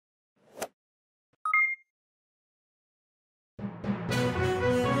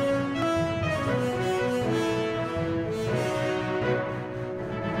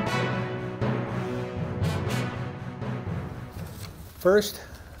First,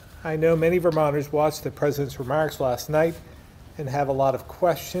 I know many Vermonters watched the President's remarks last night and have a lot of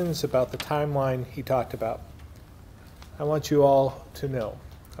questions about the timeline he talked about. I want you all to know,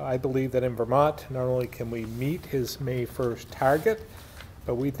 I believe that in Vermont, not only can we meet his May 1st target,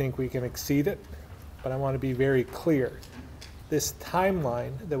 but we think we can exceed it. But I want to be very clear. This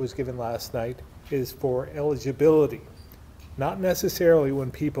timeline that was given last night is for eligibility, not necessarily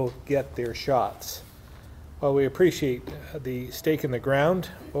when people get their shots. While we appreciate the stake in the ground,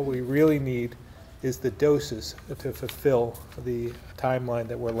 what we really need is the doses to fulfill the timeline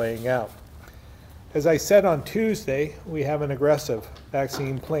that we're laying out. As I said on Tuesday, we have an aggressive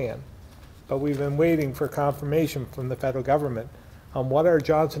vaccine plan, but we've been waiting for confirmation from the federal government on what our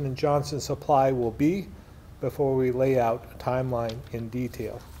Johnson & Johnson supply will be before we lay out a timeline in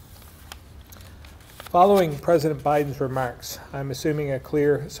detail. Following President Biden's remarks, I'm assuming a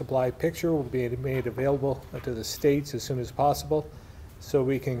clear supply picture will be made available to the states as soon as possible so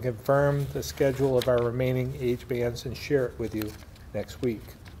we can confirm the schedule of our remaining age bands and share it with you next week.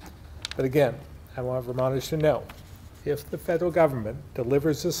 But again, I want Vermonters to know, if the federal government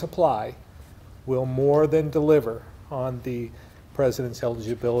delivers a supply, we'll more than deliver on the President's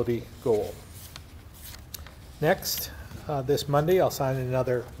eligibility goal. Next, this Monday, I'll sign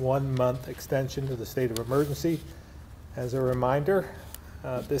another 1-month extension to the state of emergency. As a reminder,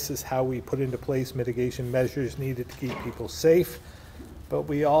 this is how we put into place mitigation measures needed to keep people safe, but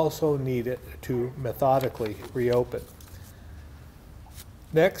we also need it to methodically reopen.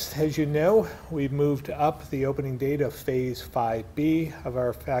 Next, as you know, we've moved up the opening date of Phase 5B of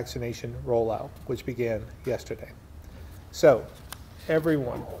our vaccination rollout, which began yesterday. So,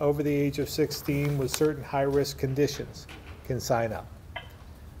 everyone over the age of 16 with certain high-risk conditions can sign up.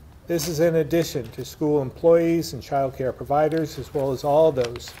 This is in addition to school employees and child care providers, as well as all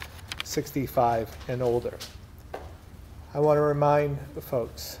those 65 and older. I want to remind the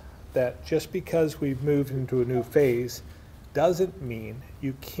folks that just because we've moved into a new phase doesn't mean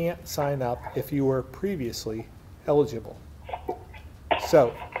you can't sign up if you were previously eligible.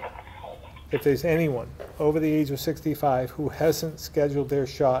 So, if there's anyone over the age of 65 who hasn't scheduled their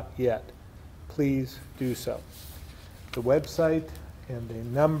shot yet, please do so. The website and the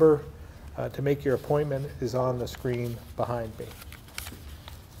number to make your appointment is on the screen behind me.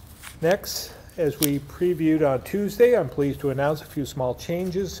 Next, as we previewed on Tuesday, I'm pleased to announce a few small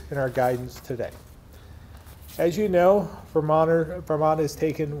changes in our guidance today. As you know, Vermont has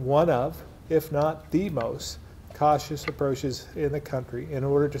taken one of, if not the most, cautious approaches in the country in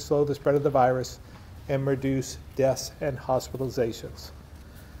order to slow the spread of the virus and reduce deaths and hospitalizations.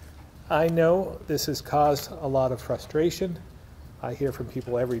 I know this has caused a lot of frustration. I hear from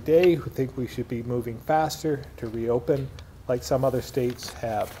people every day who think we should be moving faster to reopen like some other states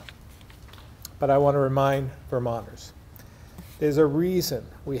have. But I want to remind Vermonters, there's a reason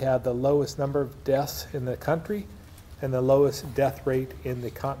we have the lowest number of deaths in the country and the lowest death rate in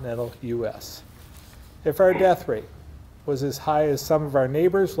the continental U.S. If our death rate was as high as some of our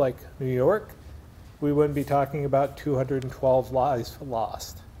neighbors like New York, we wouldn't be talking about 212 lives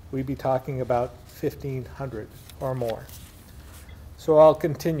lost. We'd be talking about 1,500 or more. So I'll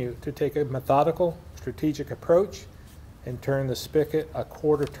continue to take a methodical, strategic approach and turn the spigot a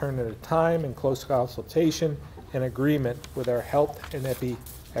quarter turn at a time in close consultation and agreement with our health and epi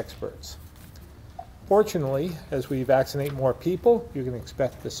experts. Fortunately, as we vaccinate more people, you can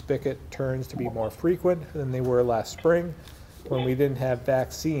expect the spigot turns to be more frequent than they were last spring when we didn't have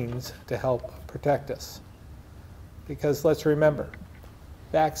vaccines to help protect us. Because let's remember,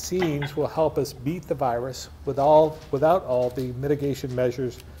 vaccines will help us beat the virus without all the mitigation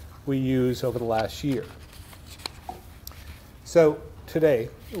measures we used over the last year. So today,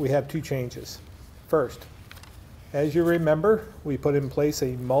 we have two changes. First, as you remember, we put in place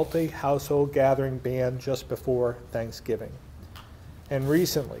a multi-household gathering ban just before Thanksgiving. And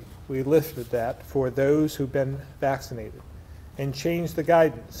recently, we lifted that for those who've been vaccinated and changed the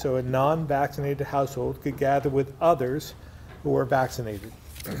guidance so a non-vaccinated household could gather with others who are vaccinated.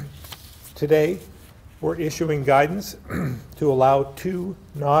 Today, we're issuing guidance to allow 2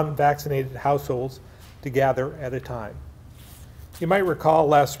 non-vaccinated households to gather at a time. You might recall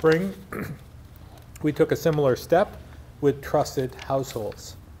last spring, we took a similar step with trusted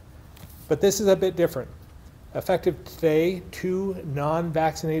households. But this is a bit different. Effective today, 2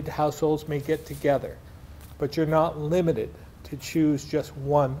 non-vaccinated households may get together, but you're not limited to choose just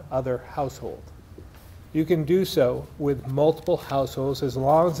one other household. You can do so with multiple households as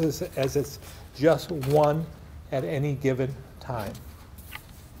long as it's just one at any given time.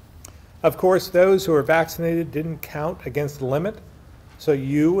 Of course, those who are vaccinated didn't count against the limit, so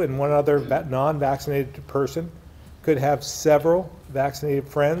you and one other non-vaccinated person could have several vaccinated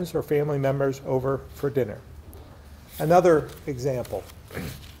friends or family members over for dinner. Another example,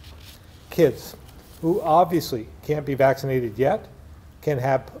 kids who obviously can't be vaccinated yet can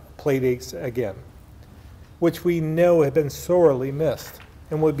have play dates again, which we know have been sorely missed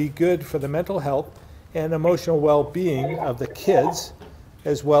and would be good for the mental health and emotional well-being of the kids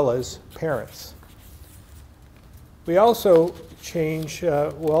as well as parents. We'll also change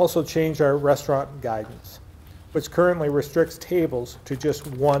our restaurant guidance, which currently restricts tables to just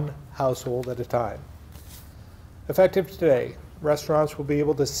one household at a time. Effective today, restaurants will be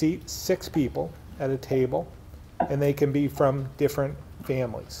able to seat 6 people at a table, and they can be from different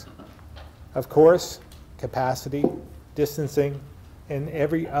families. Of course, capacity, distancing, and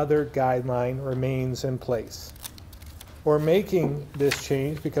every other guideline remains in place. We're making this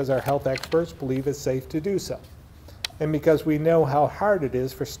change because our health experts believe it's safe to do so, and because we know how hard it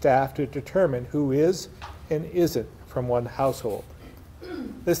is for staff to determine who is and isn't from one household.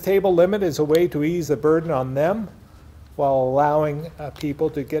 This table limit is a way to ease the burden on them while allowing people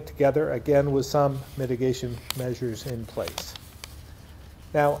to get together again with some mitigation measures in place.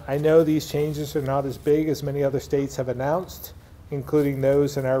 Now, I know these changes are not as big as many other states have announced, including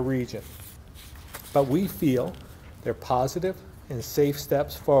those in our region, but we feel they're positive and safe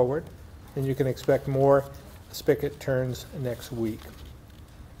steps forward, and you can expect more spigot turns next week.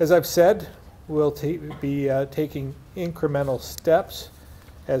 As I've said, we'll be taking incremental steps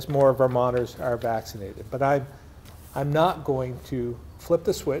as more Vermonters are vaccinated, but I'm not going to flip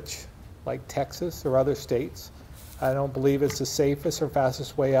the switch like Texas or other states. I don't believe it's the safest or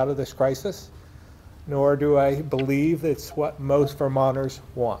fastest way out of this crisis, nor do I believe it's what most Vermonters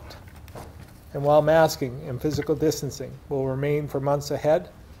want. And while masking and physical distancing will remain for months ahead,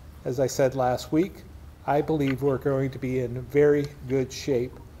 as I said last week, I believe we're going to be in very good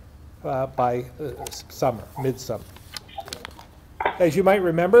shape by summer, midsummer. As you might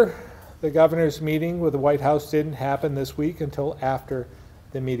remember, the governor's meeting with the White House didn't happen this week until after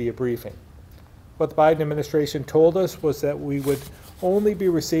the media briefing. What the Biden administration told us was that we would only be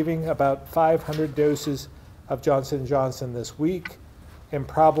receiving about 500 doses of Johnson & Johnson this week and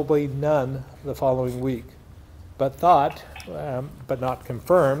probably none the following week, but thought, but not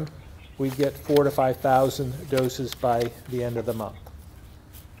confirmed, we'd get 4,000 to 5,000 doses by the end of the month.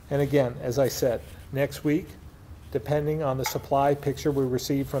 And again, as I said, next week, depending on the supply picture we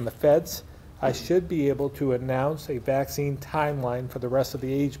receive from the feds, I should be able to announce a vaccine timeline for the rest of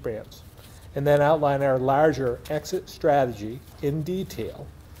the age bands, and then outline our larger exit strategy in detail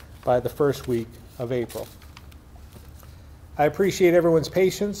by the first week of April. I appreciate everyone's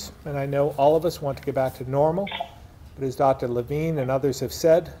patience, and I know all of us want to get back to normal, but as Dr. Levine and others have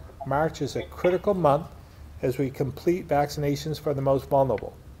said, March is a critical month as we complete vaccinations for the most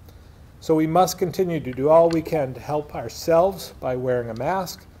vulnerable. So we must continue to do all we can to help ourselves by wearing a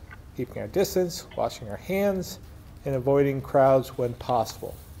mask, keeping our distance, washing our hands, and avoiding crowds when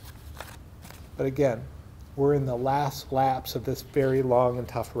possible. But again, we're in the last laps of this very long and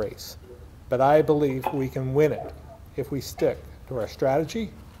tough race. But I believe we can win it if we stick to our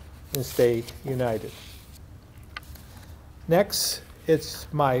strategy and stay united. Next, it's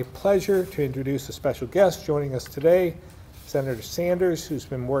my pleasure to introduce a special guest joining us today, Senator Sanders, who's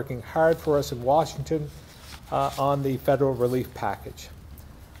been working hard for us in Washington on the federal relief package.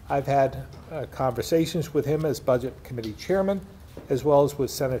 I've had conversations with him as Budget Committee Chairman, as well as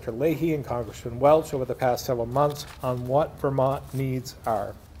with Senator Leahy and Congressman Welch over the past several months on what Vermont needs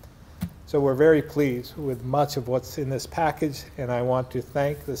are. So we're very pleased with much of what's in this package, and I want to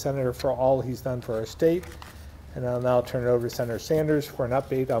thank the Senator for all he's done for our state. And I'll now turn it over to Senator Sanders for an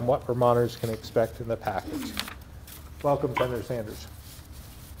update on what Vermonters can expect in the package. Welcome, Senator Sanders.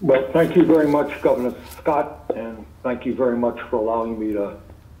 Well, thank you very much, Governor Scott, and thank you very much for allowing me to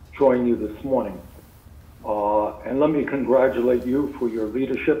join you this morning. And let me congratulate you for your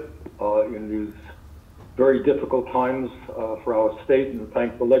leadership in these very difficult times for our state, and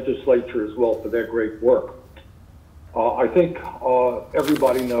thank the legislature as well for their great work. I think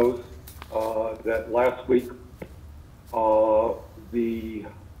everybody knows that last week the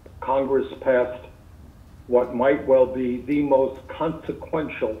Congress passed what might well be the most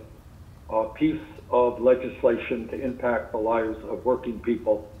consequential piece of legislation to impact the lives of working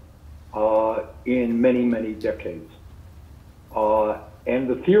people in many, many decades. And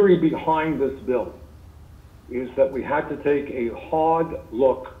the theory behind this bill is that we had to take a hard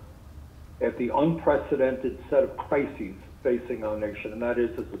look at the unprecedented set of crises facing our nation, and that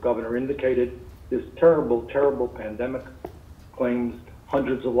is, as the governor indicated, this terrible, terrible pandemic claims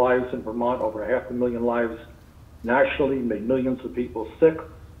hundreds of lives in Vermont, over 500,000 lives nationally, made millions of people sick.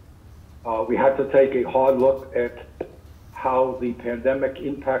 We had to take a hard look at how the pandemic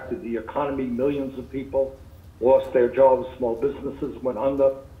impacted the economy. Millions of people lost their jobs, small businesses went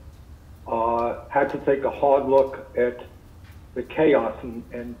under, had to take a hard look at the chaos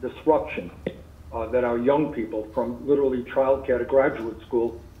and disruption that our young people from literally childcare to graduate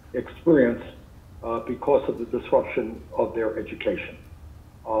school experience because of the disruption of their education.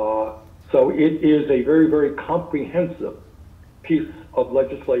 So it is a very, very comprehensive piece of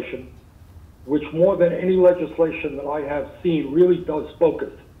legislation, which more than any legislation that I have seen really does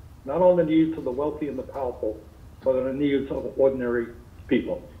focus not on the needs of the wealthy and the powerful, but on the needs of ordinary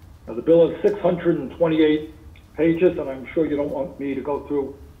people. Now, the bill is 628 pages, and I'm sure you don't want me to go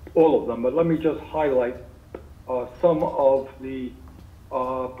through all of them, but let me just highlight some of the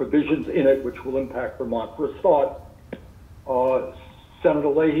provisions in it which will impact Vermont. For a start, Senator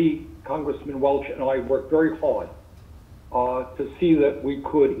Leahy, Congressman Welch, and I worked very hard to see that we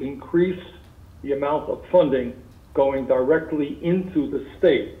could increase the amount of funding going directly into the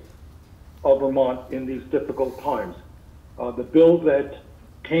state of Vermont in these difficult times. The bill that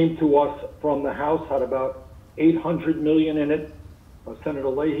came to us from the House had about $800 million in it. Senator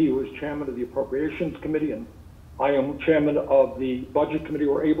Leahy, who is chairman of the Appropriations Committee, and I am chairman of the Budget Committee,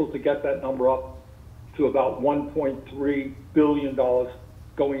 were able to get that number up to about $1.3 billion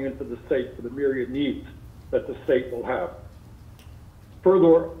going into the state for the myriad needs that the state will have.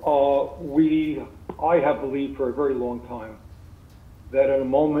 Further, I have believed for a very long time that at a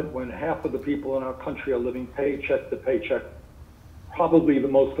moment when half of the people in our country are living paycheck to paycheck, probably the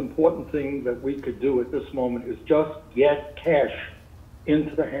most important thing that we could do at this moment is just get cash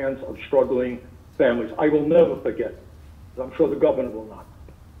into the hands of struggling families. I will never forget, I'm sure the governor will not,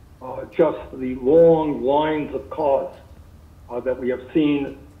 just the long lines of cars that we have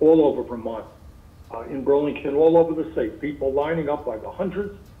seen all over Vermont, in Burlington, all over the state, people lining up by the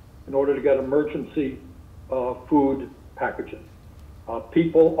hundreds in order to get emergency food packages.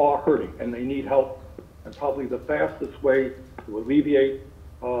 People are hurting and they need help, and probably the fastest way to alleviate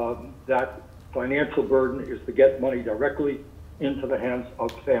that financial burden is to get money directly into the hands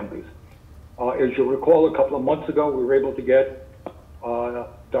of families. As you recall, a couple of months ago, we were able to get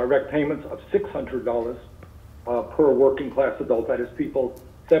direct payments of $600 per working class adult. That is people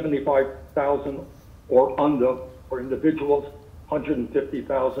 75,000 or under for individuals,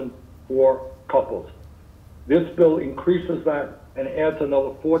 150,000 for couples. This bill increases that and adds another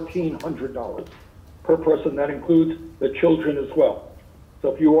 $1,400 per person. That includes the children as well.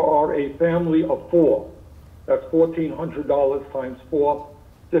 So if you are a family of four, that's $1,400 times four,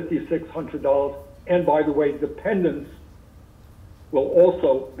 $5,600. And by the way, dependents will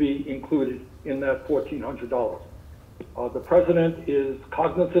also be included in that $1,400. The president is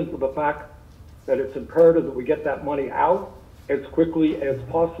cognizant of the fact that it's imperative that we get that money out as quickly as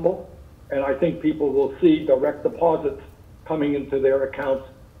possible. And I think people will see direct deposits coming into their accounts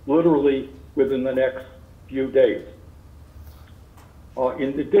literally within the next few days.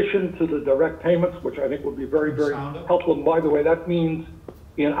 In addition to the direct payments, which I think will be very, very helpful, and by the way, that means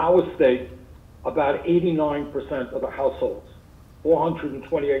in our state, about 89% of the households,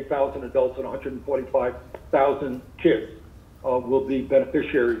 428,000 adults and 145,000 kids will be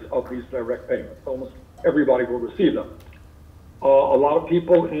beneficiaries of these direct payments. Almost everybody will receive them. A lot of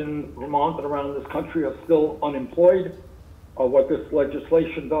people in Vermont and around this country are still unemployed. What this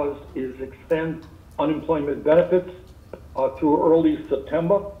legislation does is extend unemployment benefits through early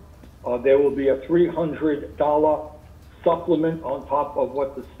September. There will be a $300 supplement on top of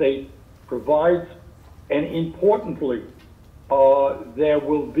what the state provides. And importantly, there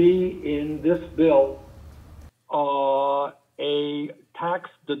will be in this bill a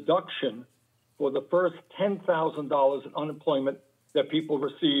tax deduction for the first $10,000 in unemployment that people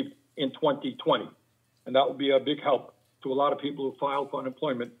received in 2020. And that will be a big help to a lot of people who filed for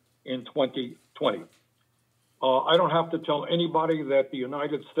unemployment in 2020. I don't have to tell anybody that the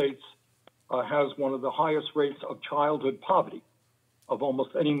United States has one of the highest rates of childhood poverty of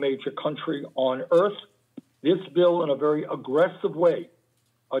almost any major country on earth. This bill, in a very aggressive way,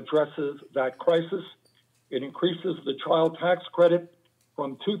 addresses that crisis. It increases the child tax credit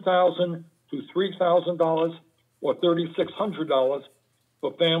from $2,000 to $3,000 or $3,600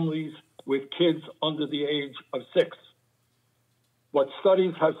 for families with kids under the age of 6. What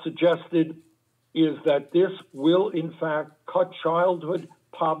studies have suggested is that this will, in fact, cut childhood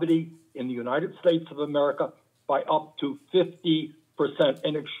poverty in the United States of America by up to 50%,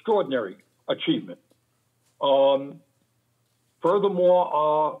 an extraordinary achievement.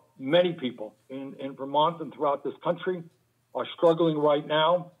 Furthermore, many people in Vermont and throughout this country are struggling right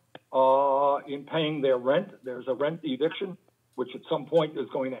now in paying their rent. There's a rent eviction, which at some point is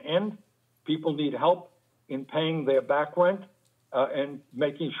going to end. People need help in paying their back rent and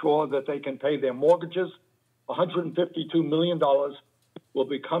making sure that they can pay their mortgages. $152 million will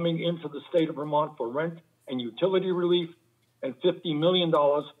be coming into the state of Vermont for rent and utility relief, and $50 million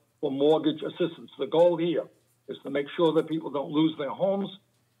for mortgage assistance. The goal here is to make sure that people don't lose their homes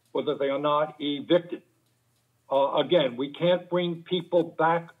or that they are not evicted. Again, we can't bring people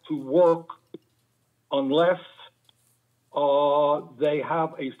back to work unless they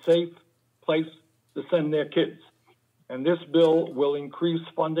have a safe place to send their kids. And this bill will increase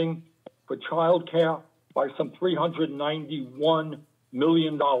funding for child care by some $391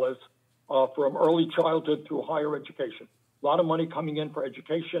 million from early childhood through higher education. A lot of money coming in for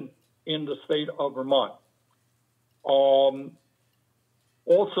education in the state of Vermont. Also,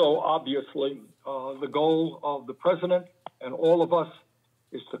 obviously, the goal of the president and all of us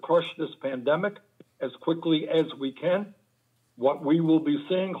is to crush this pandemic as quickly as we can. What we will be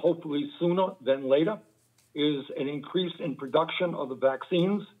seeing, hopefully sooner than later, is an increase in production of the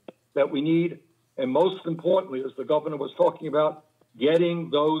vaccines that we need. And most importantly, as the governor was talking about, getting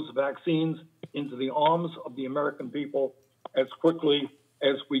those vaccines into the arms of the American people as quickly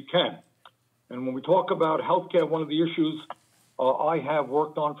as we can. And when we talk about healthcare, one of the issues I have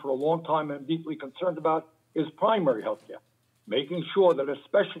worked on for a long time and am deeply concerned about is primary healthcare, making sure that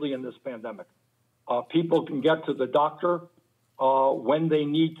especially in this pandemic, people can get to the doctor when they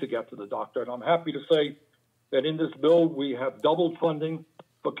need to get to the doctor. And I'm happy to say that in this bill, we have doubled funding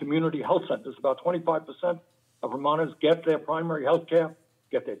for community health centers. About 25% of Vermonters get their primary health care,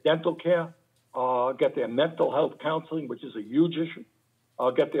 get their dental care, get their mental health counseling, which is a huge issue,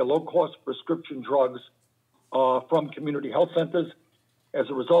 get their low-cost prescription drugs from community health centers. As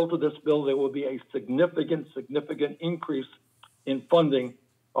a result of this bill, there will be a significant increase in funding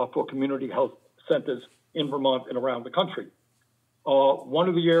for community health centers in Vermont and around the country. One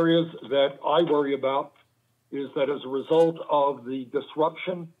of the areas that I worry about is that as a result of the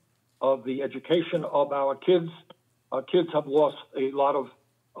disruption of the education of our kids have lost a lot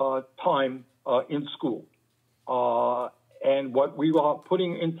of time in school. And what we are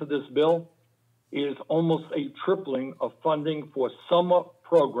putting into this bill is almost a tripling of funding for summer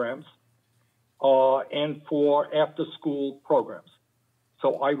programs and for after-school programs.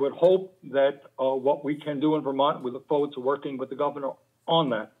 So I would hope that what we can do in Vermont, we look forward to working with the governor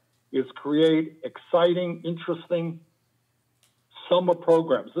on that, is create exciting, interesting summer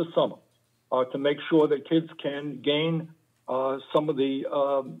programs this summer to make sure that kids can gain some of the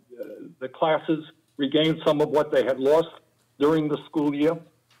classes, regain some of what they had lost during the school year.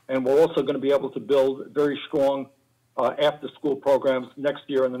 And we're also going to be able to build very strong after-school programs next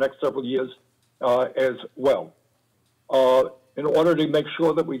year and the next several years as well. In order to make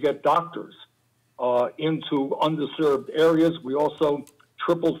sure that we get doctors into underserved areas, we also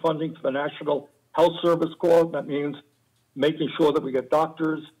tripled funding for the National Health Service Corps. That means making sure that we get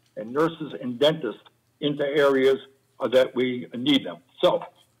doctors and nurses and dentists into areas that we need them. So,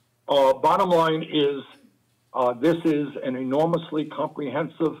 bottom line is, this is an enormously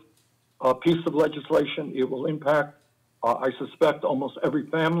comprehensive piece of legislation. It will impact, I suspect, almost every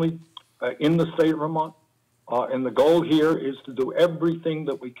family in the state of Vermont. And the goal here is to do everything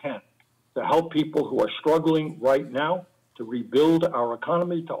that we can to help people who are struggling right now, to rebuild our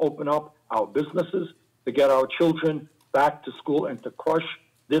economy, to open up our businesses, to get our children back to school, and to crush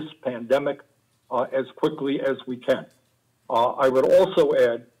this pandemic as quickly as we can. I would also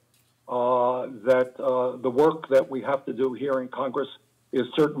add that the work that we have to do here in Congress is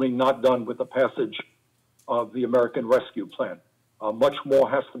certainly not done with the passage of the American Rescue Plan. Much more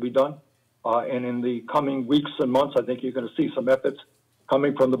has to be done. And in the coming weeks and months, I think you're going to see some efforts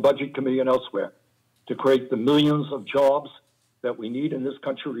coming from the Budget Committee and elsewhere to create the millions of jobs that we need in this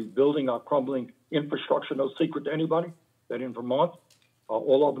country, rebuilding our crumbling infrastructure. No secret to anybody that in Vermont,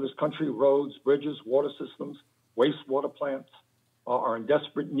 all over this country, roads, bridges, water systems, wastewater plants are in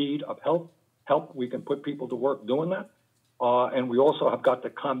desperate need of help. We can put people to work doing that. And we also have got to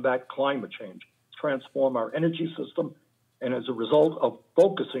combat climate change, transform our energy system. And as a result of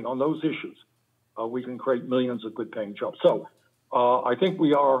focusing on those issues, we can create millions of good paying jobs. So I think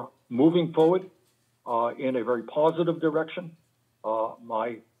we are moving forward in a very positive direction.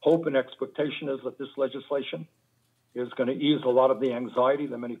 My hope and expectation is that this legislation is going to ease a lot of the anxiety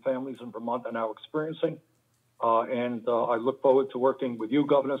that many families in Vermont are now experiencing. And I look forward to working with you,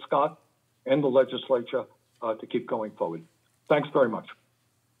 Governor Scott, and the legislature to keep going forward. Thanks very much.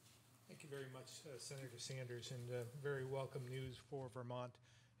 Thank you very much, Senator Sanders, and very welcome news for Vermont.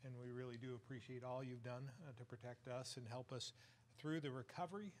 And we really do appreciate all you've done to protect us and help us through the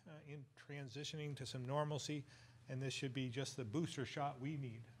recovery in transitioning to some normalcy and this should be just the booster shot we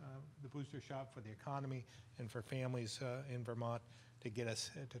need, the booster shot for the economy and for families in Vermont to get us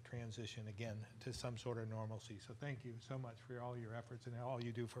to transition again to some sort of normalcy. So thank you so much for all your efforts and all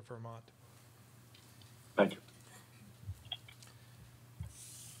you do for Vermont. Thank you.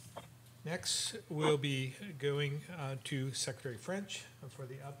 Next, we'll be going to Secretary French for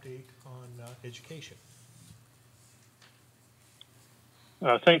the update on education.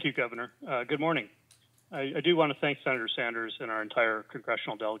 Thank you, Governor. Good morning. I do want to thank Senator Sanders and our entire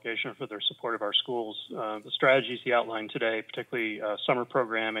congressional delegation for their support of our schools. The strategies he outlined today, particularly summer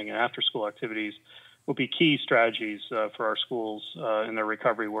programming and after-school activities, will be key strategies for our schools in their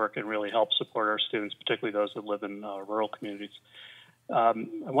recovery work and really help support our students, particularly those that live in rural communities. I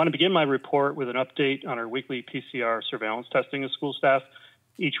want to begin my report with an update on our weekly PCR surveillance testing of school staff.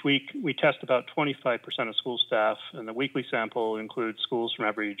 Each week, we test about 25% of school staff, and the weekly sample includes schools from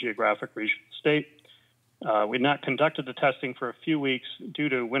every geographic region of the state. We've not conducted the testing for a few weeks due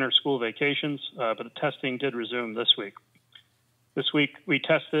to winter school vacations, but the testing did resume this week. This week, we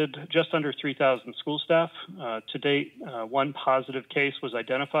tested just under 3,000 school staff. To date, one positive case was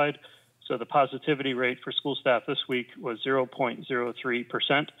identified, so the positivity rate for school staff this week was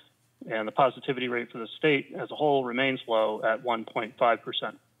 0.03%, and the positivity rate for the state as a whole remains low at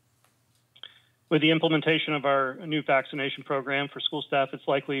 1.5%. With the implementation of our new vaccination program for school staff, it's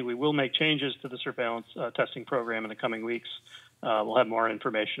likely we will make changes to the surveillance testing program in the coming weeks. We'll have more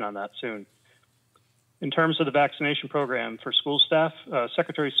information on that soon. In terms of the vaccination program for school staff,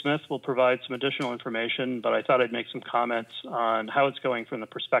 Secretary Smith will provide some additional information, but I thought I'd make some comments on how it's going from the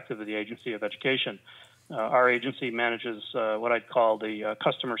perspective of the Agency of Education. Our agency manages what I'd call the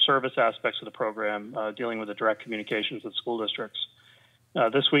customer service aspects of the program, dealing with the direct communications with school districts.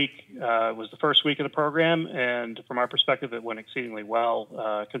 This week was the first week of the program, and from our perspective, it went exceedingly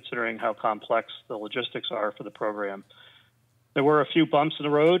well, considering how complex the logistics are for the program. There were a few bumps in the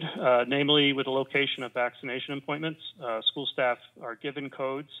road, namely with the location of vaccination appointments. School staff are given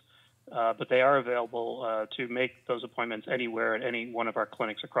codes, but they are available to make those appointments anywhere at any one of our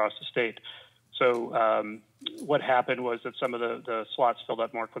clinics across the state. So what happened was that some of the slots filled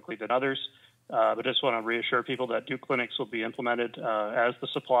up more quickly than others. But I just want to reassure people that new clinics will be implemented as the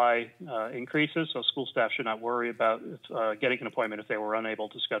supply increases, so school staff should not worry about getting an appointment if they were unable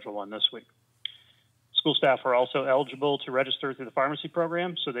to schedule one this week. School staff are also eligible to register through the pharmacy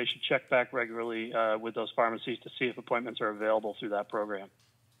program, so they should check back regularly with those pharmacies to see if appointments are available through that program.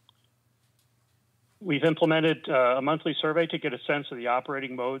 We've implemented a monthly survey to get a sense of the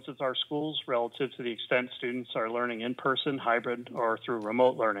operating modes of our schools relative to the extent students are learning in person, hybrid, or through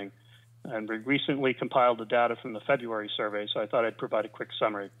remote learning. And we recently compiled the data from the February survey, so I thought I'd provide a quick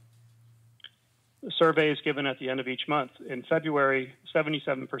summary. The survey is given at the end of each month. In February,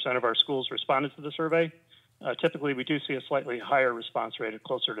 77% of our schools responded to the survey. Typically, we do see a slightly higher response rate of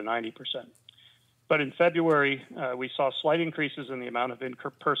closer to 90%. But in February, we saw slight increases in the amount of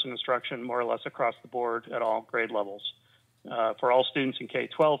in-person instruction, more or less across the board at all grade levels. For all students in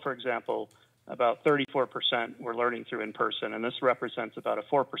K-12, for example, about 34% were learning through in-person, and this represents about a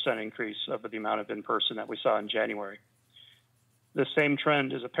 4% increase over the amount of in-person that we saw in January. This same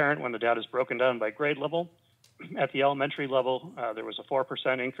trend is apparent when the data is broken down by grade level. At the elementary level, there was a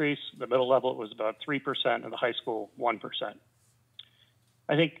 4% increase. The middle level, it was about 3%, and the high school, 1%.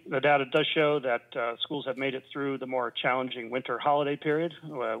 I think the data does show that schools have made it through the more challenging winter holiday period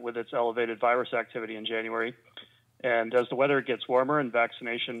with its elevated virus activity in January. And as the weather gets warmer and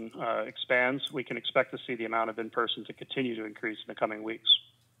vaccination expands, we can expect to see the amount of in-person to continue to increase in the coming weeks.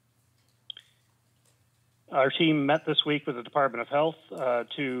 Our team met this week with the Department of Health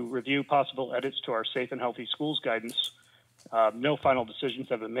to review possible edits to our Safe and Healthy Schools guidance. No final decisions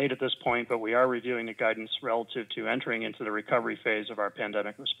have been made at this point, but we are reviewing the guidance relative to entering into the recovery phase of our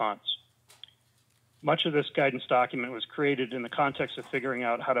pandemic response. Much of this guidance document was created in the context of figuring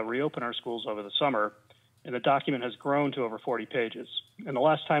out how to reopen our schools over the summer, and the document has grown to over 40 pages. And the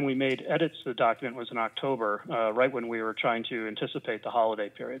last time we made edits to the document was in October, right when we were trying to anticipate the holiday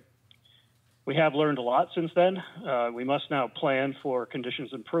period. We have learned a lot since then. We must now plan for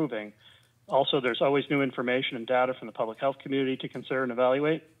conditions improving. Also, there's always new information and data from the public health community to consider and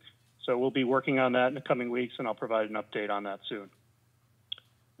evaluate. So we'll be working on that in the coming weeks, and I'll provide an update on that soon.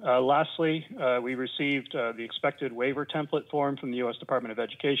 Lastly, we received the expected waiver template form from the U.S. Department of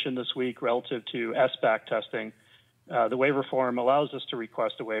Education this week relative to SBAC testing. The waiver form allows us to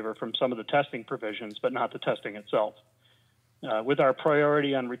request a waiver from some of the testing provisions, but not the testing itself. With our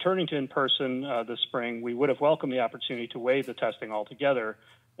priority on returning to in-person this spring, we would have welcomed the opportunity to waive the testing altogether,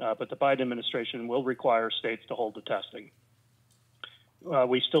 but the Biden administration will require states to hold the testing.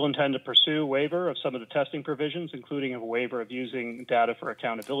 We still intend to pursue a waiver of some of the testing provisions, including a waiver of using data for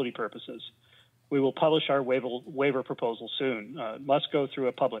accountability purposes. We will publish our waiver proposal soon. It must go through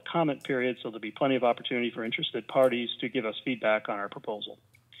a public comment period, so there'll be plenty of opportunity for interested parties to give us feedback on our proposal.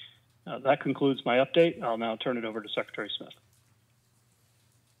 That concludes my update. I'll now turn it over to Secretary Smith.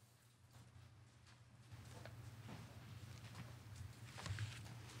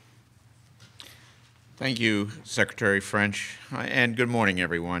 Thank you, Secretary French, and good morning,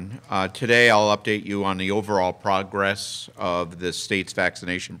 everyone. Today, I'll update you on the overall progress of the state's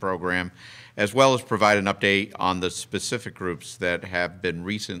vaccination program, as well as provide an update on the specific groups that have been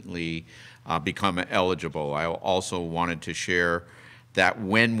recently become eligible. I also wanted to share that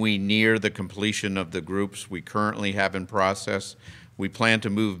when we near the completion of the groups we currently have in process, we plan to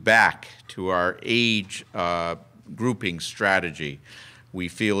move back to our age grouping strategy. We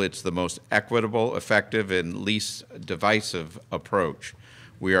feel it's the most equitable, effective, and least divisive approach.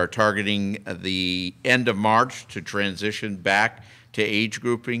 We are targeting the end of March to transition back to age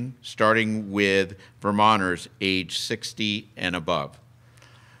grouping, starting with Vermonters age 60 and above.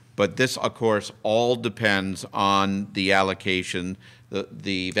 But this, of course, all depends on the allocation,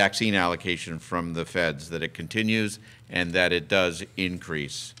 the vaccine allocation from the feds, that it continues and that it does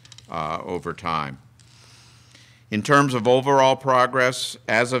increase over time. In terms of overall progress,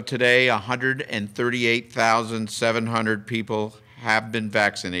 as of today, 138,700 people have been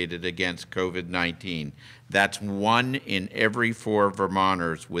vaccinated against COVID-19. That's 1 in every 4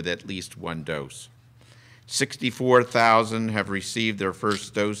 Vermonters with at least 1 dose. 64,000 have received their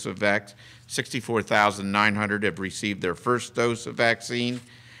first dose of 64,900 have received their first dose of vaccine,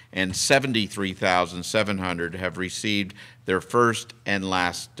 and 73,700 have received their first and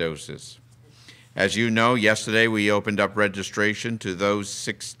last doses. As you know, yesterday we opened up registration to those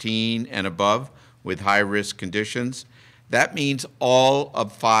 16 and above with high-risk conditions. That means all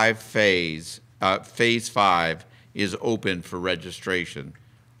of phase 5 is open for registration.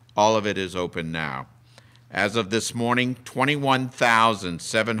 All of it is open now. As of this morning,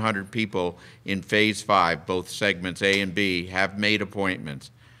 21,700 people in phase 5, both segments A and B, have made appointments.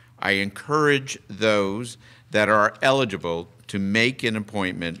 I encourage those that are eligible to make an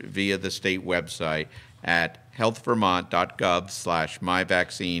appointment via the state website at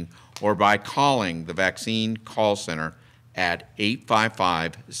healthvermont.gov/myvaccine or by calling the vaccine call center at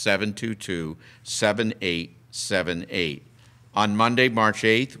 855-722-7878. On Monday, March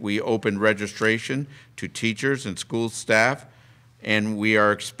 8th, we opened registration to teachers and school staff, and we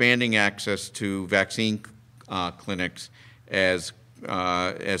are expanding access to vaccine clinics as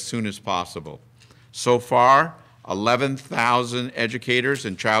soon as possible. So far, 11,000 educators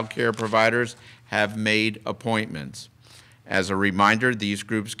and child care providers have made appointments. As a reminder, these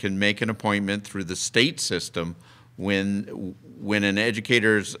groups can make an appointment through the state system when an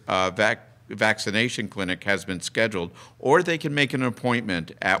educator's vaccination clinic has been scheduled, or they can make an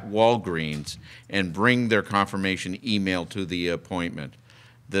appointment at Walgreens and bring their confirmation email to the appointment.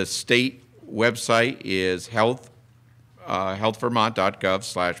 The state website is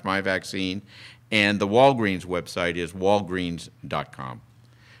healthvermont.gov/myvaccine, and the Walgreens website is walgreens.com.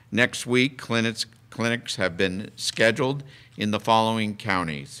 Next week, clinics have been scheduled in the following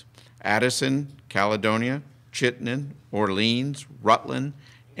counties: Addison, Caledonia, Chittenden, Orleans, Rutland,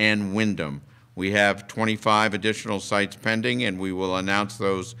 and Windham. We have 25 additional sites pending, and we will announce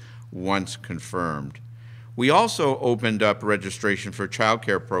those once confirmed. We also opened up registration for child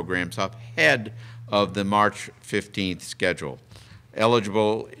care programs ahead of the March 15th schedule.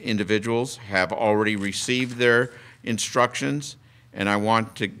 Eligible individuals have already received their instructions, and I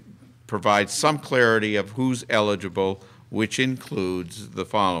want to provide some clarity of who's eligible, which includes the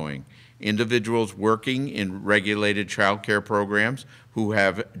following: individuals working in regulated child care programs who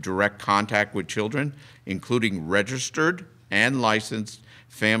have direct contact with children, including registered and licensed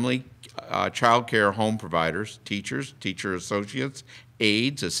family child care home providers, teachers, teacher associates,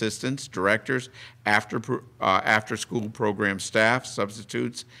 aides, assistants, directors, after-school program staff,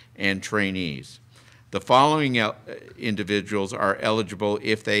 substitutes, and trainees. The following individuals are eligible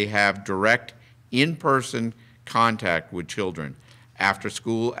if they have direct in-person contact with children: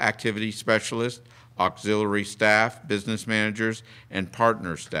 after-school activity specialists, auxiliary staff, business managers, and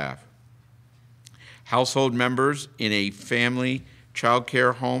partner staff. Household members in a family child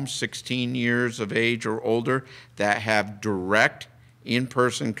care home 16 years of age or older that have direct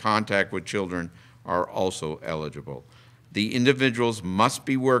in-person contact with children are also eligible. The individuals must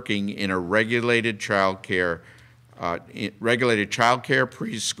be working in a regulated child care,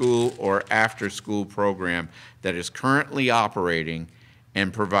 preschool, or after-school program that is currently operating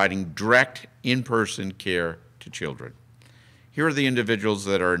and providing direct in-person care to children. Here are the individuals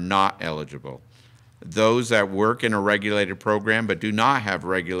that are not eligible. Those that work in a regulated program but do not have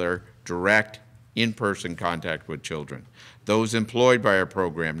regular, direct, in-person contact with children. Those employed by a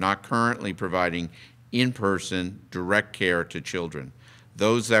program not currently providing in-person direct care to children.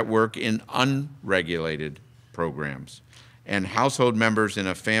 Those that work in unregulated programs. And household members in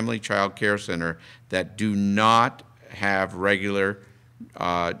a family child care center that do not have regular,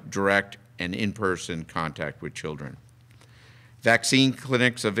 direct, and in-person contact with children. Vaccine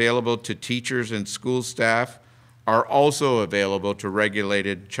clinics available to teachers and school staff are also available to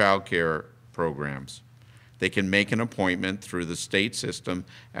regulated child care programs. They can make an appointment through the state system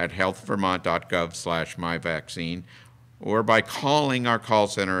at healthvermont.gov/myvaccine or by calling our call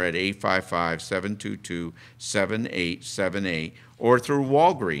center at 855-722-7878 or through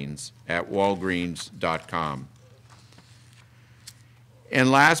Walgreens at walgreens.com.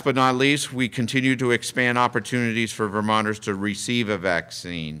 And last but not least, we continue to expand opportunities for Vermonters to receive a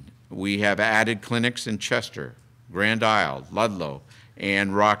vaccine. We have added clinics in Chester, Grand Isle, Ludlow,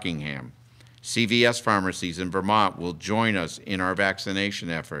 and Rockingham. CVS pharmacies in Vermont will join us in our vaccination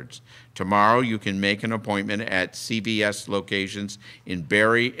efforts. Tomorrow, you can make an appointment at CVS locations in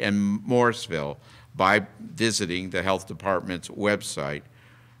Barre and Morrisville by visiting the Health Department's website,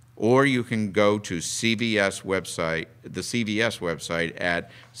 or you can go to the CVS website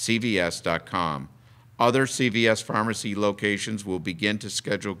at cvs.com. Other CVS pharmacy locations will begin to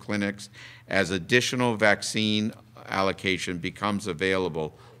schedule clinics as additional vaccine allocation becomes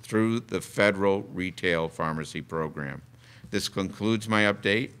available through the federal retail pharmacy program. This concludes my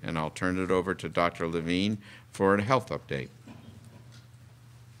update, and I'll turn it over to Dr. Levine for a health update.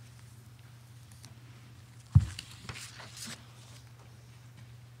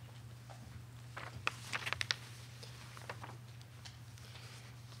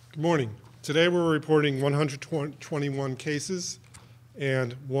 Good morning. Today we're reporting 121 cases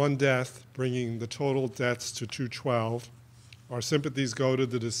and 1 death, bringing the total deaths to 212. Our sympathies go to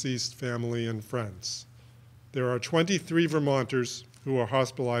the deceased family and friends. There are 23 Vermonters who are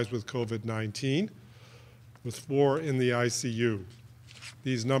hospitalized with COVID-19, with 4 in the ICU.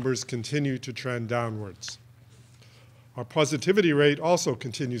 These numbers continue to trend downwards. Our positivity rate also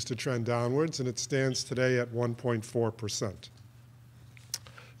continues to trend downwards, and it stands today at 1.4%.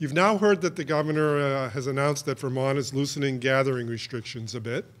 You've now heard that the governor has announced that Vermont is loosening gathering restrictions a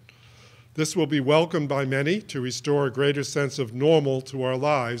bit. This will be welcomed by many to restore a greater sense of normal to our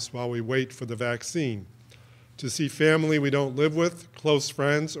lives while we wait for the vaccine, to see family we don't live with, close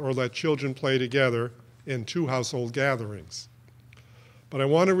friends, or let children play together in 2 household gatherings. But I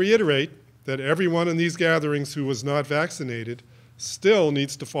want to reiterate that everyone in these gatherings who was not vaccinated still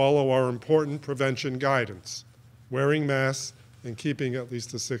needs to follow our important prevention guidance, wearing masks and keeping at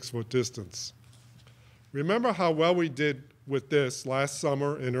least a 6-foot distance. Remember how well we did with this last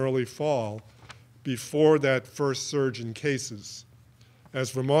summer and early fall before that first surge in cases. As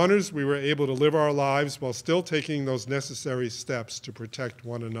Vermonters, we were able to live our lives while still taking those necessary steps to protect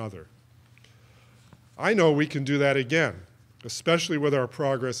one another. I know we can do that again, especially with our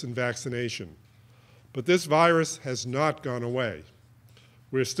progress in vaccination. But this virus has not gone away.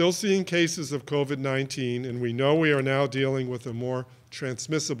 We're still seeing cases of COVID-19, and we know we are now dealing with a more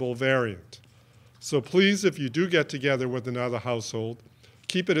transmissible variant. So please, if you do get together with another household,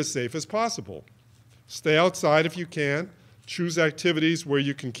 keep it as safe as possible. Stay outside if you can. Choose activities where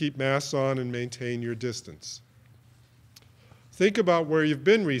you can keep masks on and maintain your distance. Think about where you've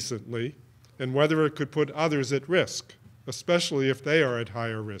been recently and whether it could put others at risk, especially if they are at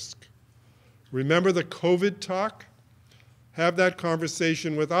higher risk. Remember the COVID talk? Have that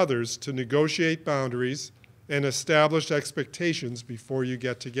conversation with others to negotiate boundaries and establish expectations before you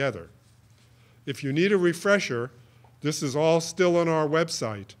get together. If you need a refresher, this is all still on our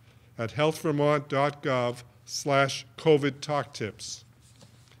website at healthvermont.gov/COVID talk tips.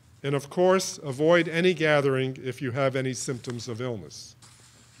 And of course, avoid any gathering if you have any symptoms of illness.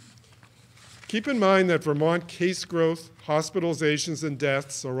 Keep in mind that Vermont case growth, hospitalizations, and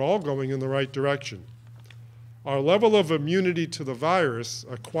deaths are all going in the right direction. Our level of immunity to the virus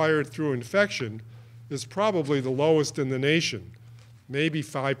acquired through infection is probably the lowest in the nation, maybe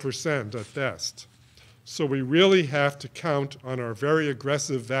 5% at best. So we really have to count on our very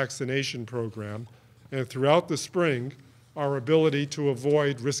aggressive vaccination program and throughout the spring, our ability to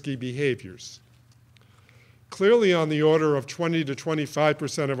avoid risky behaviors. Clearly on the order of 20 to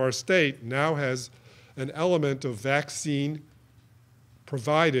 25% of our state now has an element of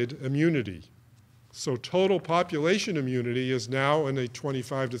vaccine-provided immunity. So total population immunity is now in a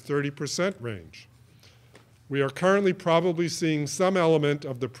 25 to 30% range. We are currently probably seeing some element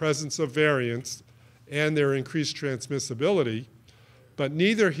of the presence of variants and their increased transmissibility, but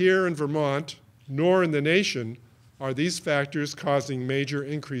neither here in Vermont nor in the nation are these factors causing major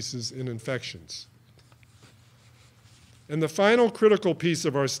increases in infections. And the final critical piece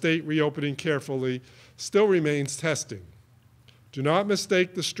of our state reopening carefully still remains testing. Do not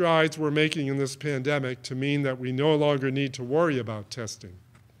mistake the strides we're making in this pandemic to mean that we no longer need to worry about testing.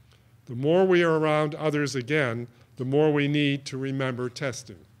 The more we are around others again, the more we need to remember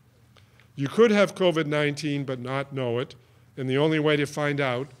testing. You could have COVID-19 but not know it, and the only way to find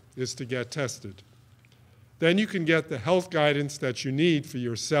out is to get tested. Then you can get the health guidance that you need for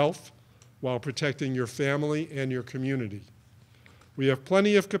yourself while protecting your family and your community. We have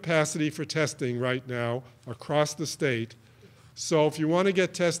plenty of capacity for testing right now across the state, so if you want to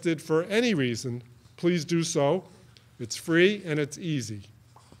get tested for any reason, please do so. It's free and it's easy.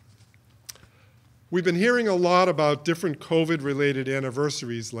 We've been hearing a lot about different COVID-related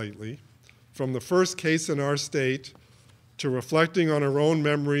anniversaries lately, from the first case in our state to reflecting on our own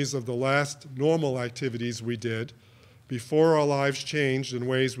memories of the last normal activities we did before our lives changed in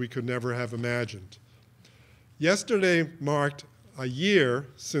ways we could never have imagined. Yesterday marked a year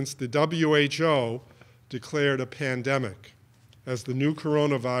since the WHO declared a pandemic as the new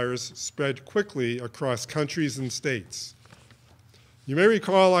coronavirus spread quickly across countries and states. You may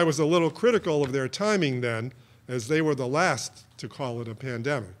recall I was a little critical of their timing then, as they were the last to call it a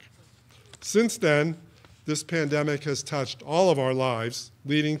pandemic. Since then, this pandemic has touched all of our lives,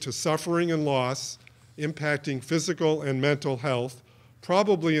 leading to suffering and loss, impacting physical and mental health,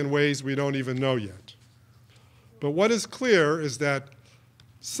 probably in ways we don't even know yet. But what is clear is that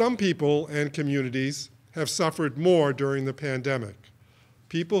some people and communities have suffered more during the pandemic.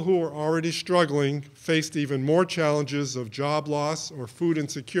 People who were already struggling faced even more challenges of job loss or food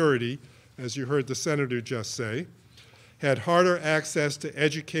insecurity, as you heard the senator just say, had harder access to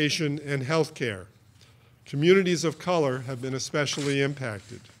education and health care. Communities of color have been especially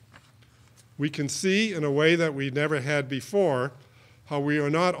impacted. We can see in a way that we never had before how we are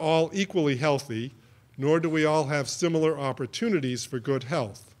not all equally healthy, nor do we all have similar opportunities for good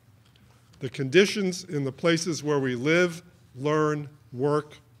health. The conditions in the places where we live, learn,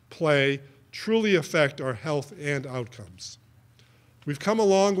 work, play, truly affect our health and outcomes. We've come a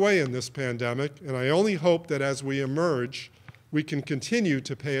long way in this pandemic, and I only hope that as we emerge, we can continue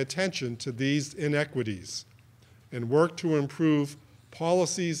to pay attention to these inequities and work to improve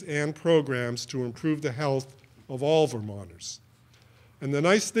policies and programs to improve the health of all Vermonters. And the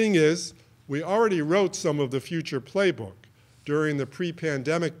nice thing is, we already wrote some of the future playbook during the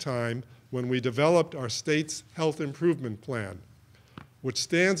pre-pandemic time when we developed our state's health improvement plan, which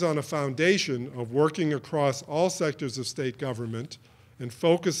stands on a foundation of working across all sectors of state government and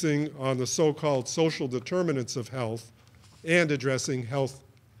focusing on the so-called social determinants of health and addressing health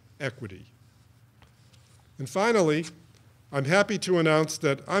equity. And finally, I'm happy to announce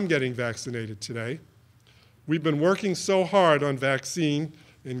that I'm getting vaccinated today. We've been working so hard on vaccine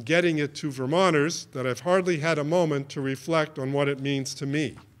and getting it to Vermonters that I've hardly had a moment to reflect on what it means to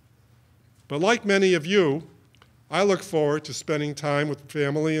me. But like many of you, I look forward to spending time with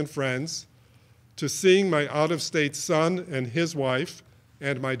family and friends, to seeing my out-of-state son and his wife,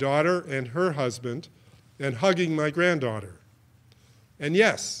 and my daughter and her husband, and hugging my granddaughter. And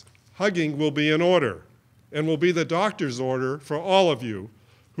yes, hugging will be in order, and will be the doctor's order for all of you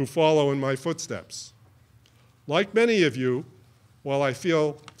who follow in my footsteps. Like many of you, while I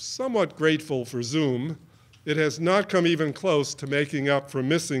feel somewhat grateful for Zoom, it has not come even close to making up for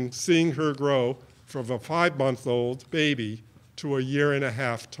missing seeing her grow from a 5-month-old baby to a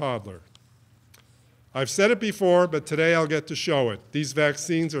 1.5-year toddler. I've said it before, but today I'll get to show it. These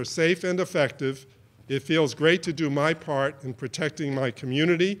vaccines are safe and effective. It feels great to do my part in protecting my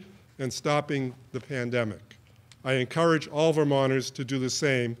community and stopping the pandemic. I encourage all Vermonters to do the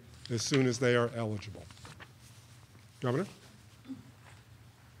same as soon as they are eligible. Governor?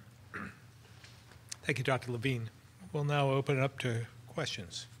 Thank you, Dr. Levine. We'll now open it up to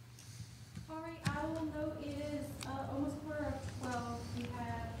questions. All right, I will note it is almost 11:45. We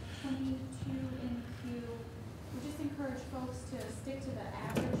have 22 in the queue. We just encourage folks to stick to the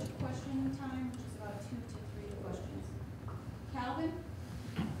average question time, which is about 2 to 3 questions. Calvin?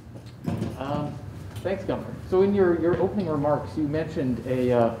 Thanks, Governor. So in your opening remarks, you mentioned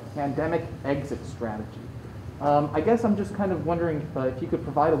a pandemic exit strategy. I guess I'm just kind of wondering if you could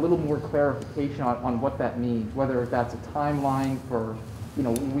provide a little more clarification on what that means, whether that's a timeline for,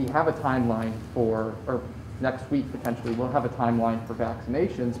 we have a timeline for, or next week potentially we'll have a timeline for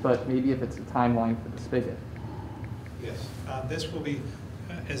vaccinations, but maybe if it's a timeline for the spigot. Yes, this will be,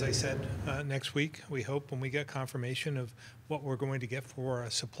 As I said, next week, we hope when we get confirmation of what we're going to get for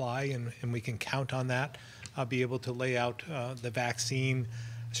supply and we can count on that, I'll be able to lay out the vaccine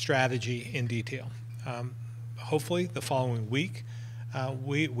strategy in detail. Hopefully the following week,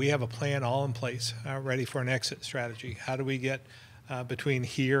 we have a plan all in place, ready for an exit strategy. How do we get between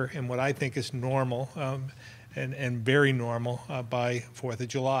here and what I think is normal and very normal by 4th of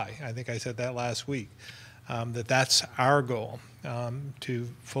July? I think I said that last week. That's our goal, to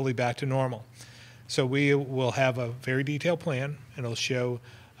fully back to normal. So we will have a very detailed plan, and it'll show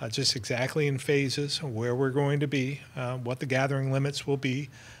just exactly in phases where we're going to be, what the gathering limits will be,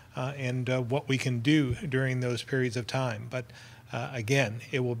 and what we can do during those periods of time. But again,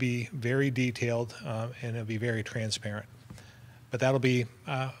 it will be very detailed and it'll be very transparent. But that'll be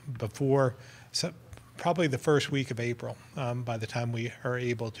before probably the first week of April by the time we are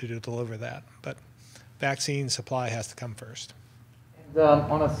able to deliver that. But vaccine supply has to come first. And,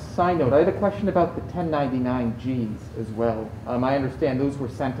 on a side note, I had a question about the 1099-Gs as well. I understand those were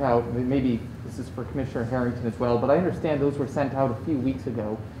sent out, maybe this is for Commissioner Harrington as well, but I understand those were sent out a few weeks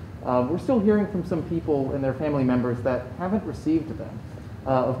ago. We're still hearing from some people and their family members that haven't received them.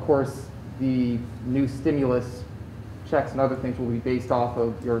 Of course, the new stimulus checks and other things will be based off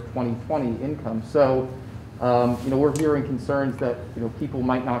of your 2020 income. So, we're hearing concerns that, people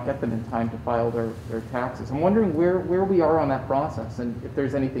might not get them in time to file their taxes. I'm wondering where we are on that process and if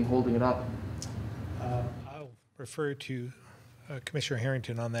there's anything holding it up. I'll refer to Commissioner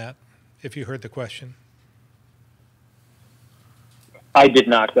Harrington on that, if you heard the question. I did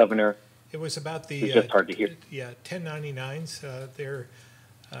not, Governor. It was about the It's just hard to hear. 1099s.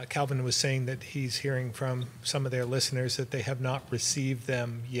 Calvin was saying that he's hearing from some of their listeners that they have not received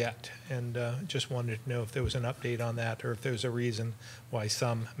them yet, and just wanted to know if there was an update on that or if there's a reason why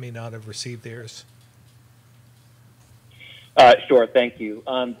some may not have received theirs. Sure, thank you.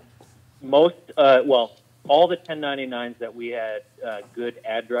 All the 1099s that we had good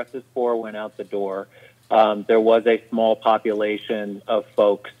addresses for went out the door. There was a small population of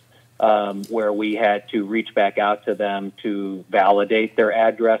folks where we had to reach back out to them to validate their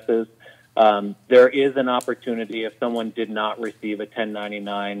addresses. There is an opportunity if someone did not receive a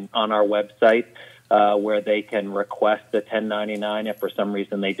 1099 on our website where they can request a 1099 if for some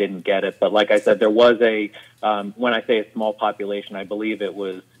reason they didn't get it. But like I said, there was when I say a small population, I believe it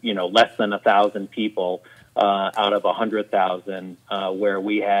was, less than 1,000 people out of 100,000 where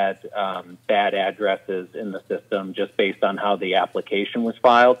we had bad addresses in the system just based on how the application was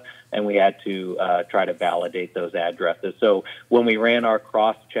filed, and we had to try to validate those addresses. So when we ran our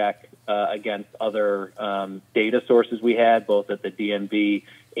cross-check against other data sources we had, both at the DMV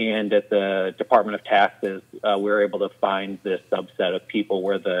and at the Department of Taxes, we were able to find this subset of people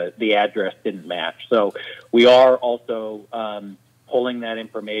where the address didn't match. So we are also pulling that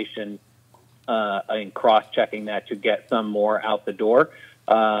information and cross-checking that to get some more out the door.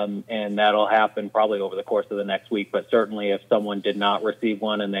 And that'll happen probably over the course of the next week. But certainly if someone did not receive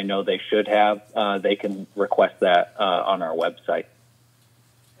one and they know they should have, they can request that on our website.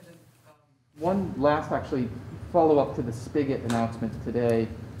 One last, follow-up to the spigot announcement today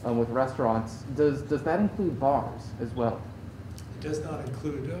with restaurants. Does that include bars as well? It does not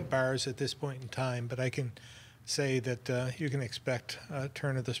include bars at this point in time, but I can say that you can expect a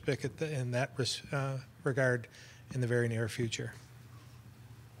turn of the spigot in that regard in the very near future.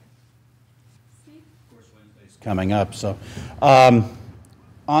 Coming up. So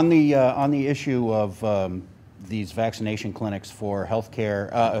on the issue of these vaccination clinics for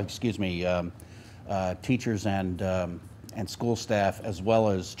healthcare, teachers and school staff as well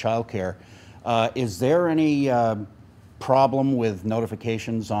as childcare, is there any problem with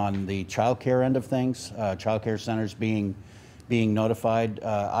notifications on the childcare end of things? Childcare centers being notified.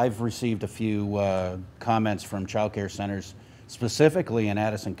 I've received a few comments from childcare centers, specifically in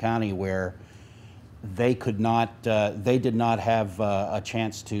Addison County, where they did not have a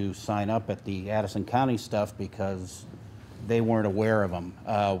chance to sign up at the Addison County stuff because they weren't aware of them,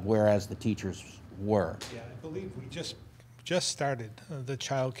 whereas the teachers were. Yeah, I believe we just started the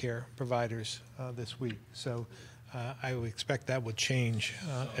child care providers this week, so I would expect that would change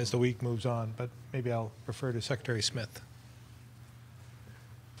as the week moves on, but maybe I'll refer to Secretary Smith.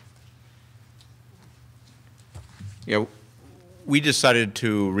 Yeah. We decided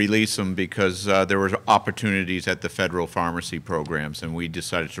to release them because there were opportunities at the federal pharmacy programs, and we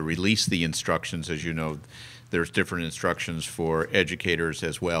decided to release the instructions. As you know, there's different instructions for educators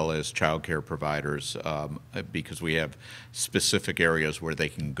as well as childcare providers because we have specific areas where they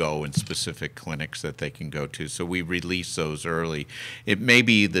can go and specific clinics that they can go to. So we release those early. It may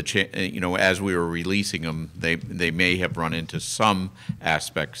be as we were releasing them, they may have run into some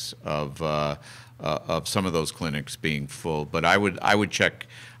aspects of some of those clinics being full. But I would check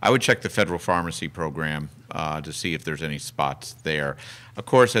the federal pharmacy program to see if there's any spots there. Of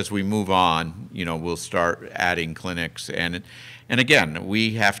course, as we move on, we'll start adding clinics, and again,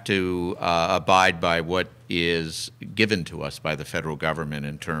 we have to abide by what is given to us by the federal government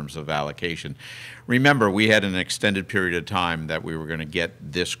in terms of allocation. Remember, we had an extended period of time that we were going to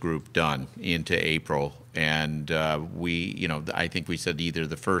get this group done into April, and I think we said either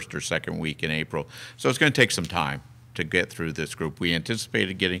the first or second week in April. So it's going to take some time to get through this group. We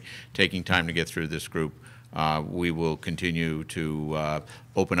anticipated taking time to get through this group. We will continue to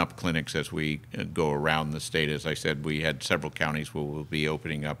open up clinics as we go around the state. As I said, we had several counties where we'll be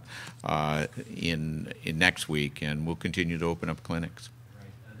opening up in next week, and we'll continue to open up clinics.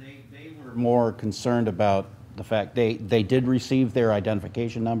 Right. They were more concerned about the fact they did receive their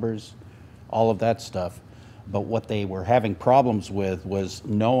identification numbers, all of that stuff, but what they were having problems with was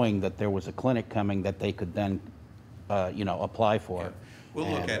knowing that there was a clinic coming that they could then apply for. Yeah. We'll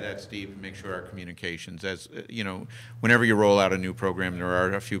look at that, Steve, and make sure our communications, as whenever you roll out a new program, there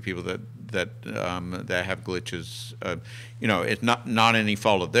are a few people that have glitches. It's not any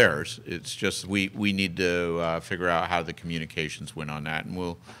fault of theirs. It's just we need to figure out how the communications went on that, and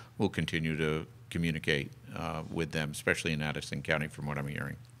we'll continue to communicate with them, especially in Addison County, from what I'm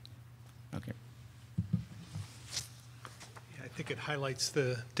hearing. Okay. I think it highlights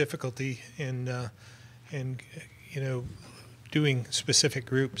the difficulty in doing specific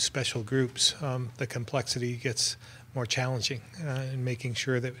groups, special groups. The complexity gets more challenging in making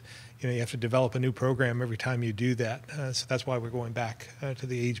sure that you have to develop a new program every time you do that. So that's why we're going back to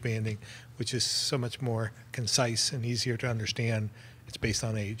the age banding, which is so much more concise and easier to understand. It's based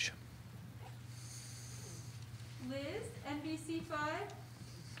on age. Liz, NBC5. Hi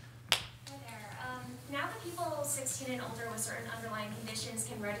there. Now that people 16 and older with certain underlying conditions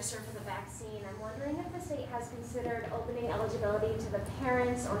can register for the vaccine, I'm wondering if the state has considered opening eligibility to the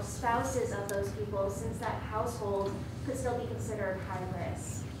parents or spouses of those people, since that household could still be considered high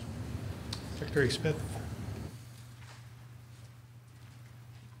risk. Secretary Smith.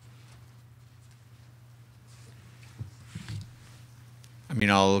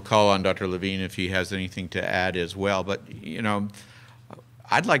 I'll call on Dr. Levine if he has anything to add as well, but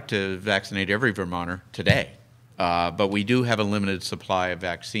I'd like to vaccinate every Vermonter today. But we do have a limited supply of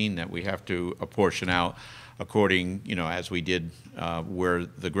vaccine that we have to apportion out according, as we did where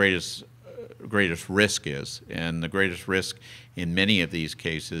the greatest risk is. And the greatest risk in many of these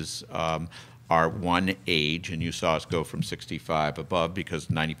cases are one, age, and you saw us go from 65 above because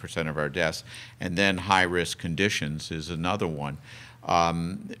 90% of our deaths, and then high-risk conditions is another one.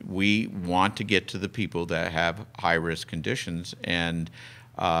 We want to get to the people that have high-risk conditions, and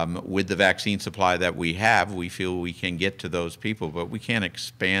with the vaccine supply that we have, we feel we can get to those people, but we can't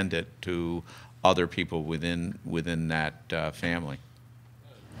expand it to other people within that family.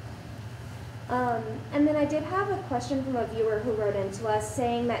 And then I did have a question from a viewer who wrote into us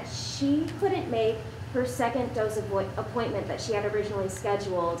saying that she couldn't make her second dose appointment that she had originally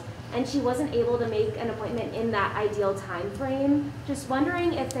scheduled, and she wasn't able to make an appointment in that ideal time frame. Just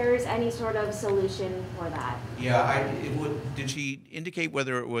wondering if there's any sort of solution for that. Yeah, did she indicate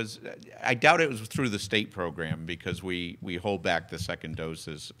whether it was, I doubt it was through the state program because we hold back the second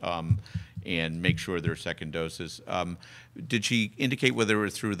doses and make sure they're second doses. Did she indicate whether it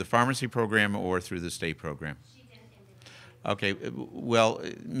was through the pharmacy program or through the state program? She didn't indicate. Okay, well,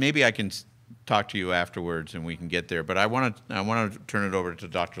 maybe I can talk to you afterwards and we can get there. But I want to turn it over to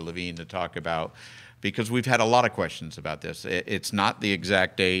Dr. Levine to talk about, because we've had a lot of questions about this. It's not the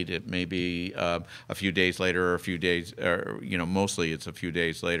exact date. It may be a few days later or a few days, or mostly it's a few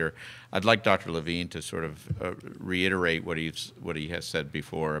days later. I'd like Dr. Levine to sort of reiterate what he has said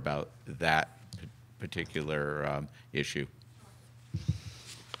before about that particular issue.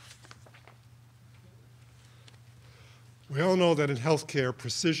 We all know that in healthcare,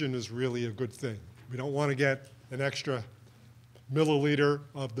 precision is really a good thing. We don't want to get an extra milliliter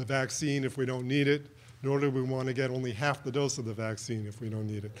of the vaccine if we don't need it, nor do we want to get only half the dose of the vaccine if we don't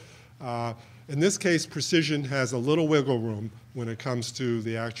need it. In this case, precision has a little wiggle room when it comes to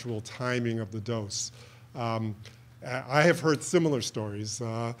the actual timing of the dose. I have heard similar stories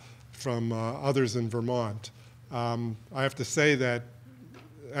from others in Vermont. I have to say that,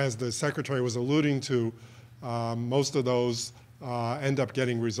 as the Secretary was alluding to, most of those end up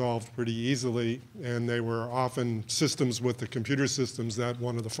getting resolved pretty easily, and they were often systems with the computer systems that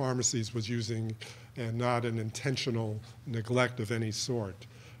one of the pharmacies was using and not an intentional neglect of any sort.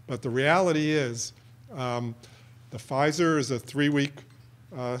 But the reality is the Pfizer is a 3-week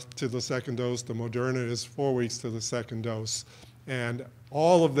to the second dose, the Moderna is 4 weeks to the second dose, and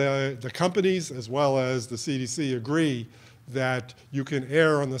all of the companies as well as the CDC agree that you can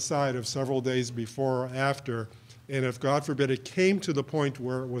err on the side of several days before or after. And if, God forbid, it came to the point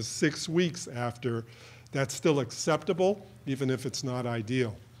where it was 6 weeks after, that's still acceptable, even if it's not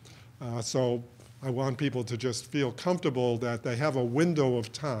ideal. So I want people to just feel comfortable that they have a window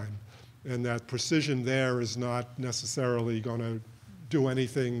of time and that precision there is not necessarily going to do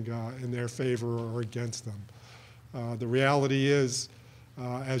anything in their favor or against them. The reality is,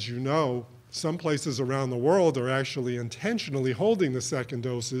 as you know, some places around the world are actually intentionally holding the second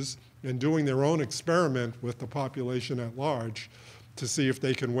doses and doing their own experiment with the population at large to see if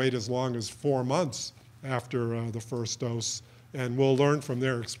they can wait as long as 4 months after the first dose, and we'll learn from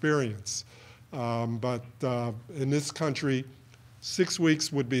their experience. But in this country, 6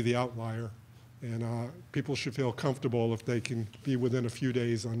 weeks would be the outlier, and people should feel comfortable if they can be within a few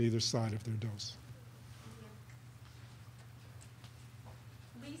days on either side of their dose.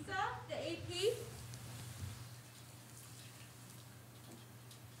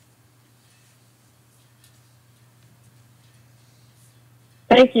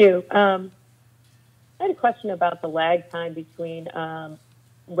 Thank you. I had a question about the lag time between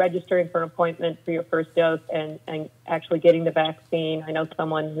registering for an appointment for your first dose and actually getting the vaccine. I know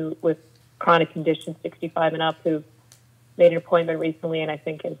someone who with chronic conditions, 65 and up, who made an appointment recently and I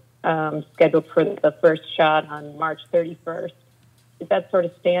think is scheduled for the first shot on March 31st. Is that sort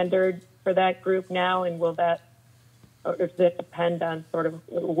of standard for that group now? And will that, or does it depend on sort of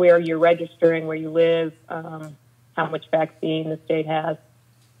where you're registering, where you live, how much vaccine the state has?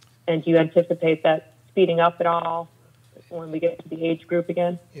 And do you anticipate that speeding up at all when we get to the age group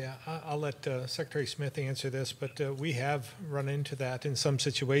again? Yeah, I'll let Secretary Smith answer this, but we have run into that in some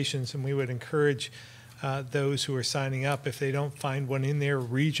situations, and we would encourage those who are signing up, if they don't find one in their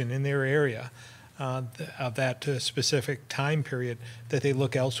region, in their area, of that specific time period, that they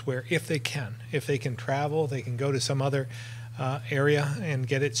look elsewhere if they can. If they can travel, they can go to some other area and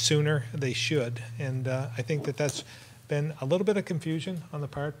get it sooner, they should. And I think that that's been a little bit of confusion on the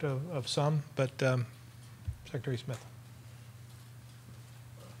part of some, but Secretary Smith.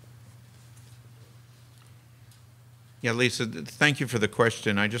 Yeah, Lisa, thank you for the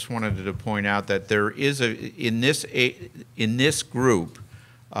question. I just wanted to point out that there is in this group,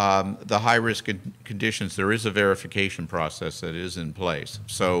 the high-risk conditions, there is a verification process that is in place.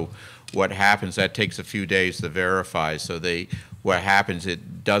 So what happens, that takes a few days to verify. So what happens,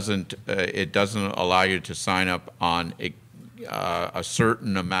 it doesn't allow you to sign up on a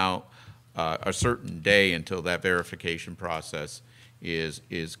certain amount, a certain day until that verification process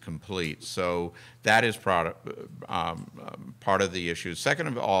is complete. So that is part of the issue. Second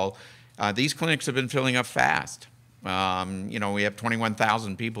of all, these clinics have been filling up fast. You know, we have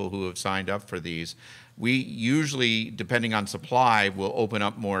 21,000 people who have signed up for these. We usually, depending on supply, will open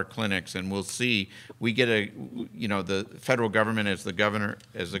up more clinics, and we'll see. We get you know, the federal government, as the governor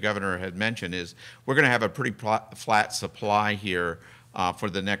had mentioned, is we're going to have a pretty flat supply here for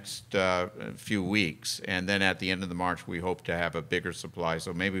the next few weeks, and then at the end of the March, we hope to have a bigger supply.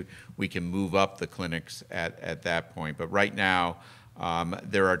 So maybe we can move up the clinics at that point. But right now,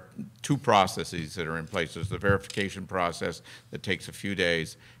 there are two processes that are in place. There's the verification process that takes a few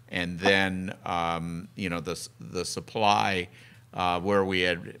days, and then you know, the supply where we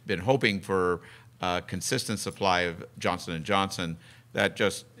had been hoping for consistent supply of Johnson & Johnson, that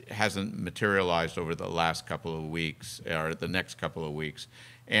just hasn't materialized over the last couple of weeks or the next couple of weeks.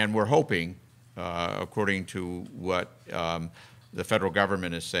 And we're hoping, according to what the federal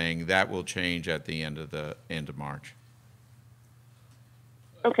government is saying, that will change at the end of March.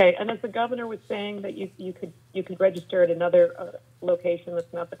 Okay, and as the governor was saying that you could register at another location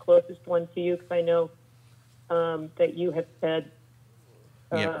that's not the closest one to you, because I know that you have said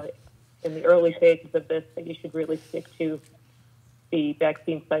in the early phases of this that you should really stick to the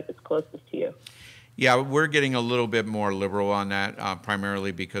vaccine site that's closest to you. Yeah, we're getting a little bit more liberal on that,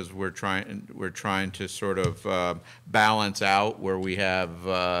 primarily because we're trying to sort of balance out where we have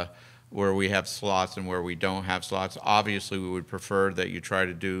slots and where we don't have slots. Obviously, we would prefer that you try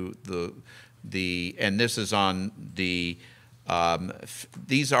to do and this is on the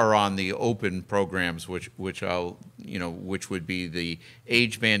these are on the open programs, which would be the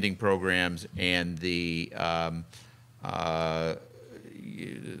age banding programs and the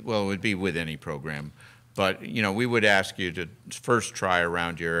well, it would be with any program. But, you know, we would ask you to first try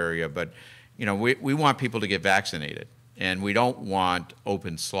around your area. But, you know, we want people to get vaccinated, and we don't want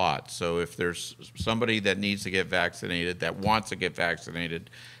open slots. So if there's somebody that needs to get vaccinated, that wants to get vaccinated,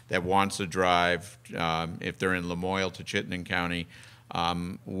 that wants to drive, if they're in Lamoille to Chittenden County,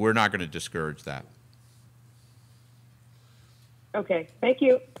 we're not going to discourage that. Okay, thank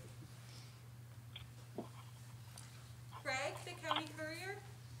you. Greg, the County Courier.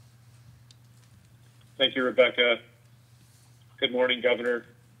 Thank you, Rebecca. Good morning, Governor.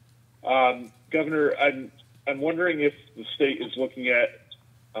 Governor, I'm wondering if the state is looking at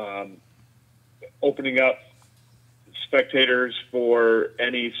opening up spectators for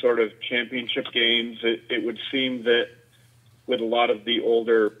any sort of championship games. It would seem that with a lot of the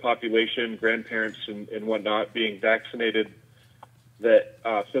older population, grandparents and whatnot being vaccinated, that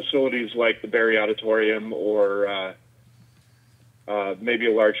facilities like the Barry Auditorium or maybe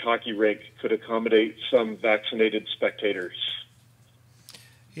a large hockey rink could accommodate some vaccinated spectators.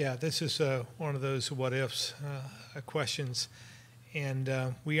 Yeah, this is one of those what-ifs questions, and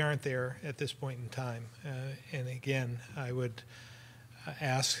we aren't there at this point in time. And again, I would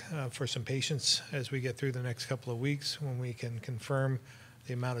ask for some patience as we get through the next couple of weeks when we can confirm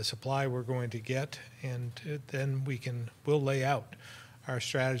the amount of supply we're going to get, and then we'll lay out our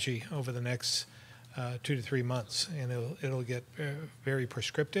strategy over the next 2 to 3 months, and it'll get very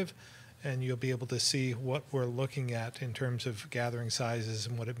prescriptive, and you'll be able to see what we're looking at in terms of gathering sizes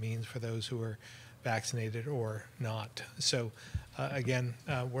and what it means for those who are vaccinated or not. So again,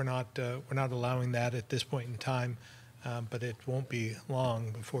 we're not allowing that at this point in time, but it won't be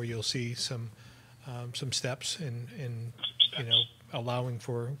long before you'll see some steps in allowing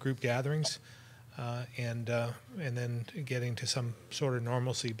for group gatherings, and then getting to some sort of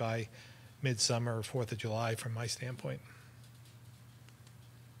normalcy by midsummer or 4th of July from my standpoint.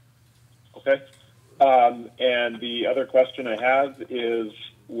 Okay. And the other question I have is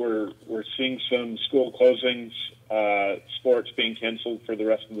we're seeing some school closings, sports being canceled for the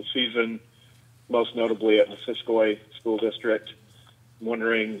rest of the season, most notably at Missisquoi School District. I'm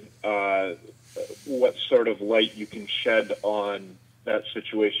wondering what sort of light you can shed on that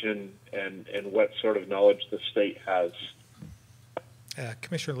situation and what sort of knowledge the state has.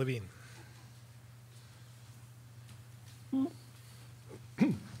 Commissioner Levine.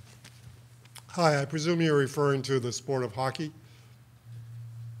 Hi, I presume you're referring to the sport of hockey?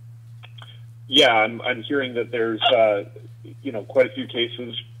 Yeah, I'm hearing that there's quite a few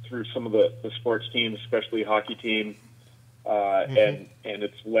cases through some of the sports teams, especially hockey team, and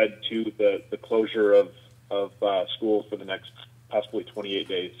it's led to the closure of school for the next possibly 28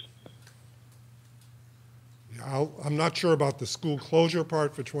 days. Yeah, I'm not sure about the school closure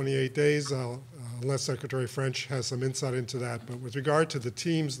part for 28 days, unless Secretary French has some insight into that. But with regard to the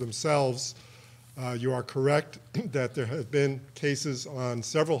teams themselves, you are correct that there have been cases on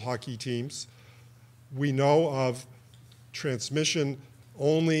several hockey teams. We know of transmission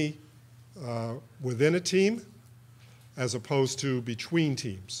only within a team as opposed to between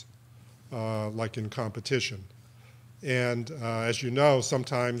teams, like in competition. And as you know,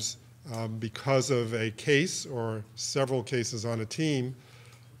 sometimes because of a case or several cases on a team,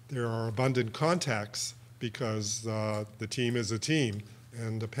 there are abundant contacts because the team is a team.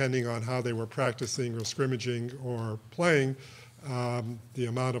 And depending on how they were practicing or scrimmaging or playing, the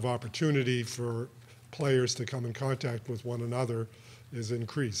amount of opportunity for players to come in contact with one another is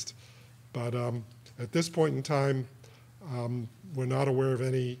increased. But at this point in time, we're not aware of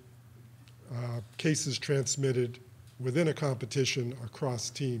any cases transmitted within a competition across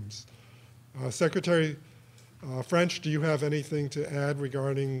teams. Secretary French, do you have anything to add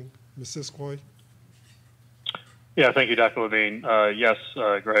regarding Missisquoi? Yeah, thank you, Dr. Levine. Yes,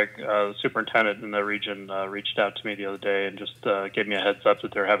 Greg, the superintendent in the region reached out to me the other day and just gave me a heads up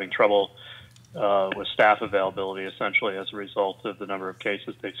that they're having trouble with staff availability, essentially, as a result of the number of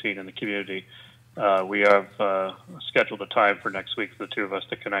cases they've seen in the community. We have scheduled a time for next week for the two of us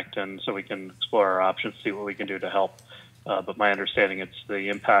to connect in so we can explore our options, see what we can do to help. But my understanding, it's the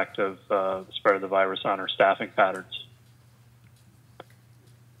impact of the spread of the virus on our staffing patterns.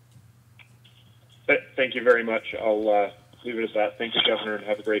 Thank you very much. I'll leave it at that. Thank you, Governor, and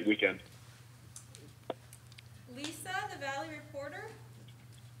have a great weekend. Lisa, the Valley Reporter.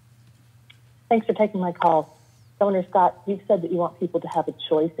 Thanks for taking my call. Governor Scott, you've said that you want people to have a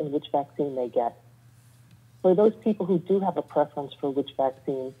choice in which vaccine they get. For those people who do have a preference for which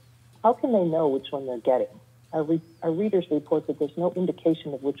vaccine, how can they know which one they're getting? Our readers report that there's no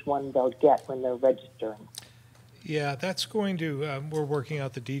indication of which one they'll get when they're registering. Yeah, that's going to, we're working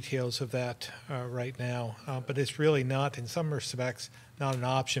out the details of that right now, but it's really not, in some respects, not an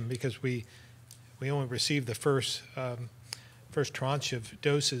option because we we only received the first tranche of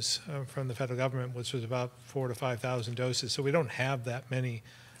doses from the federal government, which was about 4,000 to 5,000 doses. So we don't have that many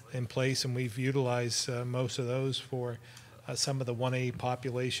in place, and we've utilized most of those for some of the 1A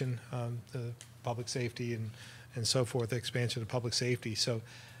population, the public safety and so forth, the expansion of public safety. So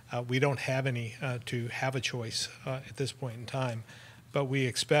we don't have any to have a choice at this point in time. But we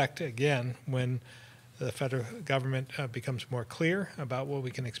expect, again, when the federal government becomes more clear about what we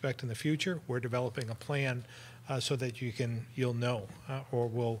can expect in the future, we're developing a plan so that you'll know, or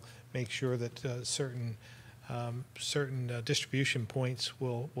we'll make sure that certain distribution points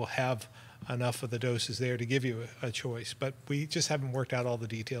will have enough of the doses there to give you a choice. But we just haven't worked out all the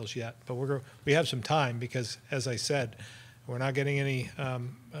details yet. But we have some time because, as I said, we're not getting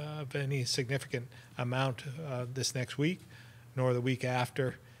any significant amount this next week, nor the week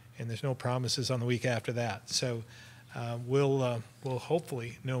after, and there's no promises on the week after that. So we'll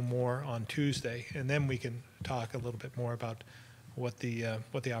hopefully know more on Tuesday, and then we can talk a little bit more about what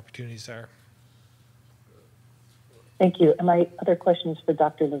the opportunities are. Thank you. And my other question is for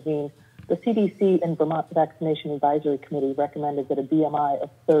Dr. Levine. The CDC and Vermont Vaccination Advisory Committee recommended that a BMI of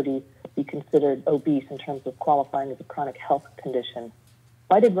 30 be considered obese in terms of qualifying as a chronic health condition.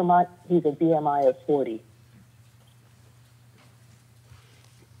 Why did Vermont use a BMI of 40?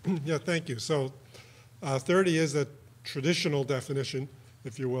 Yeah, thank you. So 30 is a traditional definition,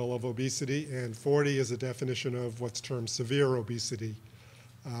 if you will, of obesity, and 40 is a definition of what's termed severe obesity.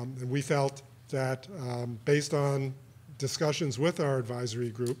 And we felt that based on discussions with our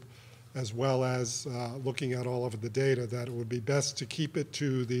advisory group, as well as looking at all of the data, that it would be best to keep it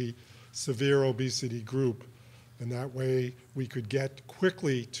to the severe obesity group. And that way we could get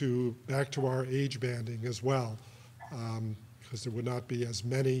quickly back to our age banding as well, because there would not be as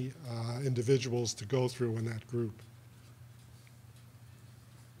many individuals to go through in that group.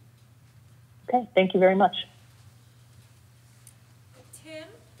 Okay, thank you very much. Tim,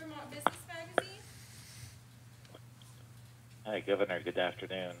 Vermont Business Magazine. Hi, Governor. Good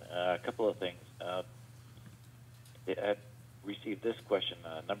afternoon. A couple of things. I've received this question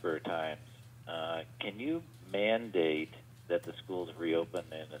a number of times. Can you mandate that the schools reopen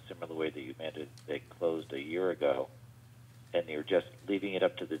in a similar way that you mandated they closed a year ago, and you're just leaving it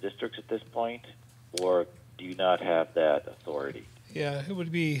up to the districts at this point, or do you not have that authority? Yeah, it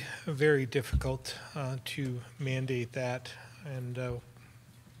would be very difficult to mandate that. And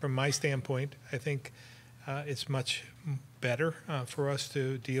from my standpoint, I think it's much better for us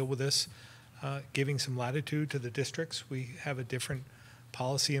to deal with this, giving some latitude to the districts. We have a different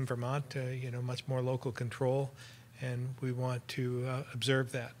policy in Vermont, much more local control, and we want to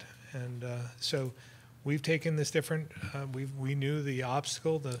observe that. And so we've taken this different, we knew the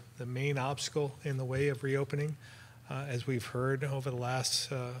obstacle, the main obstacle in the way of reopening, as we've heard over the last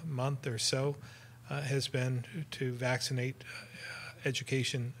month or so, has been to vaccinate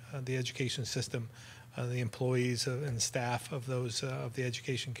education, the education system, the employees and staff of those of the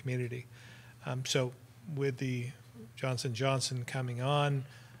education community. So with the Johnson & Johnson coming on,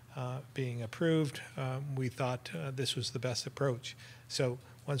 being approved, we thought this was the best approach. So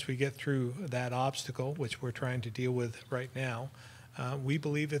once we get through that obstacle, which we're trying to deal with right now, we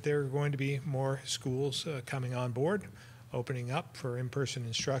believe that there are going to be more schools coming on board, opening up for in-person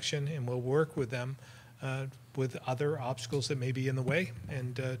instruction, and we'll work with them with other obstacles that may be in the way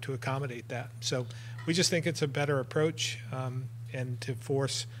and to accommodate that. So we just think it's a better approach, and to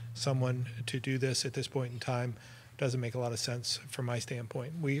force someone to do this at this point in time doesn't make a lot of sense from my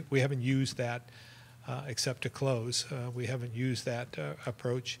standpoint. We haven't used that except to close. We haven't used that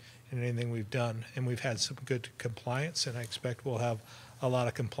approach in anything we've done, and we've had some good compliance, and I expect we'll have a lot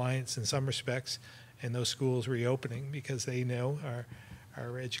of compliance in some respects in those schools reopening, because they know,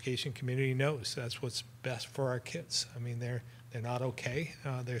 our education community knows that's what's best for our kids. I mean, they're not okay.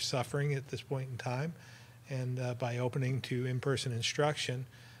 They're suffering at this point in time, and by opening to in-person instruction,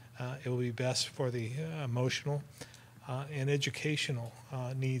 it will be best for the emotional and educational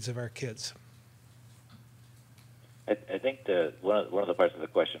needs of our kids. I think one of the parts of the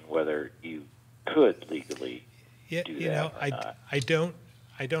question, whether you could legally do that.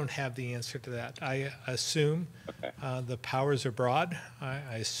 I don't have the answer to that. I assume the powers are broad.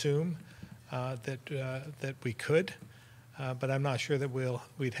 I assume that we could, but I'm not sure that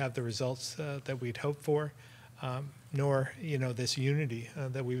we'd have the results that we'd hope for, nor this unity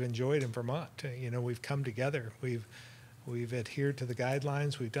that we've enjoyed in Vermont. We've come together. We've adhered to the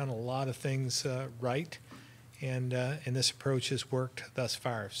guidelines. We've done a lot of things right, and this approach has worked thus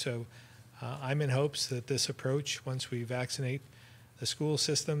far. So I'm in hopes that this approach, once we vaccinate the school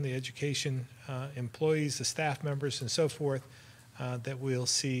system, the education employees, the staff members, and so forth, that we'll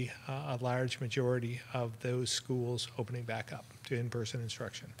see a large majority of those schools opening back up to in-person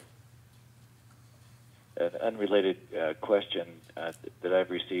instruction. An unrelated question that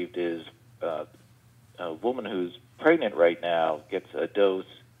I've received is a woman who's pregnant right now gets a dose,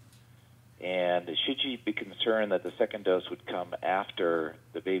 and should she be concerned that the second dose would come after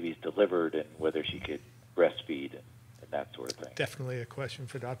the baby's delivered, and whether she could breastfeed and that sort of thing? Definitely a question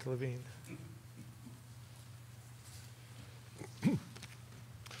for Dr. Levine.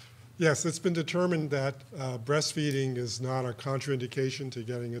 Yes, it's been determined that breastfeeding is not a contraindication to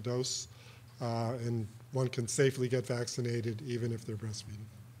getting a dose, and one can safely get vaccinated even if they're breastfeeding.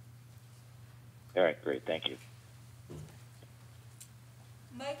 All right, great, thank you.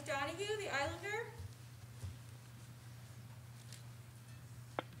 Mike Donahue, the Islander.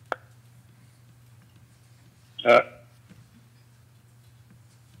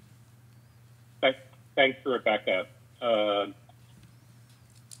 Thanks, Rebecca.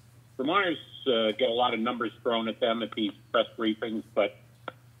 Vermonters get a lot of numbers thrown at them at these press briefings, but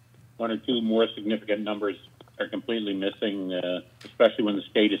one or two more significant numbers are completely missing, especially when the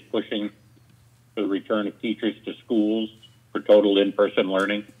state is pushing for the return of teachers to schools for total in-person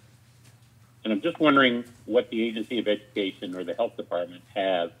learning. And I'm just wondering what the Agency of Education or the Health Department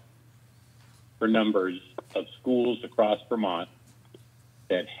have for numbers of schools across Vermont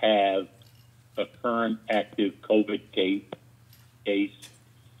that have a current active COVID case,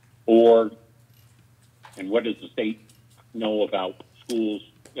 and what does the state know about schools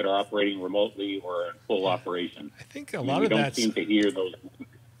that are operating remotely or in full operation? I think a lot of that's... We don't seem to hear those.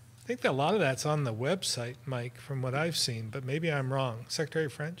 I think that a lot of that's on the website, Mike, from what I've seen, but maybe I'm wrong. Secretary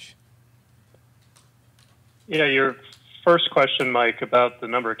French? Yeah, your first question, Mike, about the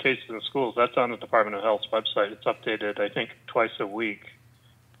number of cases in schools, that's on the Department of Health's website. It's updated, I think, twice a week.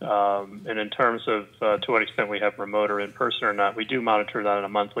 And in terms of to what extent we have remote or in-person or not, we do monitor that on a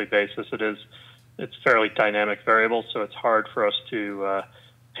monthly basis. It's fairly dynamic variable, so it's hard for us to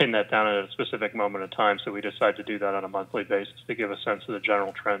pin that down at a specific moment in time, so we decide to do that on a monthly basis to give a sense of the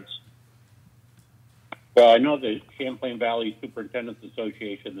general trends. Well, I know the Champlain Valley Superintendents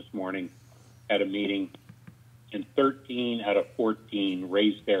Association this morning had a meeting, and 13 out of 14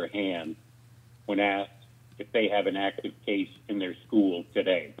 raised their hand when asked if they have an active case in their school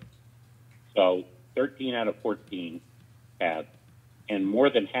today. So 13 out of 14 have, and more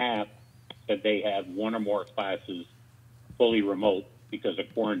than half said they have one or more classes fully remote because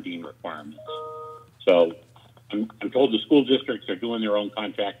of quarantine requirements. So I'm told the school districts are doing their own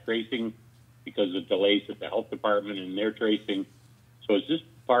contact tracing because of delays at the health department in their tracing. So is this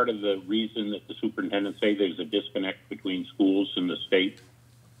part of the reason that the superintendents say there's a disconnect between schools and the state?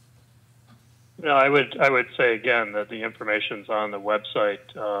 No, I would say again that the information's on the website.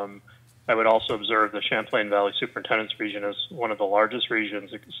 I would also observe the Champlain Valley Superintendent's region is one of the largest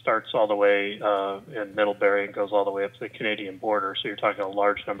regions. It starts all the way in Middlebury and goes all the way up to the Canadian border. So you're talking a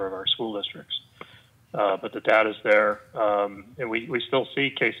large number of our school districts. But the data's there, and we still see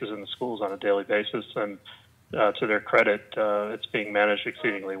cases in the schools on a daily basis. And to their credit, it's being managed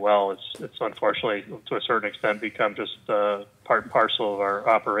exceedingly well. It's unfortunately, to a certain extent, become just part and parcel of our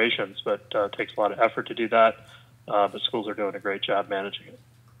operations, but it takes a lot of effort to do that. But schools are doing a great job managing it.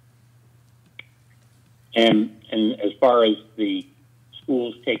 And as far as the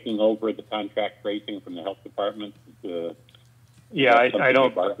schools taking over the contract tracing from the health department, yeah, I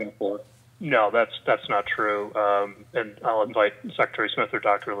don't. Bargain for? No, that's not true. And I'll invite Secretary Smith or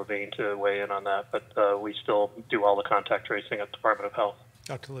Dr. Levine to weigh in on that. But we still do all the contact tracing at the Department of Health.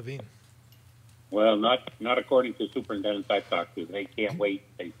 Dr. Levine. Well, not according to superintendents I've talked to. They can't wait.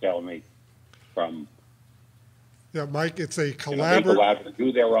 They tell me from. Yeah, Mike, it's a They go out and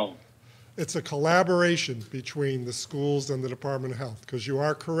do their own. It's a collaboration between the schools and the Department of Health, because you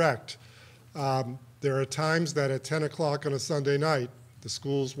are correct. There are times that at 10 o'clock on a Sunday night, the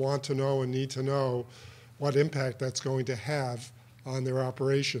schools want to know and need to know what impact that's going to have on their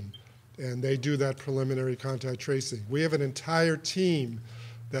operation. And they do that preliminary contact tracing. We have an entire team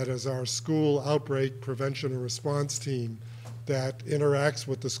that is our school outbreak prevention and response team that interacts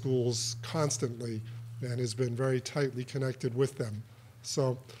with the schools constantly and has been very tightly connected with them.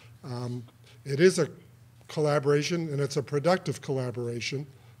 So it is a collaboration, and it's a productive collaboration,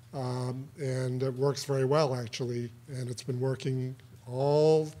 and it works very well, actually, and it's been working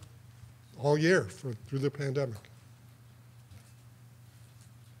all year through the pandemic.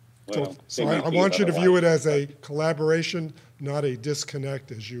 Well, so I want you to view it as a collaboration, not a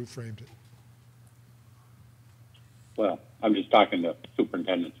disconnect, as you framed it. Well, I'm just talking to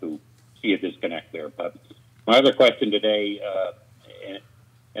superintendents who see a disconnect there. But my other question today,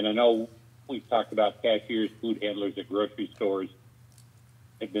 and I know we've talked about cashiers, food handlers at grocery stores,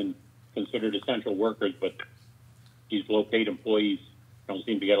 have been considered essential workers, but these low-paid employees don't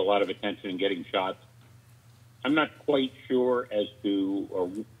seem to get a lot of attention in getting shots. I'm not quite sure as to, or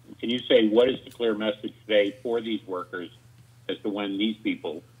can you say what is the clear message today for these workers as to when these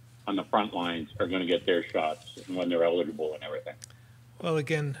people on the front lines are going to get their shots and when they're eligible and everything? Well,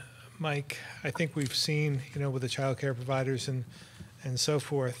 again, Mike, I think we've seen, with the child care providers and so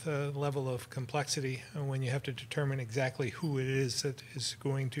forth, a level of complexity when you have to determine exactly who it is that is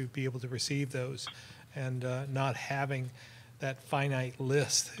going to be able to receive those, and not having that finite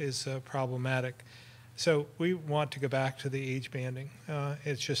list is problematic. So we want to go back to the age banding.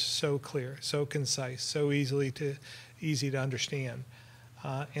 It's just so clear, so concise, so easy to understand.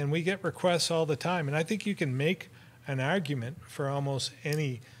 And we get requests all the time, and I think you can make an argument for almost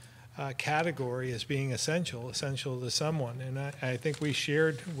any category as being essential to someone. And I think we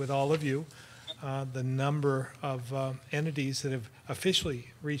shared with all of you the number of entities that have officially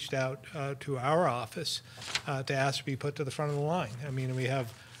reached out to our office to ask to be put to the front of the line. I mean, we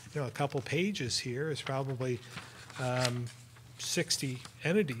have a couple pages here. It's probably 60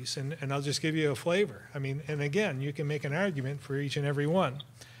 entities, and I'll just give you a flavor. I mean, and again, you can make an argument for each and every one.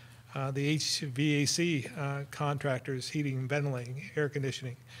 The HVAC contractors, heating and ventilating, air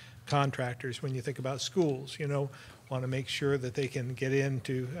conditioning contractors, when you think about schools, want to make sure that they can get in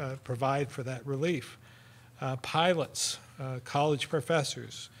to provide for that relief. Pilots, college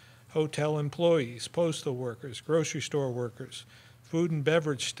professors, hotel employees, postal workers, grocery store workers, food and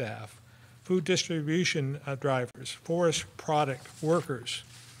beverage staff, food distribution drivers, forest product workers,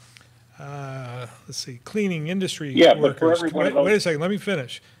 let's see, cleaning industry workers. Wait a second, let me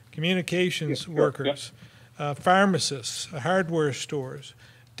finish. Communications workers, pharmacists, hardware stores,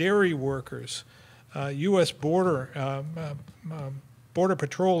 dairy workers, U.S. Border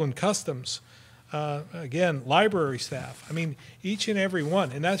Patrol and Customs, again, library staff. I mean, each and every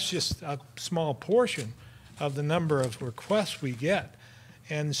one, and that's just a small portion of the number of requests we get.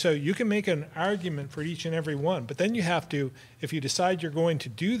 And so you can make an argument for each and every one, but then you have to, if you decide you're going to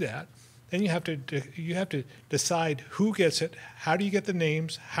do that, then you have to decide who gets it, how do you get the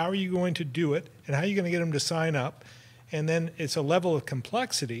names, how are you going to do it, and how are you going to get them to sign up. And then it's a level of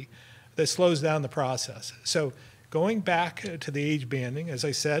complexity that slows down the process. So going back to the age banding, as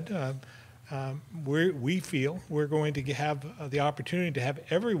I said, we feel we're going to have the opportunity to have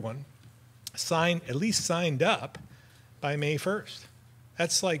everyone at least signed up by May 1st.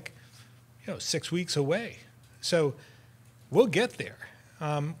 That's like 6 weeks away. So we'll get there.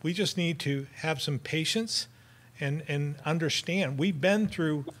 We just need to have some patience and understand. We've been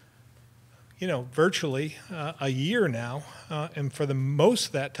through virtually a year now, and for the most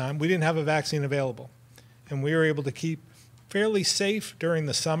of that time, we didn't have a vaccine available. And we were able to keep fairly safe during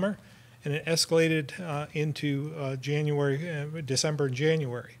the summer, and it escalated into December and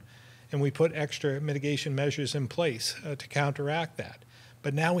January. And we put extra mitigation measures in place to counteract that.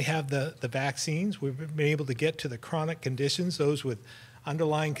 But now we have the vaccines. We've been able to get to the chronic conditions, those with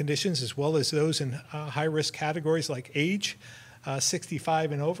underlying conditions, as well as those in high-risk categories like age,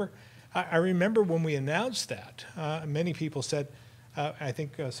 65 and over. I remember when we announced that, many people said, I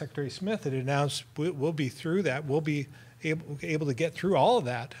think Secretary Smith had announced we'll be through that. We'll be able to get through all of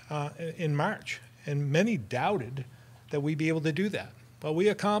that in March. And many doubted that we'd be able to do that. Well, we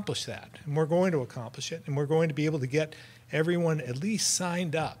accomplished that, and we're going to accomplish it, and we're going to be able to get everyone at least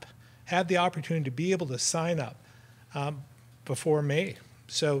signed up, have the opportunity to be able to sign up before May.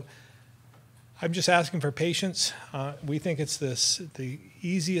 So I'm just asking for patience. We think it's the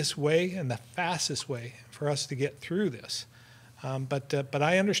easiest way and the fastest way for us to get through this. But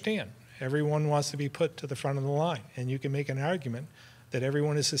I understand. Everyone wants to be put to the front of the line, and you can make an argument that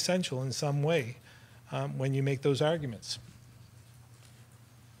everyone is essential in some way when you make those arguments.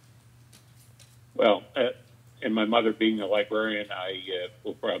 Well, and my mother being a librarian, I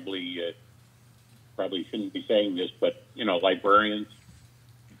will probably shouldn't be saying this, but librarians,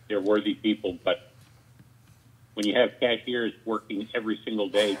 they're worthy people. But when you have cashiers working every single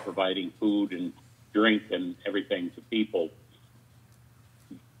day providing food and drink and everything to people,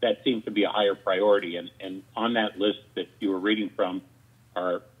 that seems to be a higher priority. And on that list that you were reading from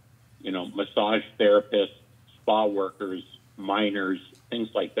are, massage therapists, spa workers, miners, things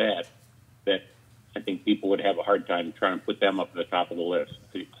like that, that I think people would have a hard time trying to put them up at the top of the list.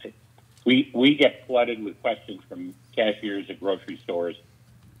 We get flooded with questions from cashiers at grocery stores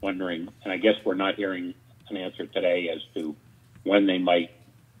wondering, and I guess we're not hearing an answer today as to when they might.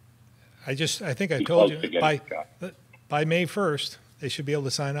 I think I told you by May 1st, they should be able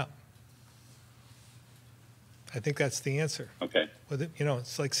to sign up. I think that's the answer. Okay. With it,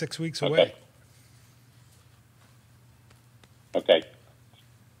 it's like 6 weeks away. Okay.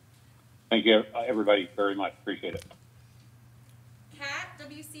 Thank you, everybody, very much. Appreciate it. Kat,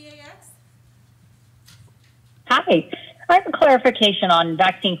 WCAX. Hi. I have a clarification on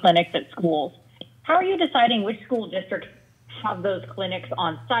vaccine clinics at schools. How are you deciding which school districts have those clinics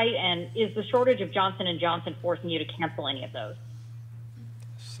on site, and is the shortage of Johnson & Johnson forcing you to cancel any of those?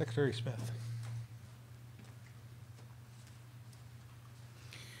 Secretary Smith.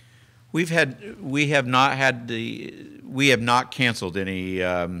 We have not canceled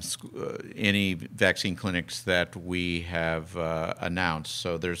any vaccine clinics that we have announced.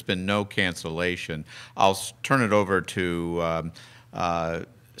 So there's been no cancellation. I'll turn it over to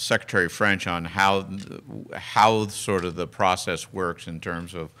Secretary French on how sort of the process works in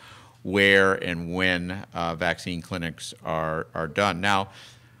terms of where and when vaccine clinics are done. Now,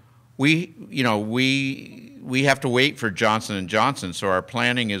 we have to wait for Johnson & Johnson, so our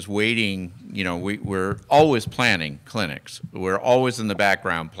planning is waiting. We're always planning clinics. We're always in the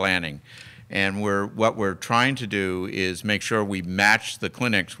background planning. And what we're trying to do is make sure we match the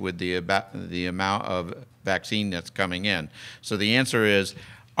clinics with the amount of vaccine that's coming in. So the answer is,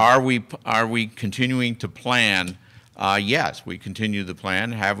 are we continuing to plan? Yes, we continue the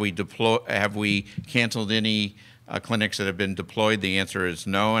plan. Have we canceled any clinics that have been deployed? The answer is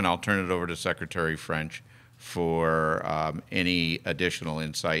no, and I'll turn it over to Secretary French for any additional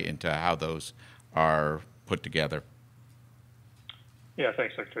insight into how those are put together. Yeah,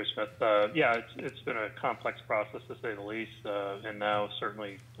 thanks, Secretary Smith. Yeah, it's been a complex process, to say the least, and now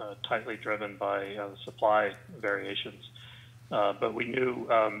certainly tightly driven by supply variations. But we knew,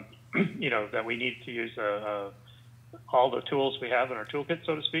 that we need to use all the tools we have in our toolkit,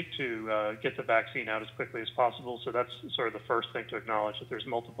 so to speak, to get the vaccine out as quickly as possible. So that's sort of the first thing to acknowledge, that there's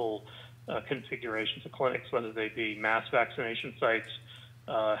multiple configurations of clinics, whether they be mass vaccination sites,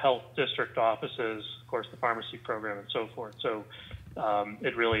 health district offices, of course, the pharmacy program, and so forth. So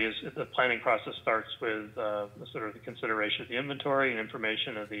it really is, the planning process starts with sort of the consideration of the inventory and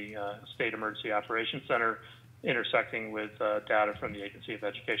information of the State Emergency Operations Center, intersecting with data from the Agency of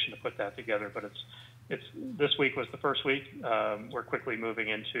Education to put that together. But this week was the first week. We're quickly moving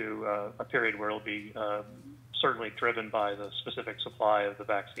into a period where it'll be certainly driven by the specific supply of the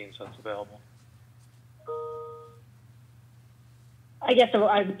vaccines that's available. I guess so.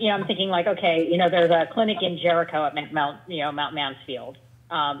 I'm thinking like, okay, there's a clinic in Jericho at Mount Mansfield.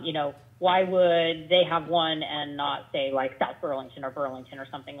 Why would they have one and not, say, like South Burlington or Burlington or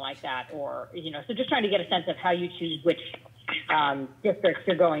something like that? Or, so just trying to get a sense of how you choose which districts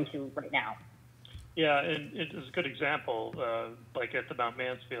you're going to right now. Yeah, and it is a good example, like at the Mount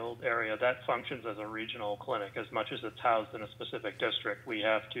Mansfield area, that functions as a regional clinic. As much as it's housed in a specific district, we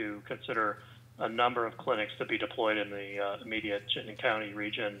have to consider a number of clinics to be deployed in the immediate Chittenden County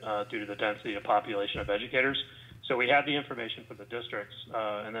region due to the density of population of educators. So we have the information for the districts,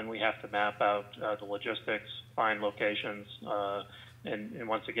 and then we have to map out the logistics, find locations, and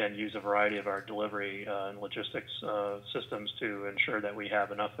once again use a variety of our delivery and logistics systems to ensure that we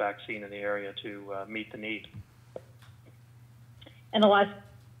have enough vaccine in the area to meet the need. And the last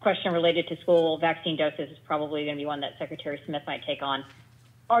question related to school vaccine doses is probably going to be one that Secretary Smith might take on.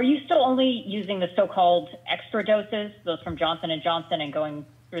 Are you still only using the so-called extra doses, those from Johnson & Johnson, and going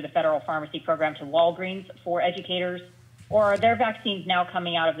through the federal pharmacy program to Walgreens for educators? Or are there vaccines now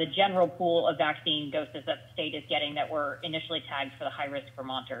coming out of the general pool of vaccine doses that the state is getting that were initially tagged for the high-risk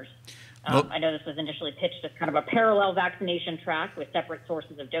Vermonters? I know this was initially pitched as kind of a parallel vaccination track with separate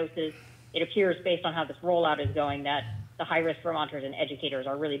sources of doses. It appears, based on how this rollout is going, that the high-risk Vermonters and educators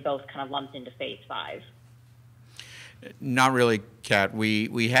are really both kind of lumped into phase 5. Not really, Kat.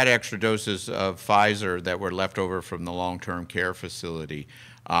 We had extra doses of Pfizer that were left over from the long-term care facility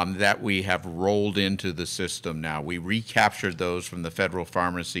that we have rolled into the system now. We recaptured those from the federal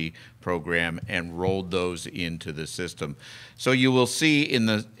pharmacy program and rolled those into the system. So you will see in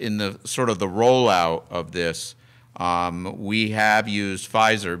the sort of the rollout of this, we have used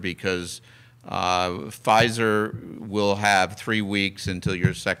Pfizer because Pfizer will have 3 weeks until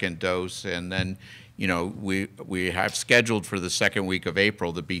your second dose, and then we have scheduled for the second week of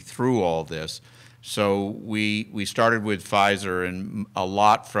April to be through all this. So we started with Pfizer, and a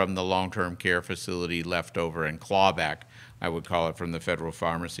lot from the long-term care facility left over, and clawback, I would call it, from the federal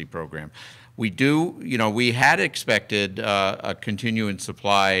pharmacy program. We had expected a continuing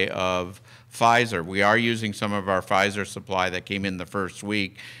supply of Pfizer. We are using some of our Pfizer supply that came in the first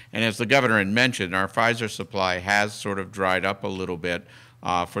week. And as the governor had mentioned, our Pfizer supply has sort of dried up a little bit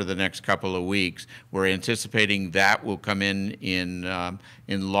for the next couple of weeks. We're anticipating that will come in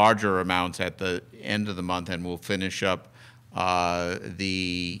larger amounts at the end of the month, and we'll finish up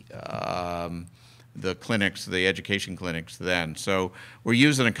the clinics, the education clinics then. So we're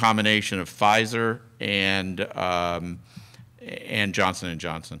using a combination of Pfizer and Johnson &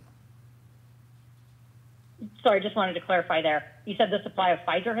 Johnson. Sorry, just wanted to clarify there. You said the supply of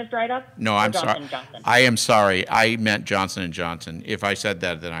Pfizer has dried up? No, Or I'm Johnson sorry. & Johnson? I am sorry. I meant Johnson & Johnson. If I said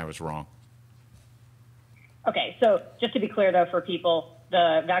that, then I was wrong. Okay, so just to be clear though for people,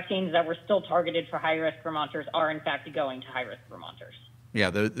 the vaccines that were still targeted for high-risk Vermonters are in fact going to high-risk Vermonters. Yeah,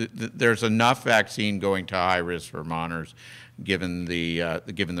 there's enough vaccine going to high-risk Vermonters, given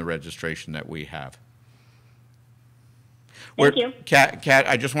the registration that we have. Thank you. Kat,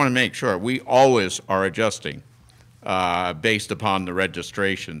 I just want to make sure we always are adjusting based upon the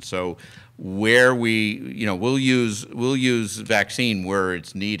registration. So where we'll use vaccine where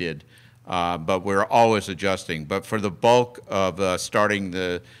it's needed, but we're always adjusting. But for the bulk of starting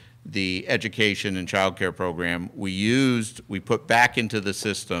the education and child care program, we put back into the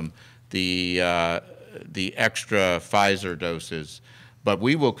system the extra Pfizer doses, but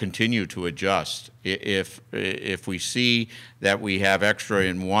we will continue to adjust. If we see that we have extra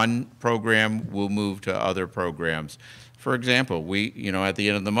in one program, we'll move to other programs. For example, at the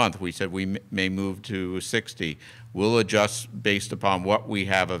end of the month, we said we may move to 60. We'll adjust based upon what we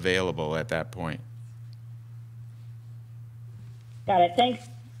have available at that point. Got it, thanks.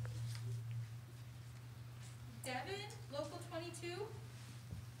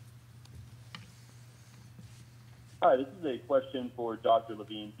 Hi, this is a question for Dr.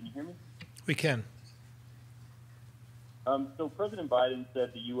 Levine. Can you hear me? We can. So President Biden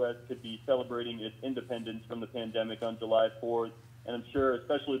said the U.S. could be celebrating its independence from the pandemic on July 4th, and I'm sure,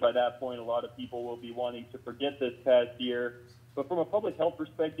 especially by that point, a lot of people will be wanting to forget this past year. But from a public health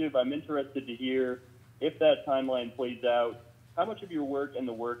perspective, I'm interested to hear, if that timeline plays out, how much of your work and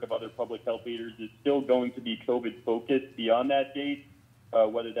the work of other public health leaders is still going to be COVID-focused beyond that date?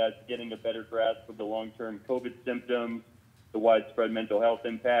 Whether that's getting a better grasp of the long-term COVID symptoms, the widespread mental health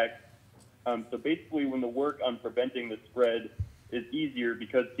impact. So basically, when the work on preventing the spread is easier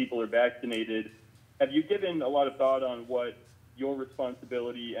because people are vaccinated, have you given a lot of thought on what your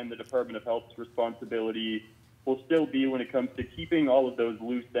responsibility and the Department of Health's responsibility will still be when it comes to keeping all of those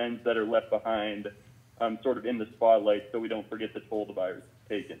loose ends that are left behind sort of in the spotlight so we don't forget the toll the virus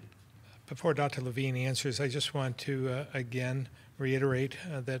has taken? Before Dr. Levine answers, I just want to again reiterate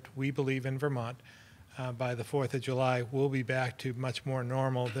that we believe in Vermont by the 4th of July we'll be back to much more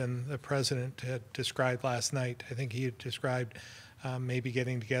normal than the president had described last night. I think he had described maybe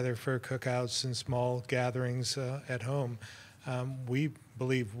getting together for cookouts and small gatherings at home. We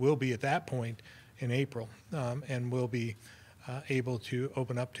believe we'll be at that point in April and we'll be able to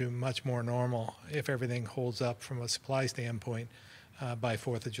open up to much more normal if everything holds up from a supply standpoint by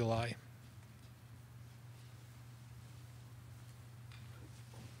 4th of July.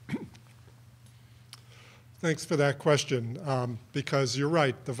 Thanks for that question, because you're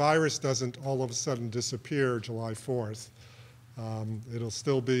right, the virus doesn't all of a sudden disappear July 4th. It'll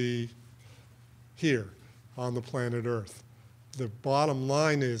still be here on the planet Earth. The bottom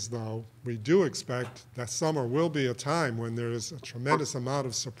line is, though, we do expect that summer will be a time when there is a tremendous amount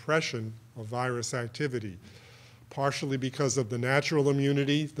of suppression of virus activity, partially because of the natural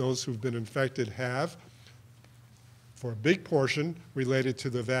immunity those who've been infected have, for a big portion related to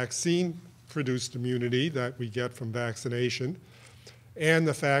the vaccine-produced immunity that we get from vaccination, and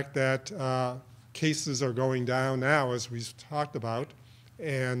the fact that cases are going down now, as we've talked about,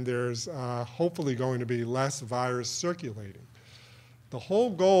 and there's hopefully going to be less virus circulating. The whole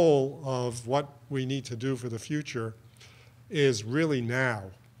goal of what we need to do for the future is really now.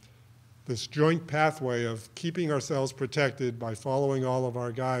 This joint pathway of keeping ourselves protected by following all of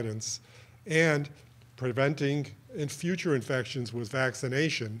our guidance and preventing future infections with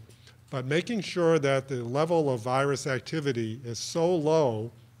vaccination, but making sure that the level of virus activity is so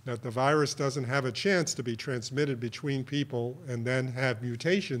low that the virus doesn't have a chance to be transmitted between people and then have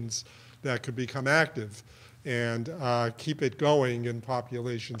mutations that could become active and keep it going in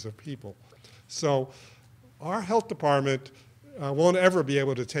populations of people. So our health department won't ever be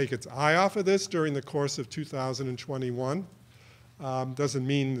able to take its eye off of this during the course of 2021. Doesn't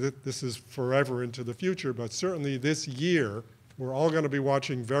mean that this is forever into the future, but certainly this year, we're all going to be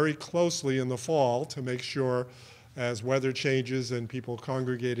watching very closely in the fall to make sure, as weather changes and people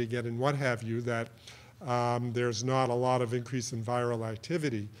congregate again and what have you, that there's not a lot of increase in viral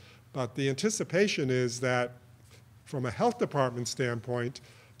activity. But the anticipation is that from a health department standpoint,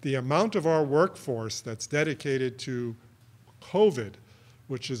 the amount of our workforce that's dedicated to COVID,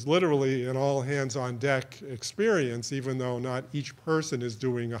 which is literally an all-hands-on-deck experience, even though not each person is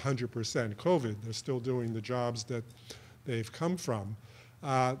doing 100% COVID. They're still doing the jobs that they've come from.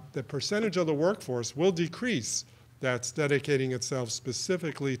 the percentage of the workforce will decrease that's dedicating itself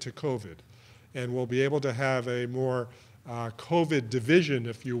specifically to COVID. And we'll be able to have a more COVID division,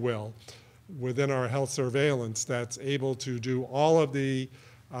 if you will, within our health surveillance that's able to do all of the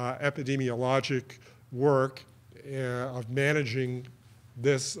epidemiologic work of managing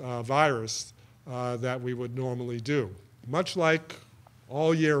this virus that we would normally do. Much like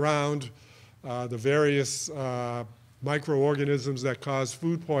all year round, the various microorganisms that cause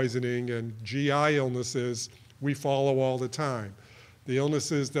food poisoning and GI illnesses we follow all the time. The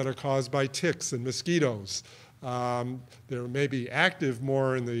illnesses that are caused by ticks and mosquitoes. They may be active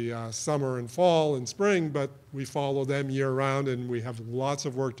more in the summer and fall and spring, but we follow them year round and we have lots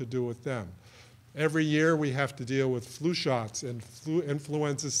of work to do with them. Every year we have to deal with flu shots and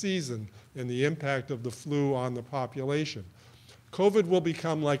influenza season and the impact of the flu on the population. COVID will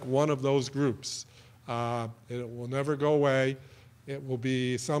become like one of those groups. It will never go away. It will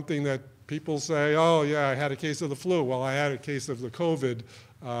be something that people say, oh yeah, I had a case of the flu. Well, I had a case of the COVID,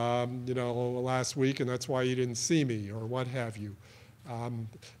 last week, and that's why you didn't see me, or what have you.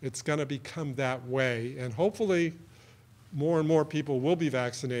 It's going to become that way, and hopefully more and more people will be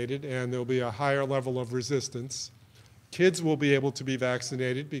vaccinated, and there'll be a higher level of resistance. Kids will be able to be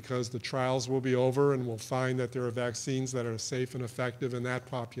vaccinated because the trials will be over, and we'll find that there are vaccines that are safe and effective in that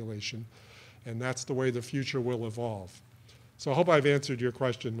population, and that's the way the future will evolve. So I hope I've answered your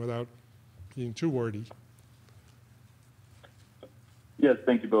question without being too wordy. Yes,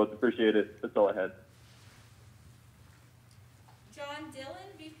 thank you both. Appreciate it. That's all I had. John Dillon,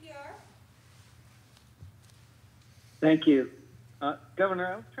 VPR. Thank you. Governor,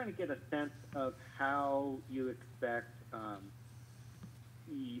 I was trying to get a sense of how you expect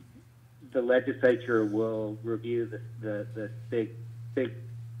the legislature will review the big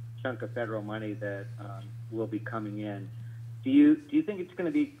chunk of federal money that will be coming in. Do you think it's going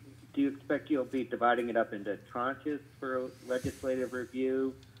to be? Do you expect you'll be dividing it up into tranches for legislative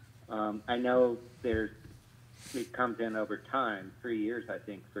review? I know it comes in over time, 3 years, I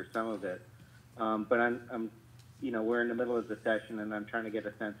think, for some of it. But we're in the middle of the session, and I'm trying to get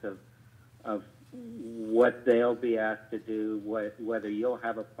a sense of what they'll be asked to do, whether you'll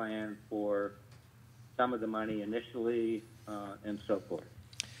have a plan for some of the money initially, and so forth.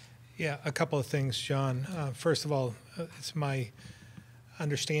 Yeah, a couple of things, John. First of all, it's my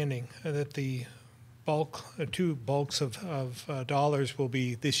understanding that the two bulks of dollars will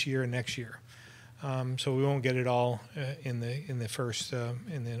be this year and next year. So we won't get it all in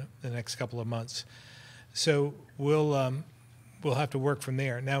the next couple of months. So we'll have to work from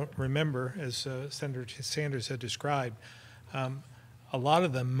there. Now, remember, as Senator Sanders had described, a lot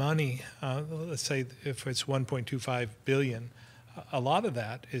of the money, let's say if it's $1.25 billion, a lot of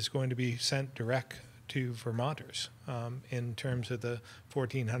that is going to be sent direct to Vermonters in terms of the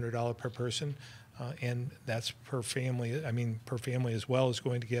 $1,400 per person, and that's per family. I mean, per family as well is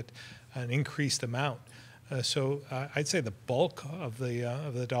going to get an increased amount. So I'd say the bulk of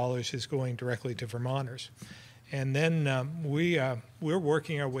the dollars is going directly to Vermonters, and then we're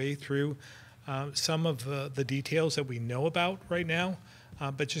working our way through some of the details that we know about right now.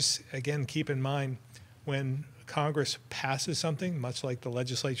 But just again, keep in mind when Congress passes something, much like the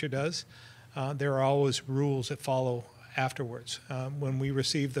legislature does, there are always rules that follow afterwards. When we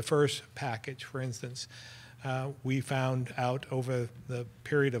received the first package, for instance, we found out over the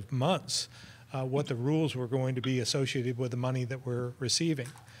period of months what the rules were going to be associated with the money that we're receiving.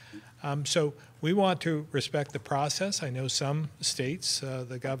 So we want to respect the process. I know some states,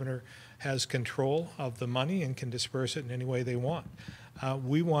 the governor has control of the money and can disperse it in any way they want.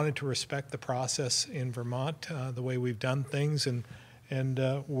 We wanted to respect the process in Vermont, the way we've done things,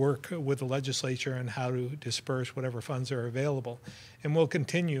 and work with the legislature on how to disperse whatever funds are available. And we'll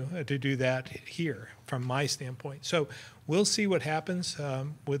continue to do that here from my standpoint. So we'll see what happens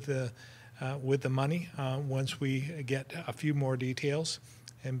with the money once we get a few more details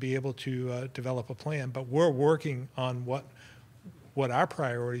and be able to develop a plan. But we're working on what our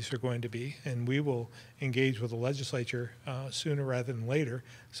priorities are going to be, and we will engage with the legislature sooner rather than later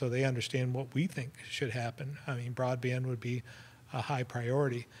so they understand what we think should happen. I mean, broadband would be a high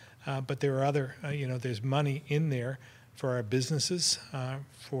priority, but there are other, there's money in there for our businesses,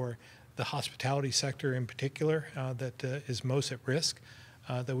 for the hospitality sector in particular that is most at risk,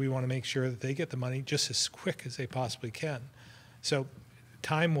 that we want to make sure that they get the money just as quick as they possibly can. So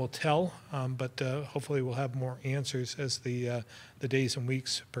time will tell, but hopefully we'll have more answers as the days and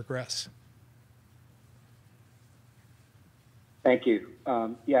weeks progress. Thank you.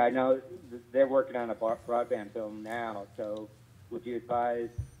 Yeah, I know they're working on a broadband bill now, so would you advise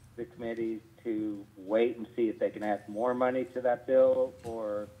the committee to wait and see if they can add more money to that bill,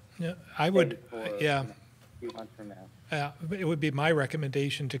 or Yeah, I would, yeah. a few months from now? It would be my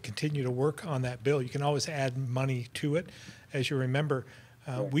recommendation to continue to work on that bill. You can always add money to it. As you remember,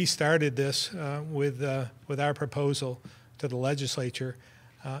 we started this with our proposal to the legislature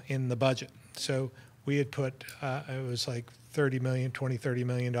in the budget. So we had put, it was like $30 million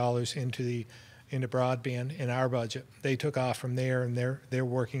into broadband in our budget. They took off from there, and they're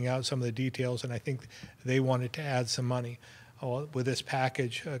working out some of the details, and I think they wanted to add some money. With this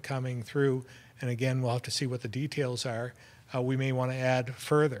package coming through, and again, we'll have to see what the details are, we may want to add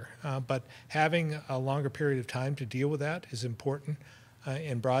further. But having a longer period of time to deal with that is important,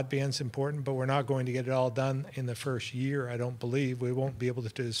 and broadband's important, but we're not going to get it all done in the first year, I don't believe. We won't be able to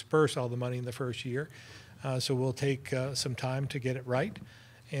disperse all the money in the first year. So we'll take some time to get it right.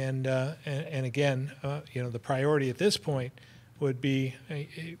 And again, you know, the priority at this point would be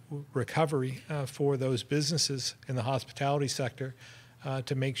a recovery for those businesses in the hospitality sector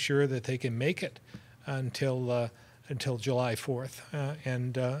to make sure that they can make it until July 4th,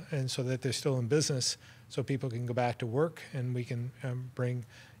 and so that they're still in business, so people can go back to work, and we can bring,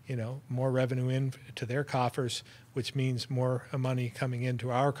 you know, more revenue in to their coffers, which means more money coming into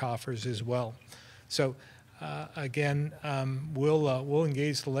our coffers as well. So again, we'll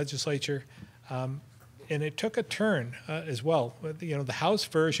engage the legislature. And it took a turn as well. You know, the House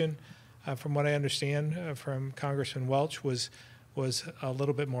version, from what I understand from Congressman Welch, was a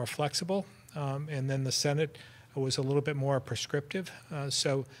little bit more flexible, and then the Senate was a little bit more prescriptive.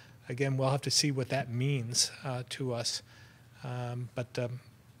 So again, we'll have to see what that means to us. But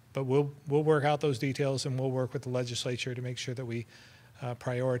we'll work out those details, and we'll work with the legislature to make sure that we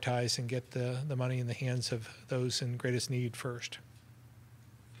prioritize and get the money in the hands of those in greatest need first.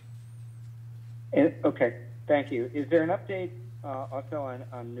 Okay, thank you. Is there an update also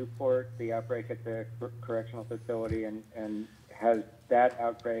on Newport, the outbreak at the correctional facility, and has that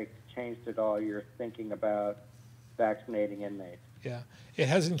outbreak changed at all your thinking about vaccinating inmates? Yeah, it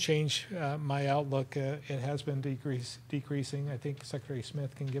hasn't changed my outlook. It has been decreasing. I think Secretary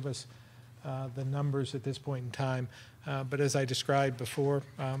Smith can give us the numbers at this point in time. But as I described before,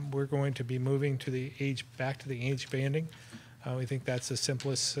 we're going to be moving to back to the age banding. We think that's the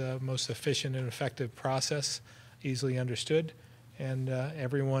simplest, most efficient and effective process, easily understood, and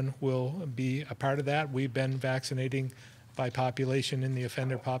everyone will be a part of that. We've been vaccinating by population in the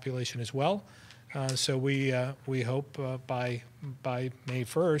offender population as well. So we hope by May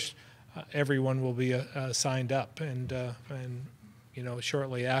 1st, everyone will be signed up, and you know,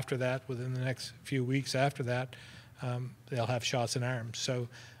 shortly after that, within the next few weeks after that, they'll have shots in arms. So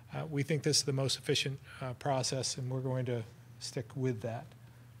we think this is the most efficient process, and we're going to stick with that.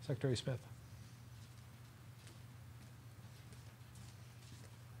 Secretary Smith.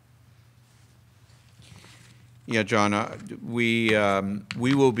 Yeah, John, we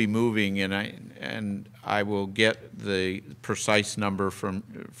will be moving, and I will get the precise number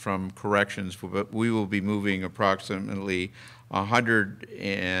from corrections, but we will be moving approximately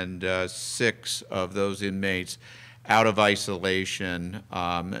 106 of those inmates out of isolation.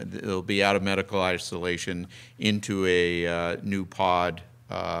 They'll be out of medical isolation into a new pod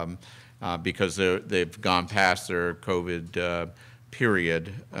because they've gone past their COVID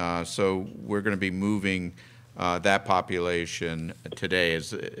period. So we're going to be moving that population today.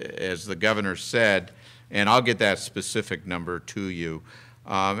 As the governor said, and I'll get that specific number to you,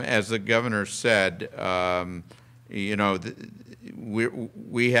 as the governor said, you know,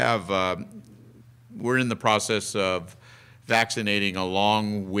 we're in the process of vaccinating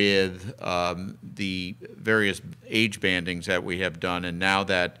along with the various age bandings that we have done, and now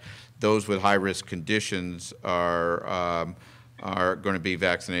that those with high-risk conditions are going to be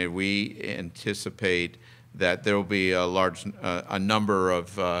vaccinated, we anticipate that there will be a number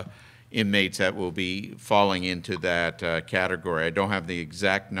of inmates that will be falling into that category. I don't have the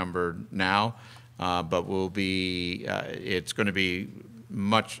exact number now, but it's going to be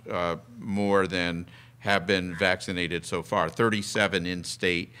much more than have been vaccinated so far. 37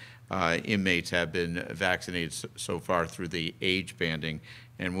 in-state inmates have been vaccinated so far through the age banding,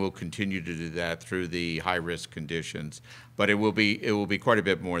 and we'll continue to do that through the high-risk conditions. But it will be quite a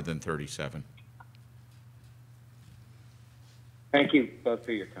bit more than 37. Thank you both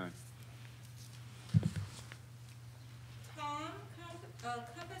for your time. Tom,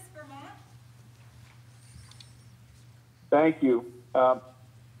 Compass, Vermont. Thank you.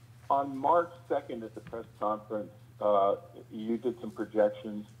 On March 2nd at the press conference, you did some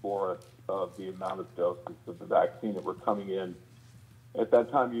projections for us of the amount of doses of the vaccine that were coming in. At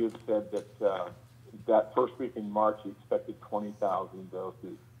that time, you had said that that first week in March, you expected 20,000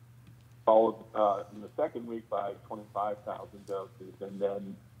 doses. followed in the second week by 25,000 doses, and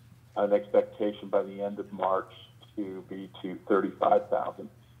then an expectation by the end of March to be to 35,000.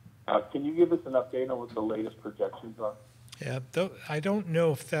 Can you give us an update on what the latest projections are? Yeah, I don't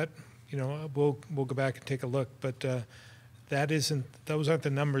know if that, we'll go back and take a look, but those aren't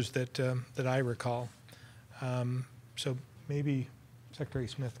the numbers that I recall. So maybe Secretary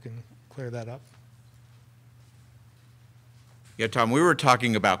Smith can clear that up. Yeah, Tom, we were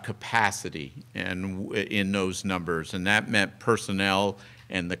talking about capacity and in those numbers, and that meant personnel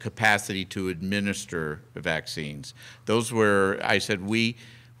and the capacity to administer vaccines. Those were, I said, we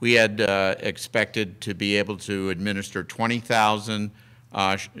had expected to be able to administer 20,000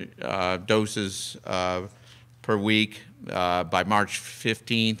 doses per week by March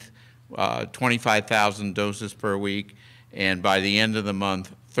 15th, 25,000 doses per week, and by the end of the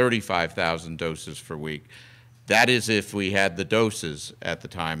month, 35,000 doses per week. That is if we had the doses at the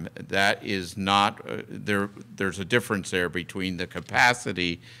time. That is not, there's a difference there between the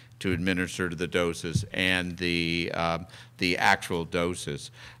capacity to administer the doses and the actual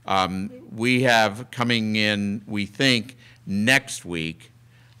doses. We have coming in, we think, next week,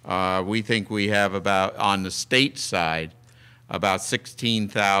 we think we have about, on the state side, about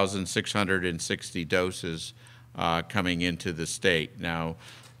 16,660 doses coming into the state. Now,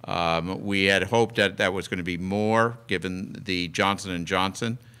 we had hoped that that was going to be more given the Johnson &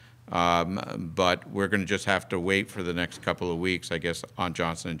 Johnson, but we're going to just have to wait for the next couple of weeks, I guess, on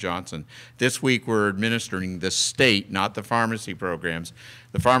Johnson & Johnson. This week we're administering the state, not the pharmacy programs.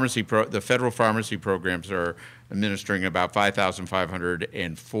 The federal pharmacy programs are administering about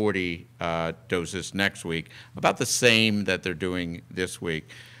 5,540 doses next week, about the same that they're doing this week.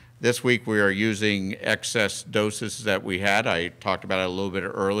 This week we are using excess doses that we had. I talked about it a little bit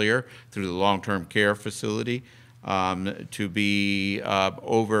earlier through the long-term care facility to be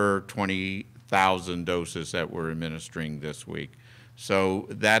over 20,000 doses that we're administering this week. So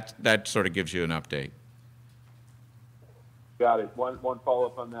that sort of gives you an update. Got it. One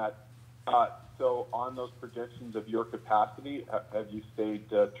follow-up on that. So on those projections of your capacity, have you stayed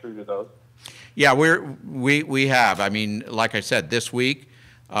true to those? Yeah, we have. I mean, like I said, this week,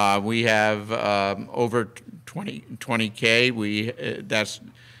 we have over 20K.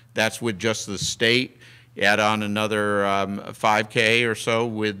 That's with just the state. Add on another 5K or so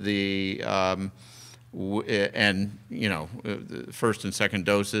with the and the first and second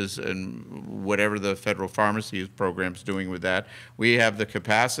doses and whatever the federal pharmacy program's doing with that. We have the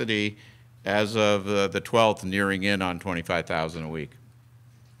capacity as of the 12th nearing in on 25,000 a week.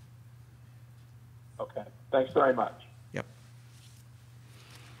 Okay. Thanks very much. Yep.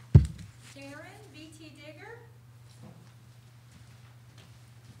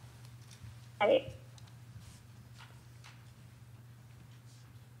 Hi.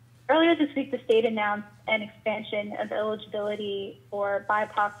 Earlier this week, the state announced an expansion of eligibility for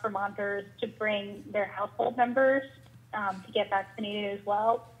BIPOC Vermonters to bring their household members to get vaccinated as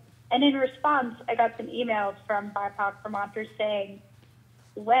well. And in response, I got some emails from BIPOC Vermonters saying,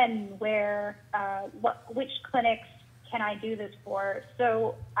 when, where, which clinics can I do this for?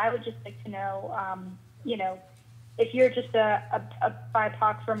 So I would just like to know, if you're just a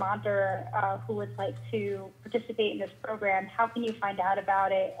BIPOC Vermonter who would like to participate in this program, how can you find out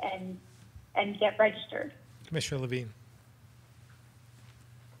about it and get registered? Commissioner Levine.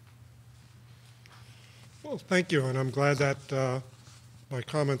 Well, thank you, and I'm glad that my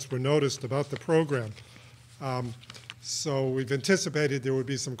comments were noticed about the program. So we've anticipated there would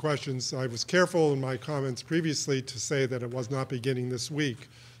be some questions. I was careful in my comments previously to say that it was not beginning this week.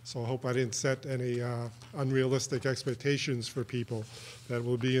 So I hope I didn't set any unrealistic expectations for people. That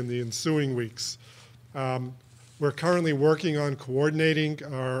will be in the ensuing weeks. We're currently working on coordinating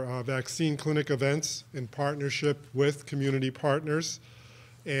our vaccine clinic events in partnership with community partners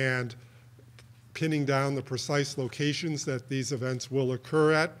and pinning down the precise locations that these events will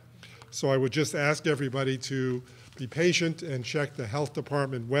occur at. So I would just ask everybody to be patient and check the health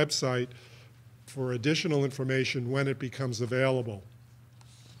department website for additional information when it becomes available.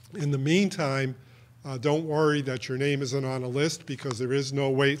 In the meantime, don't worry that your name isn't on a list, because there is no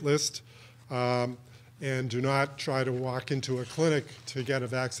wait list. And do not try to walk into a clinic to get a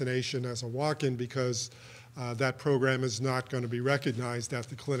vaccination as a walk-in, because that program is not going to be recognized at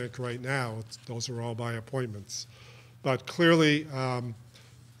the clinic right now. Those are all by appointments. But clearly,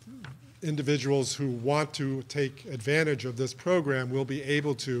 individuals who want to take advantage of this program will be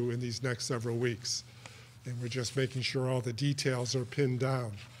able to in these next several weeks. And we're just making sure all the details are pinned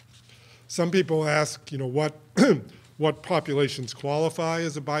down. Some people ask, what populations qualify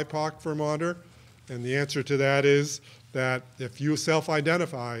as a BIPOC Vermonter? And the answer to that is that if you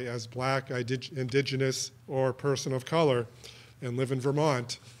self-identify as Black, Indigenous, or person of color and live in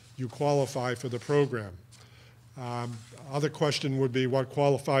Vermont, you qualify for the program. Other question would be what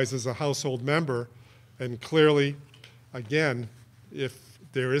qualifies as a household member, and clearly, again, if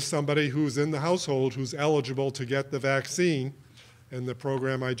there is somebody who's in the household who's eligible to get the vaccine in the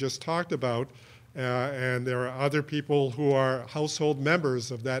program I just talked about, and there are other people who are household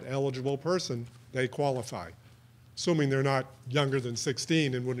members of that eligible person, they qualify, assuming they're not younger than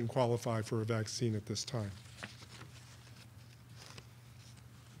 16 and wouldn't qualify for a vaccine at this time.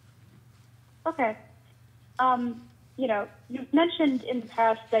 Okay. You know, you've mentioned in the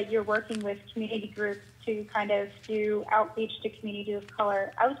past that you're working with community groups to kind of do outreach to communities of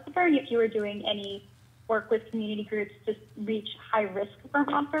color. I was wondering if you were doing any work with community groups to reach high-risk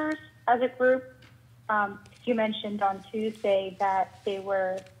Vermonters as a group. You mentioned on Tuesday that they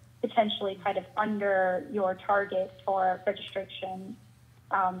were potentially kind of under your target for registration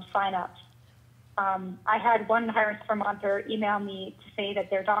signups. I had one high-risk Vermonter email me to say that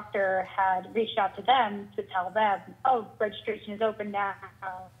their doctor had reached out to them to tell them, oh, registration is open now.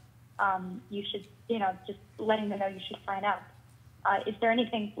 You should, you know, just letting them know you should sign up. Is there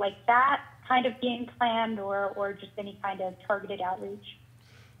anything like that kind of being planned, or just any kind of targeted outreach?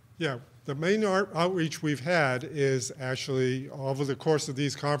 Yeah, the main outreach we've had is actually over the course of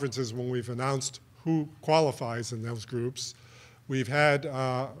these conferences when we've announced who qualifies in those groups. We've had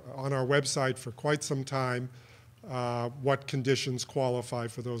on our website for quite some time what conditions qualify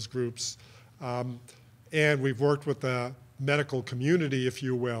for those groups. And we've worked with the medical community, if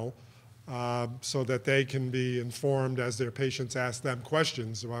you will, so that they can be informed as their patients ask them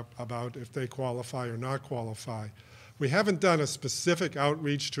questions about if they qualify or not qualify. We haven't done a specific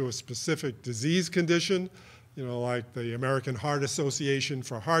outreach to a specific disease condition, you know, like the American Heart Association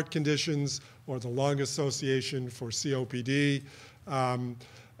for heart conditions or the Lung Association for COPD.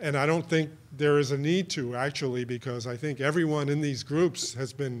 And I don't think there is a need to, actually, because I think everyone in these groups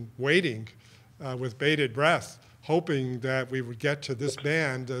has been waiting with bated breath, hoping that we would get to this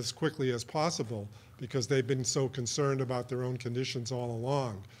band as quickly as possible because they've been so concerned about their own conditions all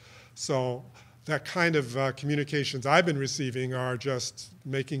along. So that kind of communications I've been receiving are just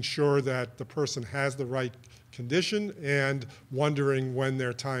making sure that the person has the right condition and wondering when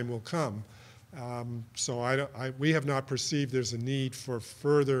their time will come. So we have not perceived there's a need for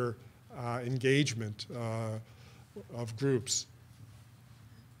further engagement of groups.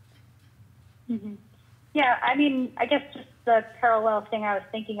 Mm-hmm. Yeah, I mean, I guess just the parallel thing I was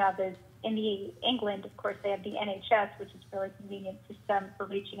thinking of is in England, of course, they have the NHS, which is a really convenient system for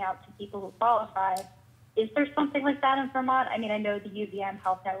reaching out to people who qualify. Is there something like that in Vermont? I mean, I know the UVM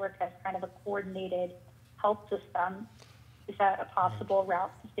Health Network has kind of a coordinated health system. Is that a possible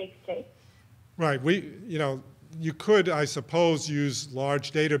route to take state? Right. You could, I suppose, use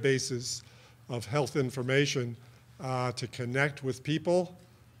large databases of health information to connect with people.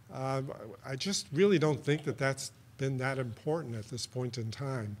 I just really don't think that that's been that important at this point in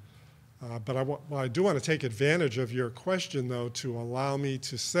time. But I do want to take advantage of your question, though, to allow me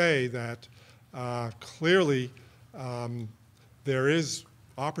to say that clearly there is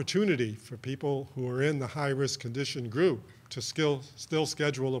opportunity for people who are in the high-risk condition group to still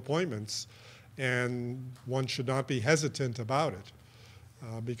schedule appointments, and one should not be hesitant about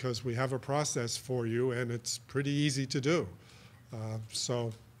it because we have a process for you, and it's pretty easy to do.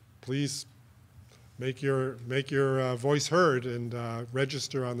 So please make your voice heard and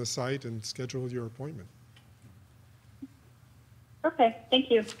register on the site and schedule your appointment. Okay, thank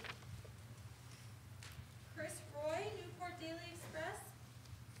you. Chris Roy, Newport Daily Express.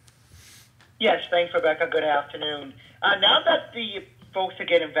 Yes, thanks, Rebecca. Good afternoon. Now that the folks are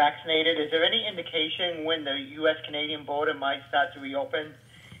getting vaccinated, is there any indication when the U.S.-Canadian border might start to reopen?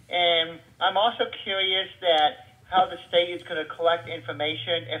 And I'm also curious that how the state is going to collect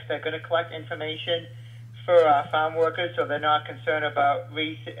information, if they're going to collect information for farm workers so they're not concerned about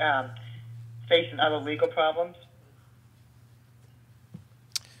facing other legal problems.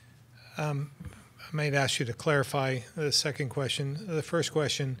 I might ask you to clarify the second question. The first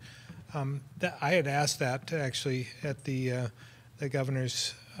question, I had asked that actually at the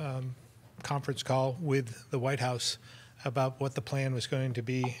governor's conference call with the White House about what the plan was going to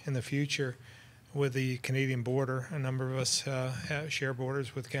be in the future with the Canadian border. A number of us share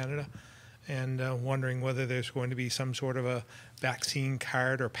borders with Canada, and wondering whether there's going to be some sort of a vaccine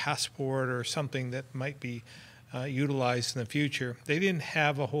card or passport or something that might be utilized in the future. They didn't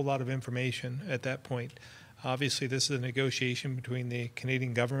have a whole lot of information at that point. Obviously, this is a negotiation between the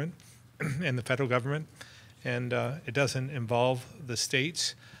Canadian government and the federal government, and it doesn't involve the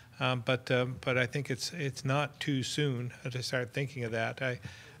states. but I think it's not too soon to start thinking of that.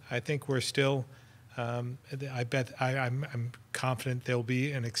 I think we're still. I'm confident there'll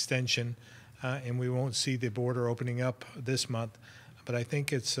be an extension, and we won't see the border opening up this month. But I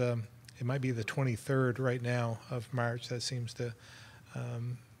think it might be the 23rd right now of March. That seems to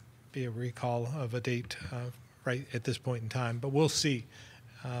be a recall of a date right at this point in time. But we'll see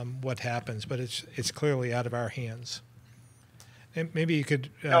what happens. But it's clearly out of our hands. And maybe you could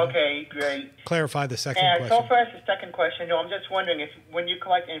okay, great. Clarify the second and question. So far as the second question, no, I'm just wondering if when you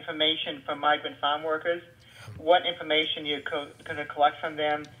collect information from migrant farm workers, what information you're going to collect from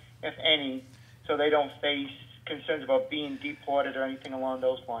them, if any, so they don't face concerns about being deported or anything along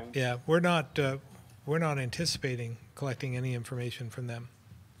those lines. Yeah, we're not anticipating collecting any information from them.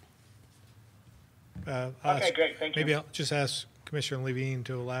 Okay, great. Thank you. Maybe I'll just ask Commissioner Levine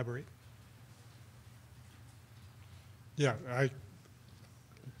to elaborate. Yeah,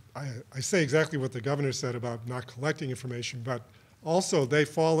 I say exactly what the governor said about not collecting information, but also they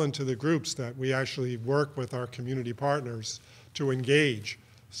fall into the groups that we actually work with our community partners to engage.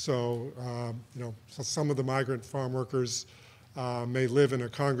 So, so some of the migrant farm workers may live in a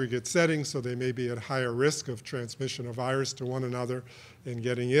congregate setting, so they may be at higher risk of transmission of virus to one another and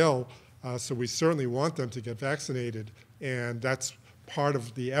getting ill. So we certainly want them to get vaccinated, and that's part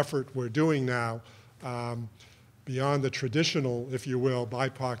of the effort we're doing now. Beyond the traditional, if you will,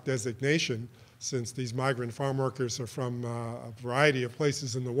 BIPOC designation, since these migrant farm workers are from a variety of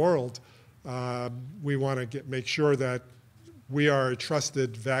places in the world, we want to make sure that we are a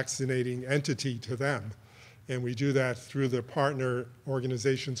trusted vaccinating entity to them. And we do that through the partner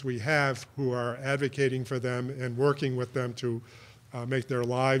organizations we have who are advocating for them and working with them to make their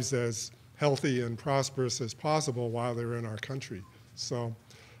lives as healthy and prosperous as possible while they're in our country. So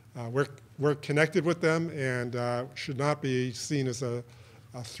we're connected with them and should not be seen as a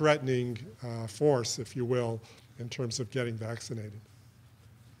threatening force, if you will, in terms of getting vaccinated.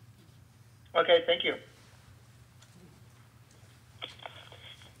 Okay, thank you.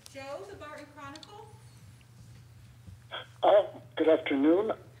 Joe, the Barton Chronicle. Good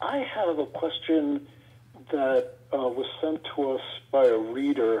afternoon. I have a question that was sent to us by a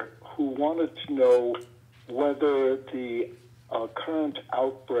reader who wanted to know whether the current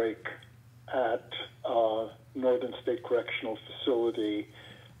outbreak at Northern State Correctional Facility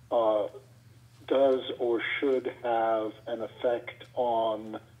does or should have an effect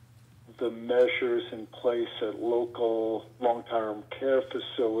on the measures in place at local long-term care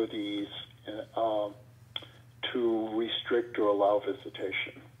facilities to restrict or allow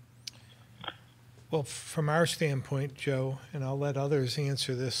visitation. Well, from our standpoint, Joe, and I'll let others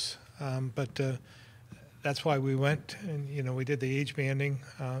answer this, but that's why we went and, we did the age banding.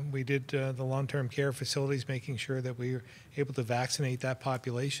 We did the long-term care facilities, making sure that we were able to vaccinate that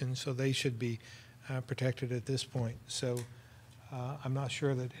population, so they should be protected at this point. So I'm not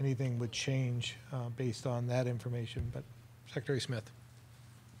sure that anything would change based on that information, but Secretary Smith.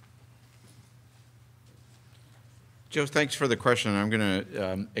 Joe, thanks for the question. I'm going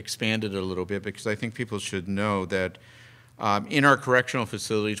to expand it a little bit because I think people should know that in our correctional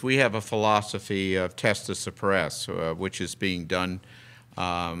facilities, we have a philosophy of test to suppress, which is being done,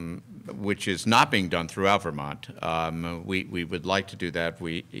 which is not being done throughout Vermont. We would like to do that.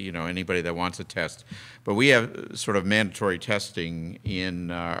 Anybody that wants a test, but we have sort of mandatory testing in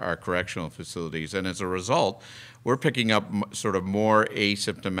our correctional facilities, and as a result, we're picking up sort of more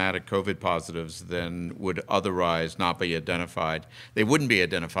asymptomatic COVID positives than would otherwise not be identified. They wouldn't be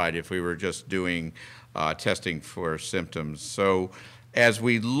identified if we were just doing testing for symptoms. So as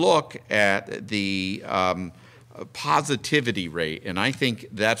we look at the positivity rate, and I think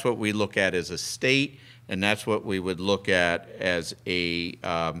that's what we look at as a state, and that's what we would look at as a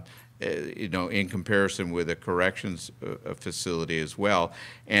in comparison with a corrections facility as well.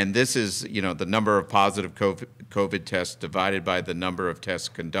 And this is, the number of positive COVID tests divided by the number of tests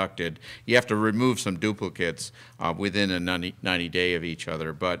conducted. You have to remove some duplicates within a 90-day of each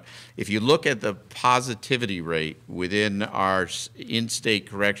other. But if you look at the positivity rate within our in-state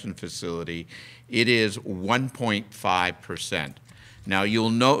correction facility, it is 1.5%. Now,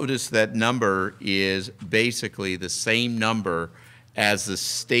 you'll notice that number is basically the same number as the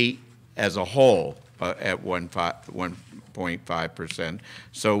state as a whole at 1.5%.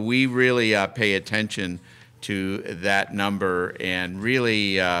 So we really pay attention to that number, and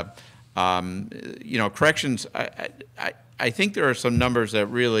really, corrections. I think there are some numbers that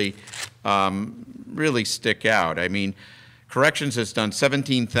really, really stick out. I mean, corrections has done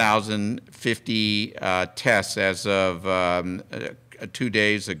 17,050 tests as of 2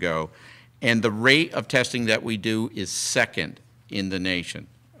 days ago, and the rate of testing that we do is second in the nation.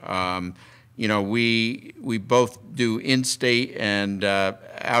 You know, we both do in-state and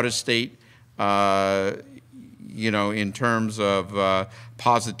out-of-state, you know, in terms of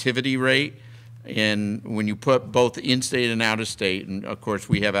positivity rate. And when you put both in-state and out-of-state, and of course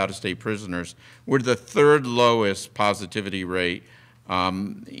we have out-of-state prisoners, we're the third lowest positivity rate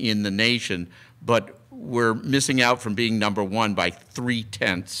in the nation, but we're missing out from being number one by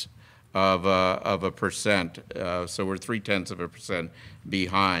 0.3% of a percent. So we're 0.3%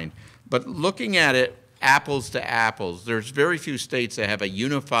 behind. But looking at it apples to apples, there's very few states that have a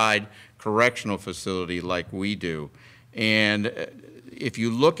unified correctional facility like we do. And if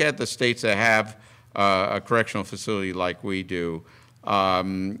you look at the states that have a correctional facility like we do,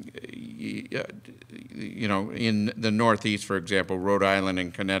 you know, in the Northeast, for example, Rhode Island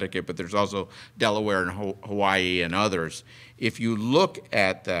and Connecticut, but there's also Delaware and Hawaii and others. If you look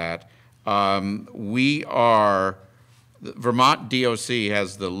at that, Vermont DOC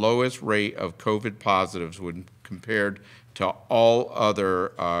has the lowest rate of COVID positives when compared to all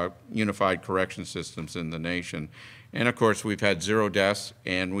other unified correction systems in the nation. And of course, we've had 0 deaths,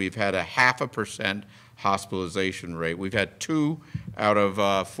 and we've had a 0.5% hospitalization rate. We've had 2 out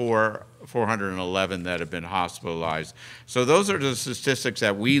of 411 that have been hospitalized. So those are the statistics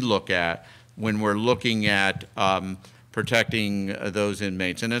that we look at when we're looking at protecting those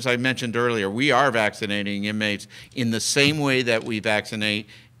inmates. And as I mentioned earlier, we are vaccinating inmates in the same way that we vaccinate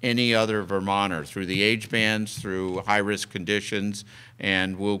any other Vermonter, through the age bands, through high-risk conditions,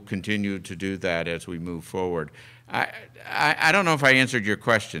 and we'll continue to do that as we move forward. I don't know if I answered your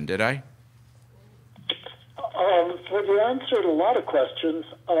question, did I? Well, you answered a lot of questions.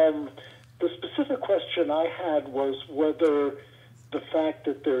 The specific question I had was whether the fact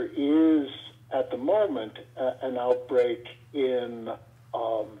that there is, at the moment, an outbreak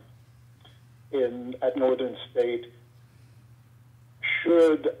at Northern State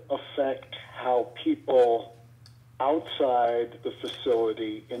should affect how people outside the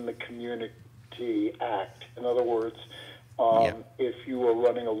facility in the community act. In other words, if you were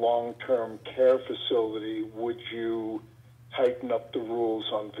running a long-term care facility, would you tighten up the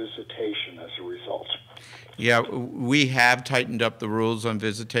rules on visitation as a result? Yeah, we have tightened up the rules on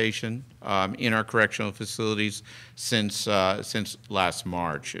visitation in our correctional facilities since last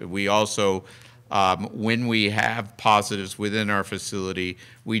March. We also, when we have positives within our facility,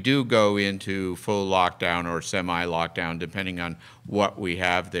 we do go into full lockdown or semi-lockdown, depending on what we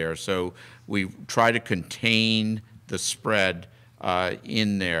have there. So we try to contain the spread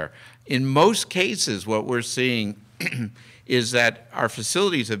in there. In most cases, what we're seeing is that our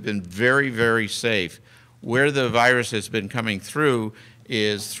facilities have been very, very safe. Where the virus has been coming through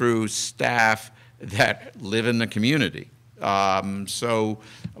is through staff that live in the community. So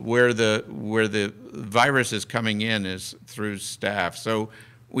where the virus is coming in is through staff. So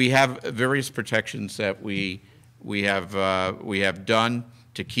we have various protections that we have done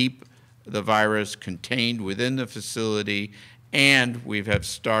to keep the virus contained within the facility, and we have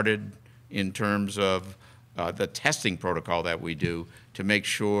started in terms of the testing protocol that we do to make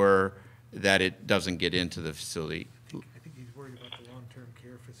sure that it doesn't get into the facility. I think he's worried about the long-term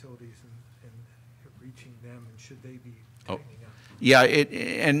care facilities and reaching them, and should they be tightening up? Yeah,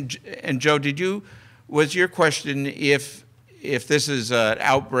 and Joe, was your question if this is an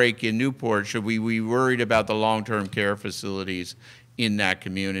outbreak in Newport, should we be worried about the long-term care facilities in that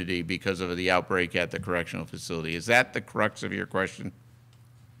community because of the outbreak at the correctional facility? Is that the crux of your question?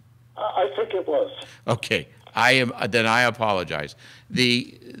 I think it was. Okay, then I apologize.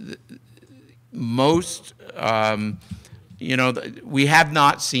 Most, you know, we have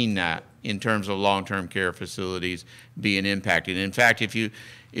not seen that in terms of long-term care facilities being impacted. In fact, if you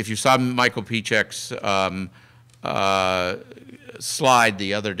saw Michael Piechek's slide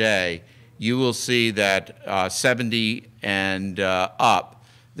the other day, you will see that 70 and up,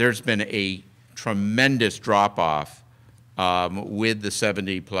 there's been a tremendous drop-off with the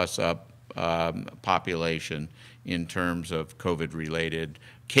 70+ up population in terms of COVID-related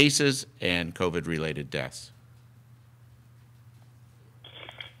cases and COVID-related deaths.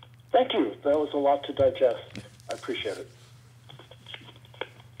 Thank you. That was a lot to digest. I appreciate it.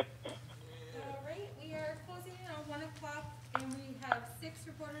 All right, we are closing in on 1 o'clock, and we have 6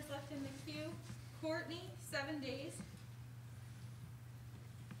 reporters left in the queue. Courtney, 7 days.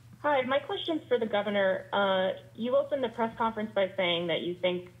 Hi, my question's for the governor. You opened the press conference by saying that you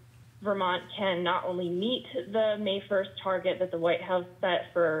think Vermont can not only meet the May 1st target that the White House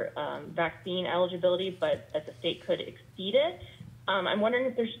set for vaccine eligibility, but that the state could exceed it. I'm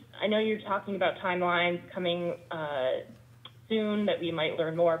wondering if I know you're talking about timelines coming soon that we might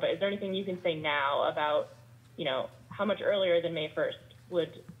learn more, but is there anything you can say now about, how much earlier than May 1st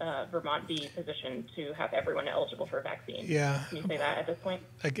would Vermont be positioned to have everyone eligible for a vaccine? Yeah. Can you say that at this point?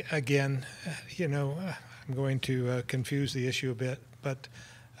 Again, I'm going to confuse the issue a bit, but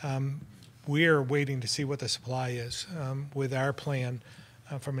we are waiting to see what the supply is with our plan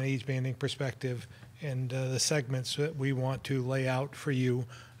from an age banding perspective and the segments that we want to lay out for you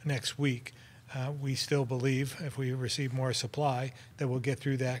next week. We still believe if we receive more supply that we'll get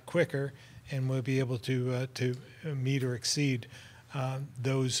through that quicker and we'll be able to meet or exceed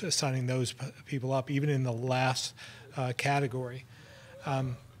signing those people up, even in the last category.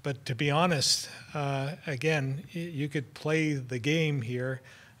 But to be honest, again, you could play the game here,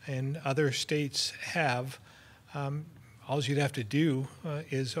 and other states have. All you'd have to do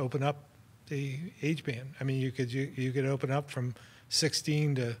is open up the age band. I mean, you could open up from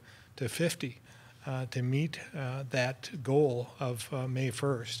 16 to 50 to meet that goal of May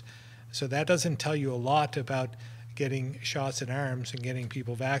 1st. So that doesn't tell you a lot about getting shots in arms and getting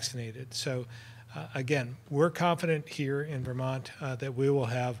people vaccinated. So again, we're confident here in Vermont that we will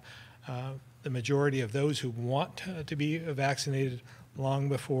have the majority of those who want to be vaccinated long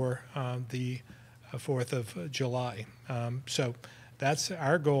before the 4th of July. So that's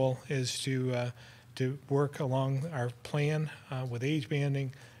our goal, is to work along our plan with age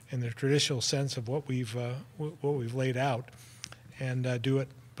banding in the traditional sense of what we've laid out, and do it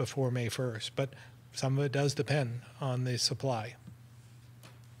before May 1st. But some of it does depend on the supply.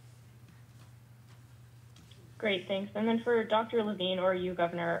 Great, thanks. And then for Dr. Levine or you,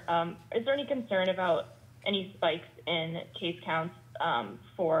 Governor, is there any concern about any spikes in case counts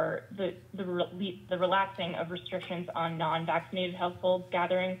for the relaxing of restrictions on non-vaccinated households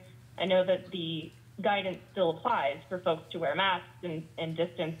gathering? I know that the guidance still applies for folks to wear masks and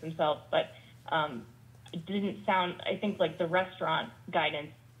distance themselves, but it didn't sound, I think, like the restaurant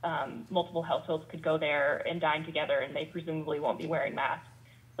guidance, multiple households could go there and dine together and they presumably won't be wearing masks.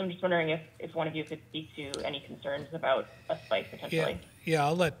 So I'm just wondering if one of you could speak to any concerns about a spike potentially. Yeah,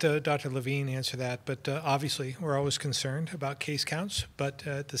 I'll let Dr. Levine answer that, but obviously we're always concerned about case counts, but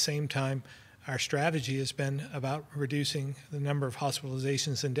at the same time, our strategy has been about reducing the number of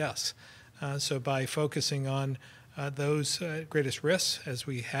hospitalizations and deaths. So by focusing on those greatest risks, as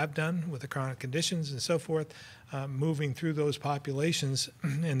we have done with the chronic conditions and so forth, moving through those populations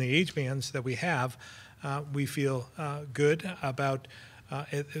and the age bands that we have, we feel good about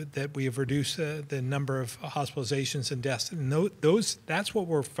that we have reduced the number of hospitalizations and deaths. And that's what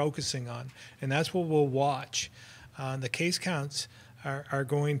we're focusing on, and that's what we'll watch. The case counts are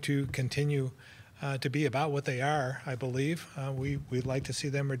going to continue to be about what they are, I believe. We'd like to see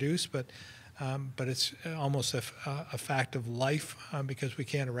them reduced, but it's almost a fact of life because we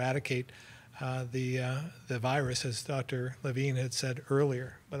can't eradicate the virus, as Dr. Levine had said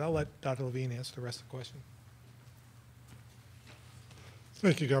earlier. But I'll let Dr. Levine answer the rest of the question.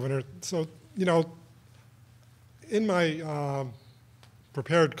 Thank you, Governor. So, in my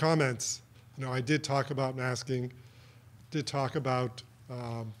prepared comments, I did talk about masking, did talk about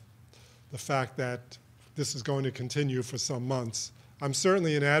the fact that this is going to continue for some months. I'm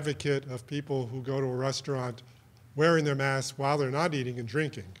certainly an advocate of people who go to a restaurant wearing their masks while they're not eating and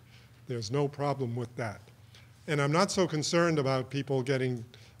drinking. There's no problem with that. And I'm not so concerned about people getting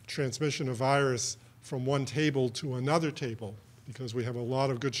transmission of virus from one table to another table, because we have a lot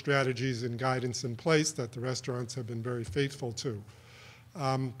of good strategies and guidance in place that the restaurants have been very faithful to.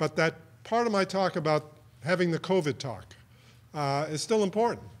 But that part of my talk about having the COVID talk is still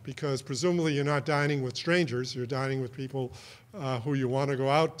important, because presumably you're not dining with strangers, you're dining with people who you want to go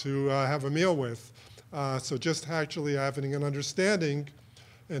out to have a meal with. So just actually having an understanding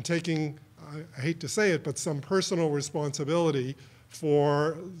and taking, I hate to say it, but some personal responsibility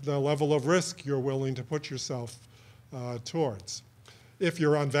for the level of risk you're willing to put yourself towards, if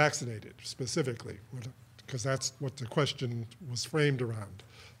you're unvaccinated specifically, because that's what the question was framed around.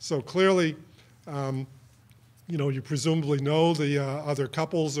 So clearly, you presumably know the other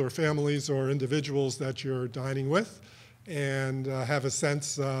couples or families or individuals that you're dining with, and have a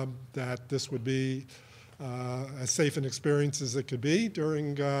sense that this would be as safe an experience as it could be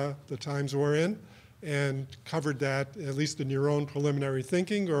during the times we're in, and covered that at least in your own preliminary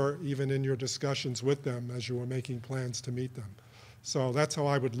thinking or even in your discussions with them as you were making plans to meet them. So that's how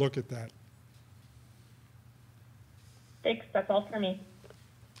I would look at that. Thanks, that's all for me.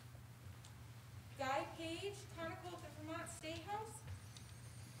 Guy Page, Chronicle of the Vermont State House.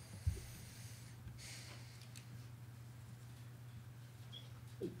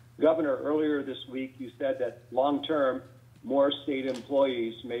 Governor, earlier this week you said that long-term, more state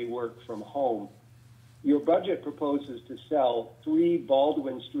employees may work from home. Your budget proposes to sell 3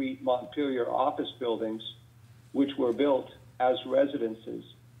 Baldwin Street, Montpelier office buildings, which were built as residences.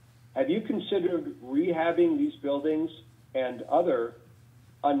 Have you considered rehabbing these buildings and other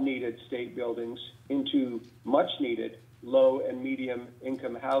unneeded state buildings into much needed low and medium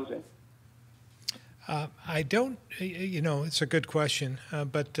income housing? I don't, it's a good question,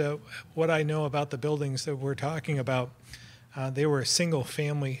 but what I know about the buildings that we're talking about, they were single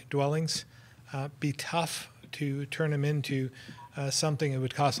family dwellings. Be tough to turn them into something that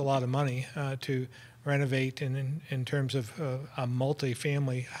would cost a lot of money to renovate in terms of a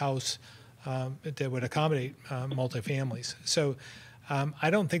multi-family house that would accommodate multi-families. So I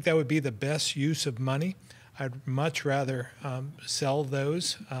don't think that would be the best use of money. I'd much rather sell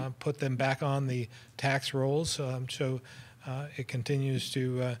those, put them back on the tax rolls, so it continues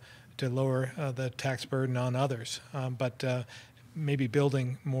to lower the tax burden on others. But maybe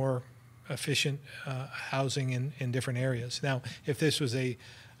building more efficient housing in different areas. Now, if this was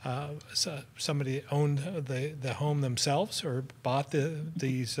somebody that owned the home themselves or bought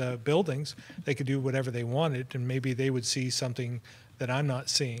these buildings, they could do whatever they wanted, and maybe they would see something that I'm not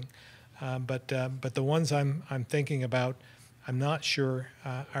seeing. But the ones I'm thinking about, I'm not sure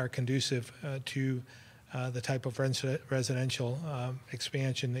are conducive to the type of residential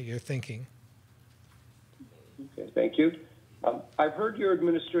expansion that you're thinking. Okay, thank you. I've heard your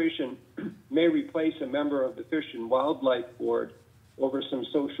administration may replace a member of the Fish and Wildlife Board over some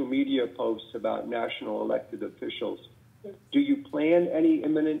social media posts about national elected officials. Do you plan any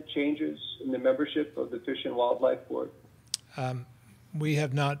imminent changes in the membership of the Fish and Wildlife Board? We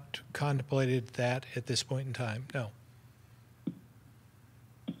have not contemplated that at this point in time, no.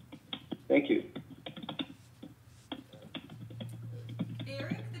 Thank you.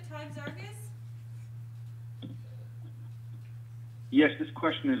 Eric, the Times-Argus? Yes, this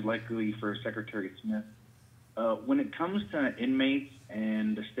question is likely for Secretary Smith. When it comes to inmates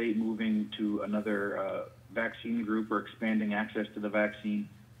and the state moving to another vaccine group or expanding access to the vaccine,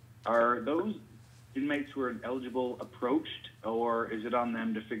 are those inmates who are eligible approached, or is it on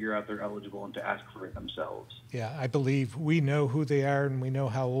them to figure out they're eligible and to ask for it themselves? Yeah, I believe we know who they are and we know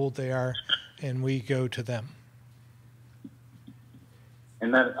how old they are, and we go to them.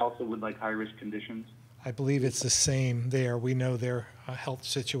 And that also with like high-risk conditions? I believe it's the same there. We know their health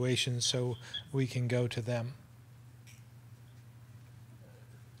situation, so we can go to them.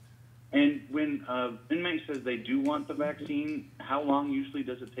 And when an inmate says they do want the vaccine, how long usually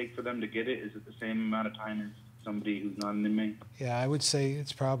does it take for them to get it? Is it the same amount of time as somebody who's not an inmate? Yeah, I would say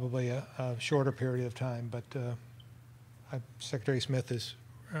it's probably a shorter period of time, but Secretary Smith is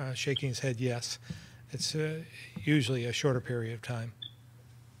shaking his head yes. It's usually a shorter period of time.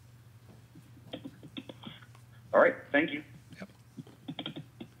 All right, thank you. Yep.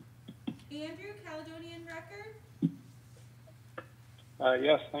 Andrew, Caledonian Record?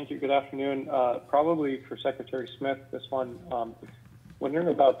 Yes, thank you. Good afternoon. Probably for Secretary Smith, this one. Wondering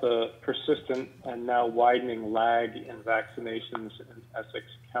about the persistent and now widening lag in vaccinations in Essex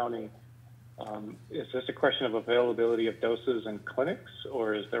County. Is this a question of availability of doses in clinics,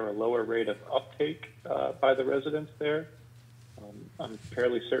 or is there a lower rate of uptake by the residents there? I'm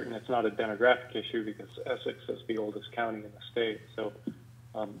fairly certain it's not a demographic issue because Essex is the oldest county in the state. So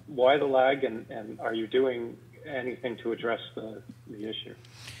why the lag, and are you doing anything to address the issue?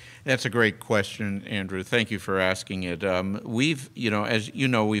 That's a great question, Andrew. Thank you for asking it. We've, as you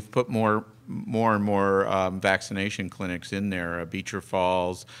know, we've put more and more vaccination clinics in there, Beecher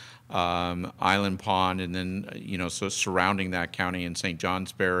Falls, Island Pond, and then, so surrounding that county in St.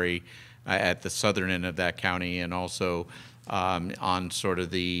 Johnsbury at the southern end of that county, and also on sort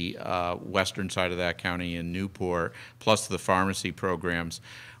of the western side of that county in Newport, plus the pharmacy programs.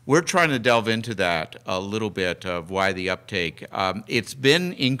 We're trying to delve into that a little bit of why the uptake. It's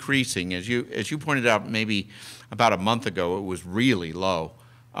been increasing, as you pointed out, maybe about a month ago. It was really low.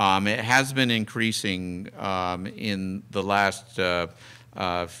 It has been increasing in the last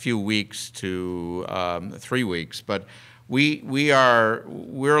few weeks to 3 weeks, but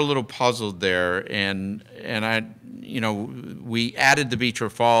we're a little puzzled there, and we added the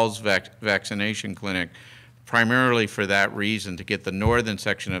Beecher Falls vaccination clinic primarily for that reason, to get the northern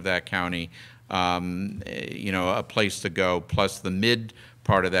section of that county, a place to go, plus the mid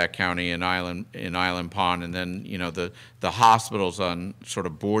part of that county in Island Pond, and then the hospitals on sort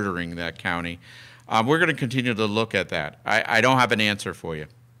of bordering that county. We're going to continue to look at that. I don't have an answer for you.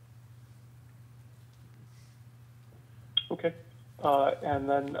 Okay. And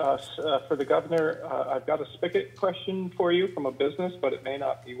then for the governor, I've got a spigot question for you from a business, but it may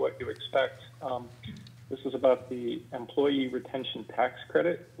not be what you expect. This is about the employee retention tax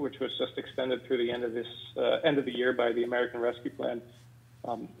credit, which was just extended through the end of the year by the American Rescue Plan.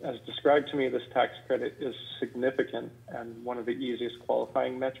 As described to me, this tax credit is significant, and one of the easiest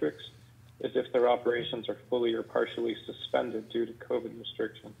qualifying metrics is if their operations are fully or partially suspended due to COVID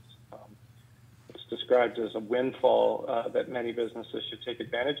restrictions. It's described as a windfall that many businesses should take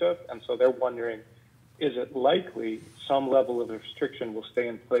advantage of, and so they're wondering, is it likely some level of restriction will stay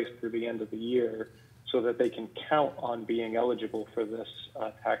in place through the end of the year so that they can count on being eligible for this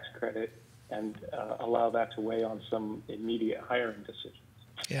tax credit and allow that to weigh on some immediate hiring decisions?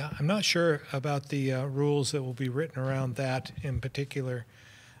 Yeah, I'm not sure about the rules that will be written around that in particular,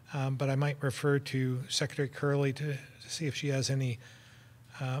 but I might refer to Secretary Curley to see if she has any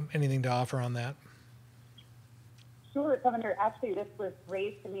anything to offer on that. Sure, Governor. Actually, this was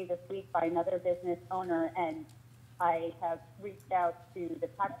raised to me this week by another business owner, and I have reached out to the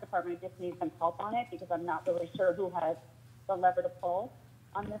tax department. I just need some help on it because I'm not really sure who has the lever to pull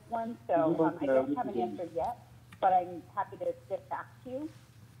on this one. So I don't have an answer yet, but I'm happy to get back to you.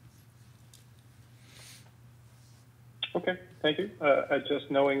 Okay, thank you. Just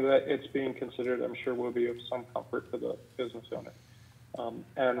knowing that it's being considered, I'm sure will be of some comfort to the business owner.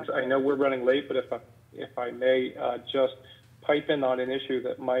 And I know we're running late, but if I may just pipe in on an issue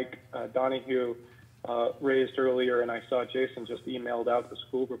that Mike Donahue raised earlier, and I saw Jason just emailed out the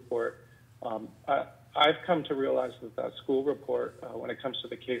school report. I've come to realize that school report, when it comes to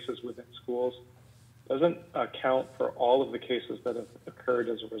the cases within schools, doesn't account for all of the cases that have occurred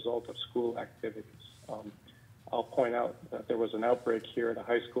as a result of school activities. I'll point out that there was an outbreak here at a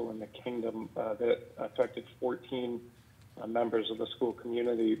high school in the Kingdom that affected 14 members of the school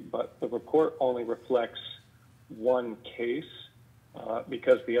community, but the report only reflects one case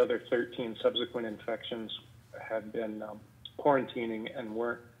because the other 13 subsequent infections had been quarantining and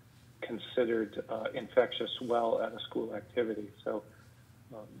weren't considered infectious while at a school activity. So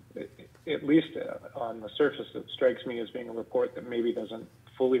at least on the surface, it strikes me as being a report that maybe doesn't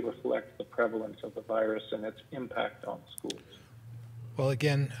fully reflect the prevalence of the virus and its impact on schools. Well,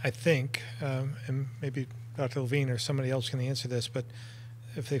 again, I think, and maybe Dr. Levine or somebody else can answer this, but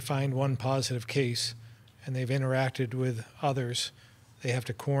if they find one positive case and they've interacted with others, they have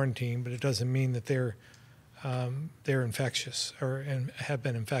to quarantine, but it doesn't mean that they're infectious or have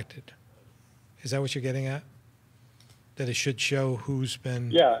been infected. Is that what you're getting at? That it should show who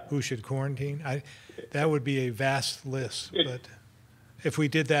should quarantine? That would be a vast list, but if we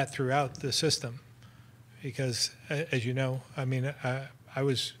did that throughout the system, because as you know, I mean, I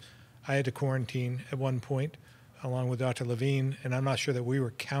had to quarantine at one point along with Dr. Levine, and I'm not sure that we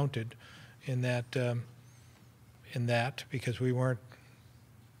were counted in that because we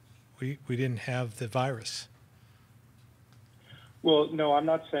didn't have the virus. Well, no, I'm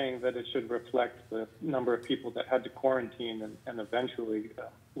not saying that it should reflect the number of people that had to quarantine and eventually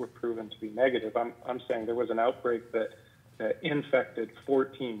were proven to be negative. I'm saying there was an outbreak that infected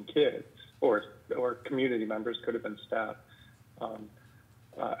 14 kids or community members, could have been staff.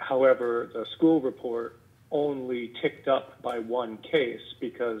 However, the school report only ticked up by one case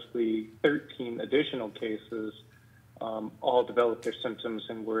because the 13 additional cases all developed their symptoms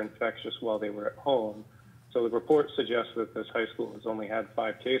and were infectious while they were at home. So the report suggests that this high school has only had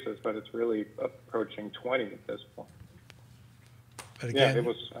 5 cases, but it's really approaching 20 at this point. But again, yeah, it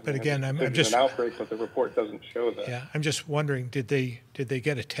was. I'm just an outbreak, but the report doesn't show that. Yeah, I'm just wondering, did they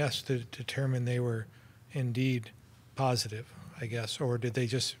get a test to determine they were indeed positive, I guess, or did they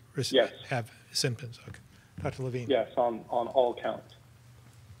just have symptoms? Okay. Dr. Levine. Yes, on all counts.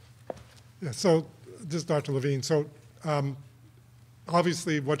 Yeah. So, this is Dr. Levine. So,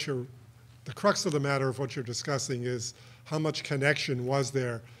 obviously, the crux of the matter of what you're discussing is how much connection was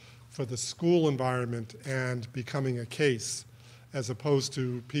there for the school environment and becoming a case, as opposed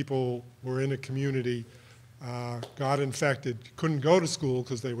to people who were in a community, got infected, couldn't go to school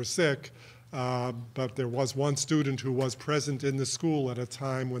because they were sick, but there was one student who was present in the school at a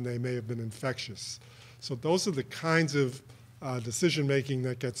time when they may have been infectious. So those are the kinds of decision-making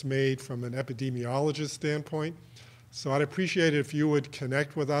that gets made from an epidemiologist standpoint. So I'd appreciate it if you would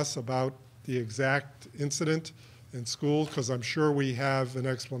connect with us about the exact incident in school, because I'm sure we have an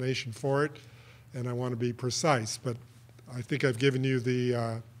explanation for it, and I want to be precise. But I think I've given you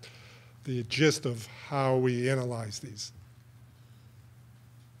the gist of how we analyze these.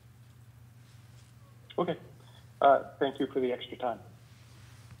 Okay. Thank you for the extra time.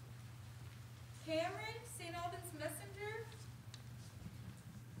 Cameron, St. Albans Messenger.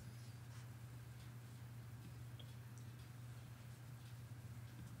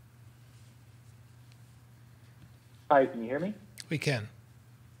 Hi, can you hear me? We can.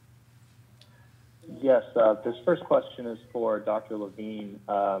 Yes, this first question is for Dr. Levine.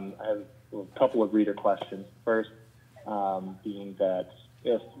 I have a couple of reader questions. First, being that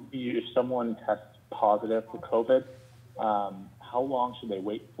if someone tests positive for COVID, how long should they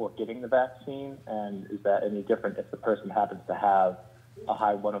wait before getting the vaccine? And is that any different if the person happens to have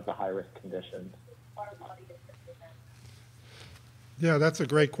one of the high-risk conditions? Yeah, that's a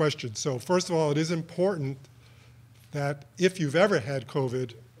great question. So first of all, it is important that if you've ever had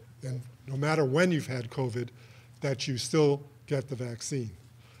COVID, and no matter when you've had COVID, that you still get the vaccine.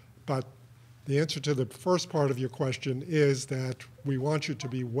 But the answer to the first part of your question is that we want you to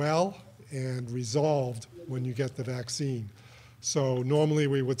be well and resolved when you get the vaccine. So normally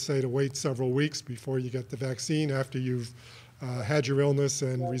we would say to wait several weeks before you get the vaccine after you've had your illness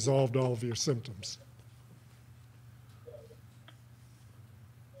and resolved all of your symptoms.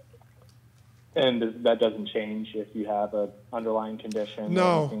 And that doesn't change if you have an underlying condition No.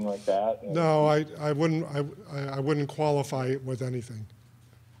 or anything like that? No, I wouldn't qualify it with anything.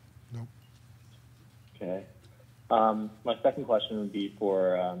 No. Okay. My second question would be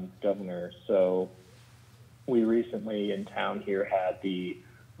for Governor. So we recently in town here had the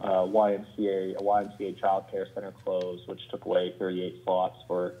YMCA child care center close, which took away 38 slots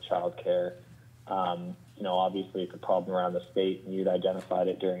for child care. You know, obviously it's a problem around the state, and you'd identified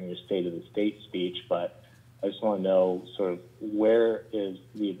it during your State of the State speech, but I just want to know sort of where is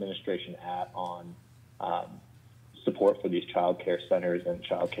the administration at on support for these child care centers and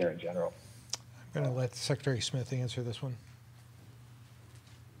child care in general? I'm going to let Secretary Smith answer this one.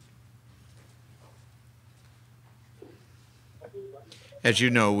 As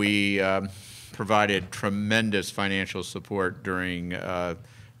you know, we provided tremendous financial support during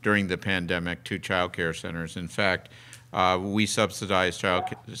the pandemic to child care centers. In fact, we subsidized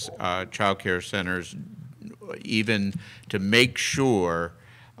child care centers even to make sure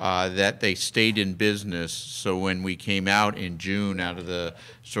that they stayed in business. So when we came out in June out of the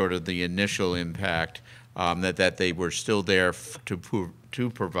sort of the initial impact, that they were still there to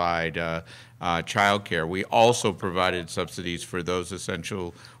provide child care. We also provided subsidies for those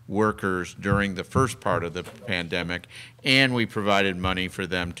essential workers during the first part of the pandemic, and we provided money for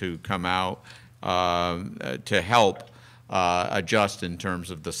them to come out to help adjust in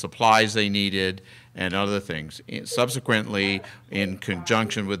terms of the supplies they needed and other things. Subsequently, in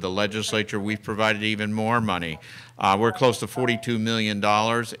conjunction with the legislature, we've provided even more money. We're close to $42 million,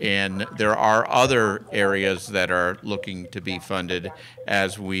 and there are other areas that are looking to be funded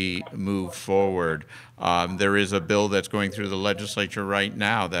as we move forward. There is a bill that's going through the legislature right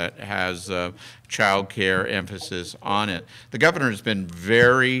now that has child care emphasis on it. The governor has been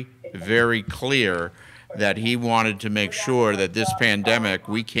very, very clear that he wanted to make sure that this pandemic,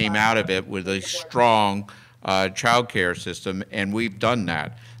 we came out of it with a strong child care system, and we've done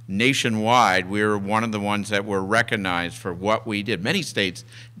that. Nationwide, we're one of the ones that were recognized for what we did. Many states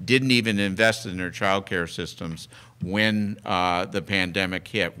didn't even invest in their child care systems when the pandemic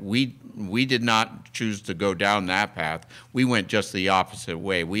hit. We did not choose to go down that path. We went just the opposite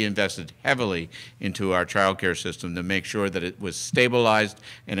way. We invested heavily into our child care system to make sure that it was stabilized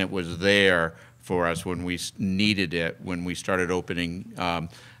and it was there for us when we needed it, when we started opening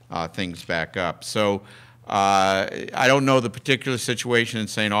things back up. So I don't know the particular situation in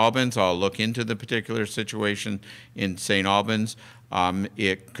St. Albans. I'll look into the particular situation in St. Albans.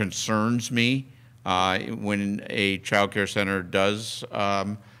 It concerns me when a child care center does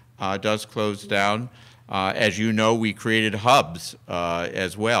close down. As you know, we created hubs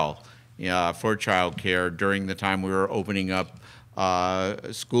as well for child care during the time we were opening up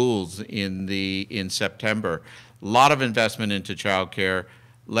schools in September. A lot of investment into child care.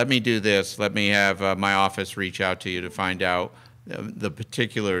 Let me do this. Let me have my office reach out to you to find out the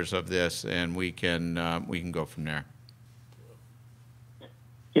particulars of this, and we can go from there.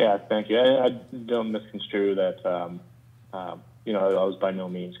 Yeah, thank you. I don't misconstrue that. You know, I was by no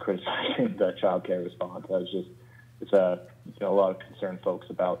means criticizing the child care response. I was just, it's a lot of concerned folks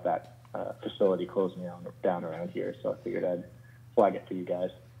about that facility closing down around here. So I figured I'd flag it for you guys.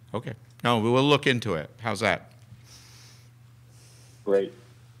 Okay. No, we will look into it. How's that? Great.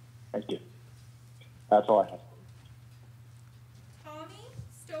 Thank you. That's all I have. Tommy,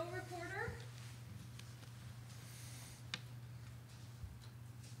 Stowe reporter.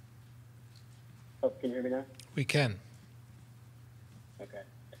 Oh, can you hear me now? We can. Okay.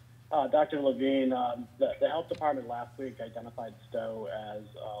 Dr. Levine, the health department last week identified Stowe as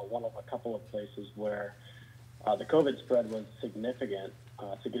one of a couple of places where the COVID spread was significant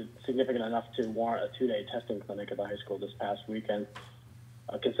enough to warrant a 2-day testing clinic at the high school this past weekend.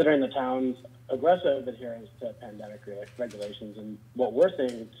 Considering the town's aggressive adherence to pandemic regulations and what we're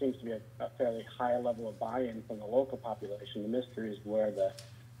seeing seems to be a fairly high level of buy-in from the local population, the mystery is where the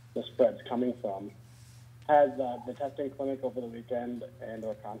spread's coming from. Has the testing clinic over the weekend and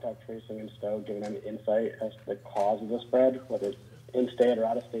or contact tracing in Stowe given any insight as to the cause of the spread, whether it's in-state or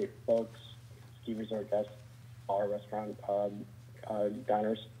out-of-state folks, ski resort guests, bar, restaurant,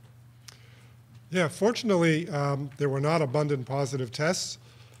 diners? Yeah, fortunately, there were not abundant positive tests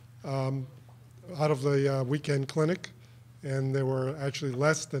out of the weekend clinic, and there were actually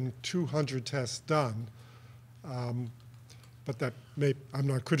less than 200 tests done. But that I'm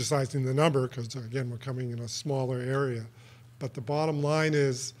not criticizing the number because, again, we're coming in a smaller area. But the bottom line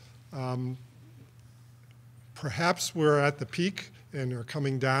is perhaps we're at the peak and are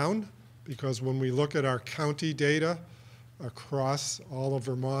coming down, because when we look at our county data across all of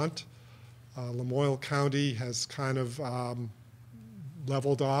Vermont, Lamoille County has kind of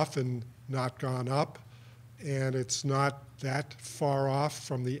leveled off and not gone up, and it's not that far off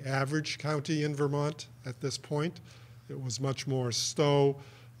from the average county in Vermont at this point. It was much more Stowe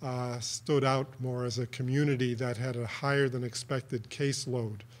stood out more as a community that had a higher than expected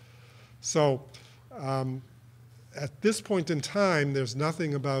caseload. So at this point in time, there's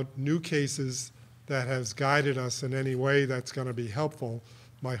nothing about new cases that has guided us in any way that's going to be helpful.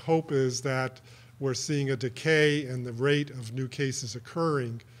 My hope is that we're seeing a decay in the rate of new cases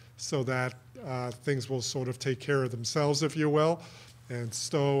occurring so that things will sort of take care of themselves, if you will, and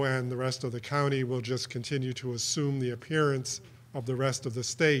Stowe and the rest of the county will just continue to assume the appearance of the rest of the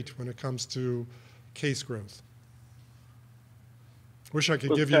state when it comes to case growth. Wish I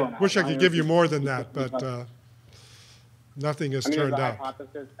could give you more than that, but nothing has turned out.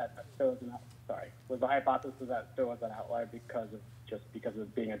 Was the hypothesis that Stowe was an outlier because of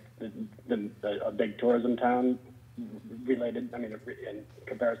being a big tourism town related, in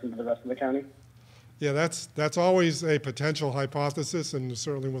comparison to the rest of the county? Yeah, that's always a potential hypothesis, and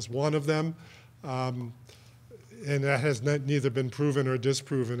certainly was one of them. And that has neither been proven or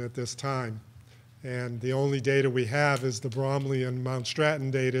disproven at this time. And the only data we have is the Bromley and Mount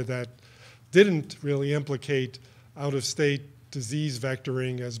Stratton data that didn't really implicate out-of-state disease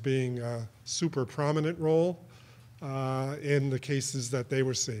vectoring as being a super prominent role in the cases that they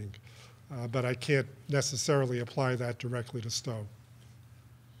were seeing. But I can't necessarily apply that directly to Stowe.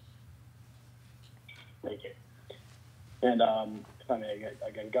 Thank you. And if I may,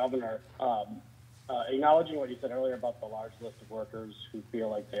 again, Governor, acknowledging what you said earlier about the large list of workers who feel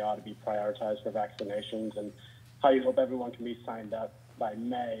like they ought to be prioritized for vaccinations and how you hope everyone can be signed up by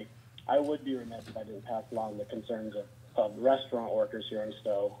May, I would be remiss if I didn't pass along the concerns of restaurant workers here in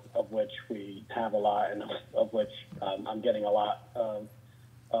Stowe, of which we have a lot and of which I'm getting a lot of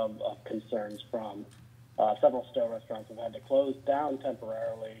concerns from. Several Stowe restaurants have had to close down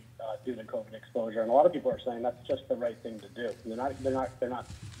temporarily due to COVID exposure, and a lot of people are saying that's just the right thing to do. They're not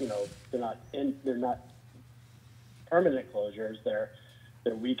permanent closures. They're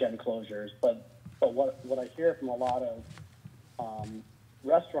weekend closures. But what I hear from a lot of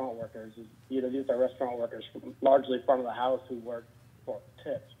restaurant workers is these are restaurant workers largely front of the house who work for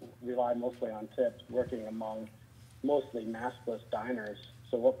tips, rely mostly on tips, working among mostly maskless diners.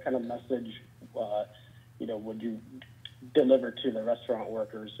 So what kind of message would you deliver to the restaurant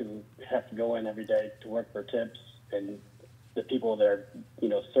workers who have to go in every day to work for tips and the people they're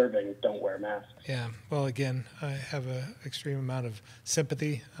serving don't wear masks? Yeah, well, again, I have an extreme amount of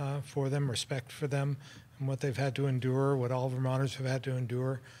sympathy for them, respect for them, and what they've had to endure, what all Vermonters have had to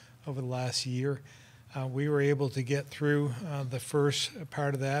endure over the last year. We were able to get through the first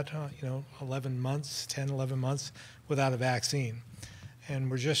part of that, 11 months, 10, 11 months without a vaccine.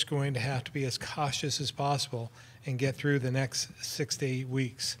 And we're just going to have to be as cautious as possible and get through the next 6 to 8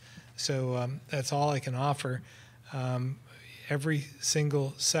 weeks. So that's all I can offer. Every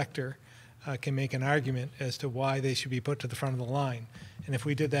single sector can make an argument as to why they should be put to the front of the line. And if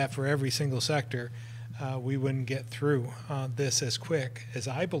we did that for every single sector, we wouldn't get through this as quick as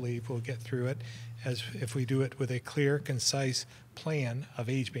I believe we'll get through it, as if we do it with a clear, concise plan of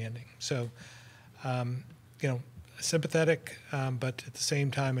age banding. So, sympathetic, but at the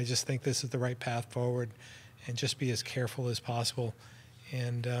same time, I just think this is the right path forward, and just be as careful as possible,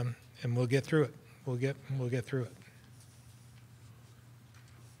 and we'll get through it. We'll get through it.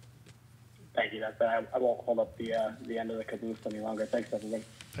 Thank you. That's it. I won't hold up the end of the caboose any longer. Thanks, everyone.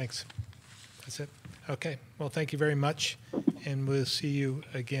 Thanks. That's it. Okay. Well, thank you very much, and we'll see you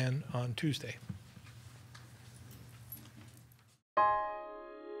again on Tuesday.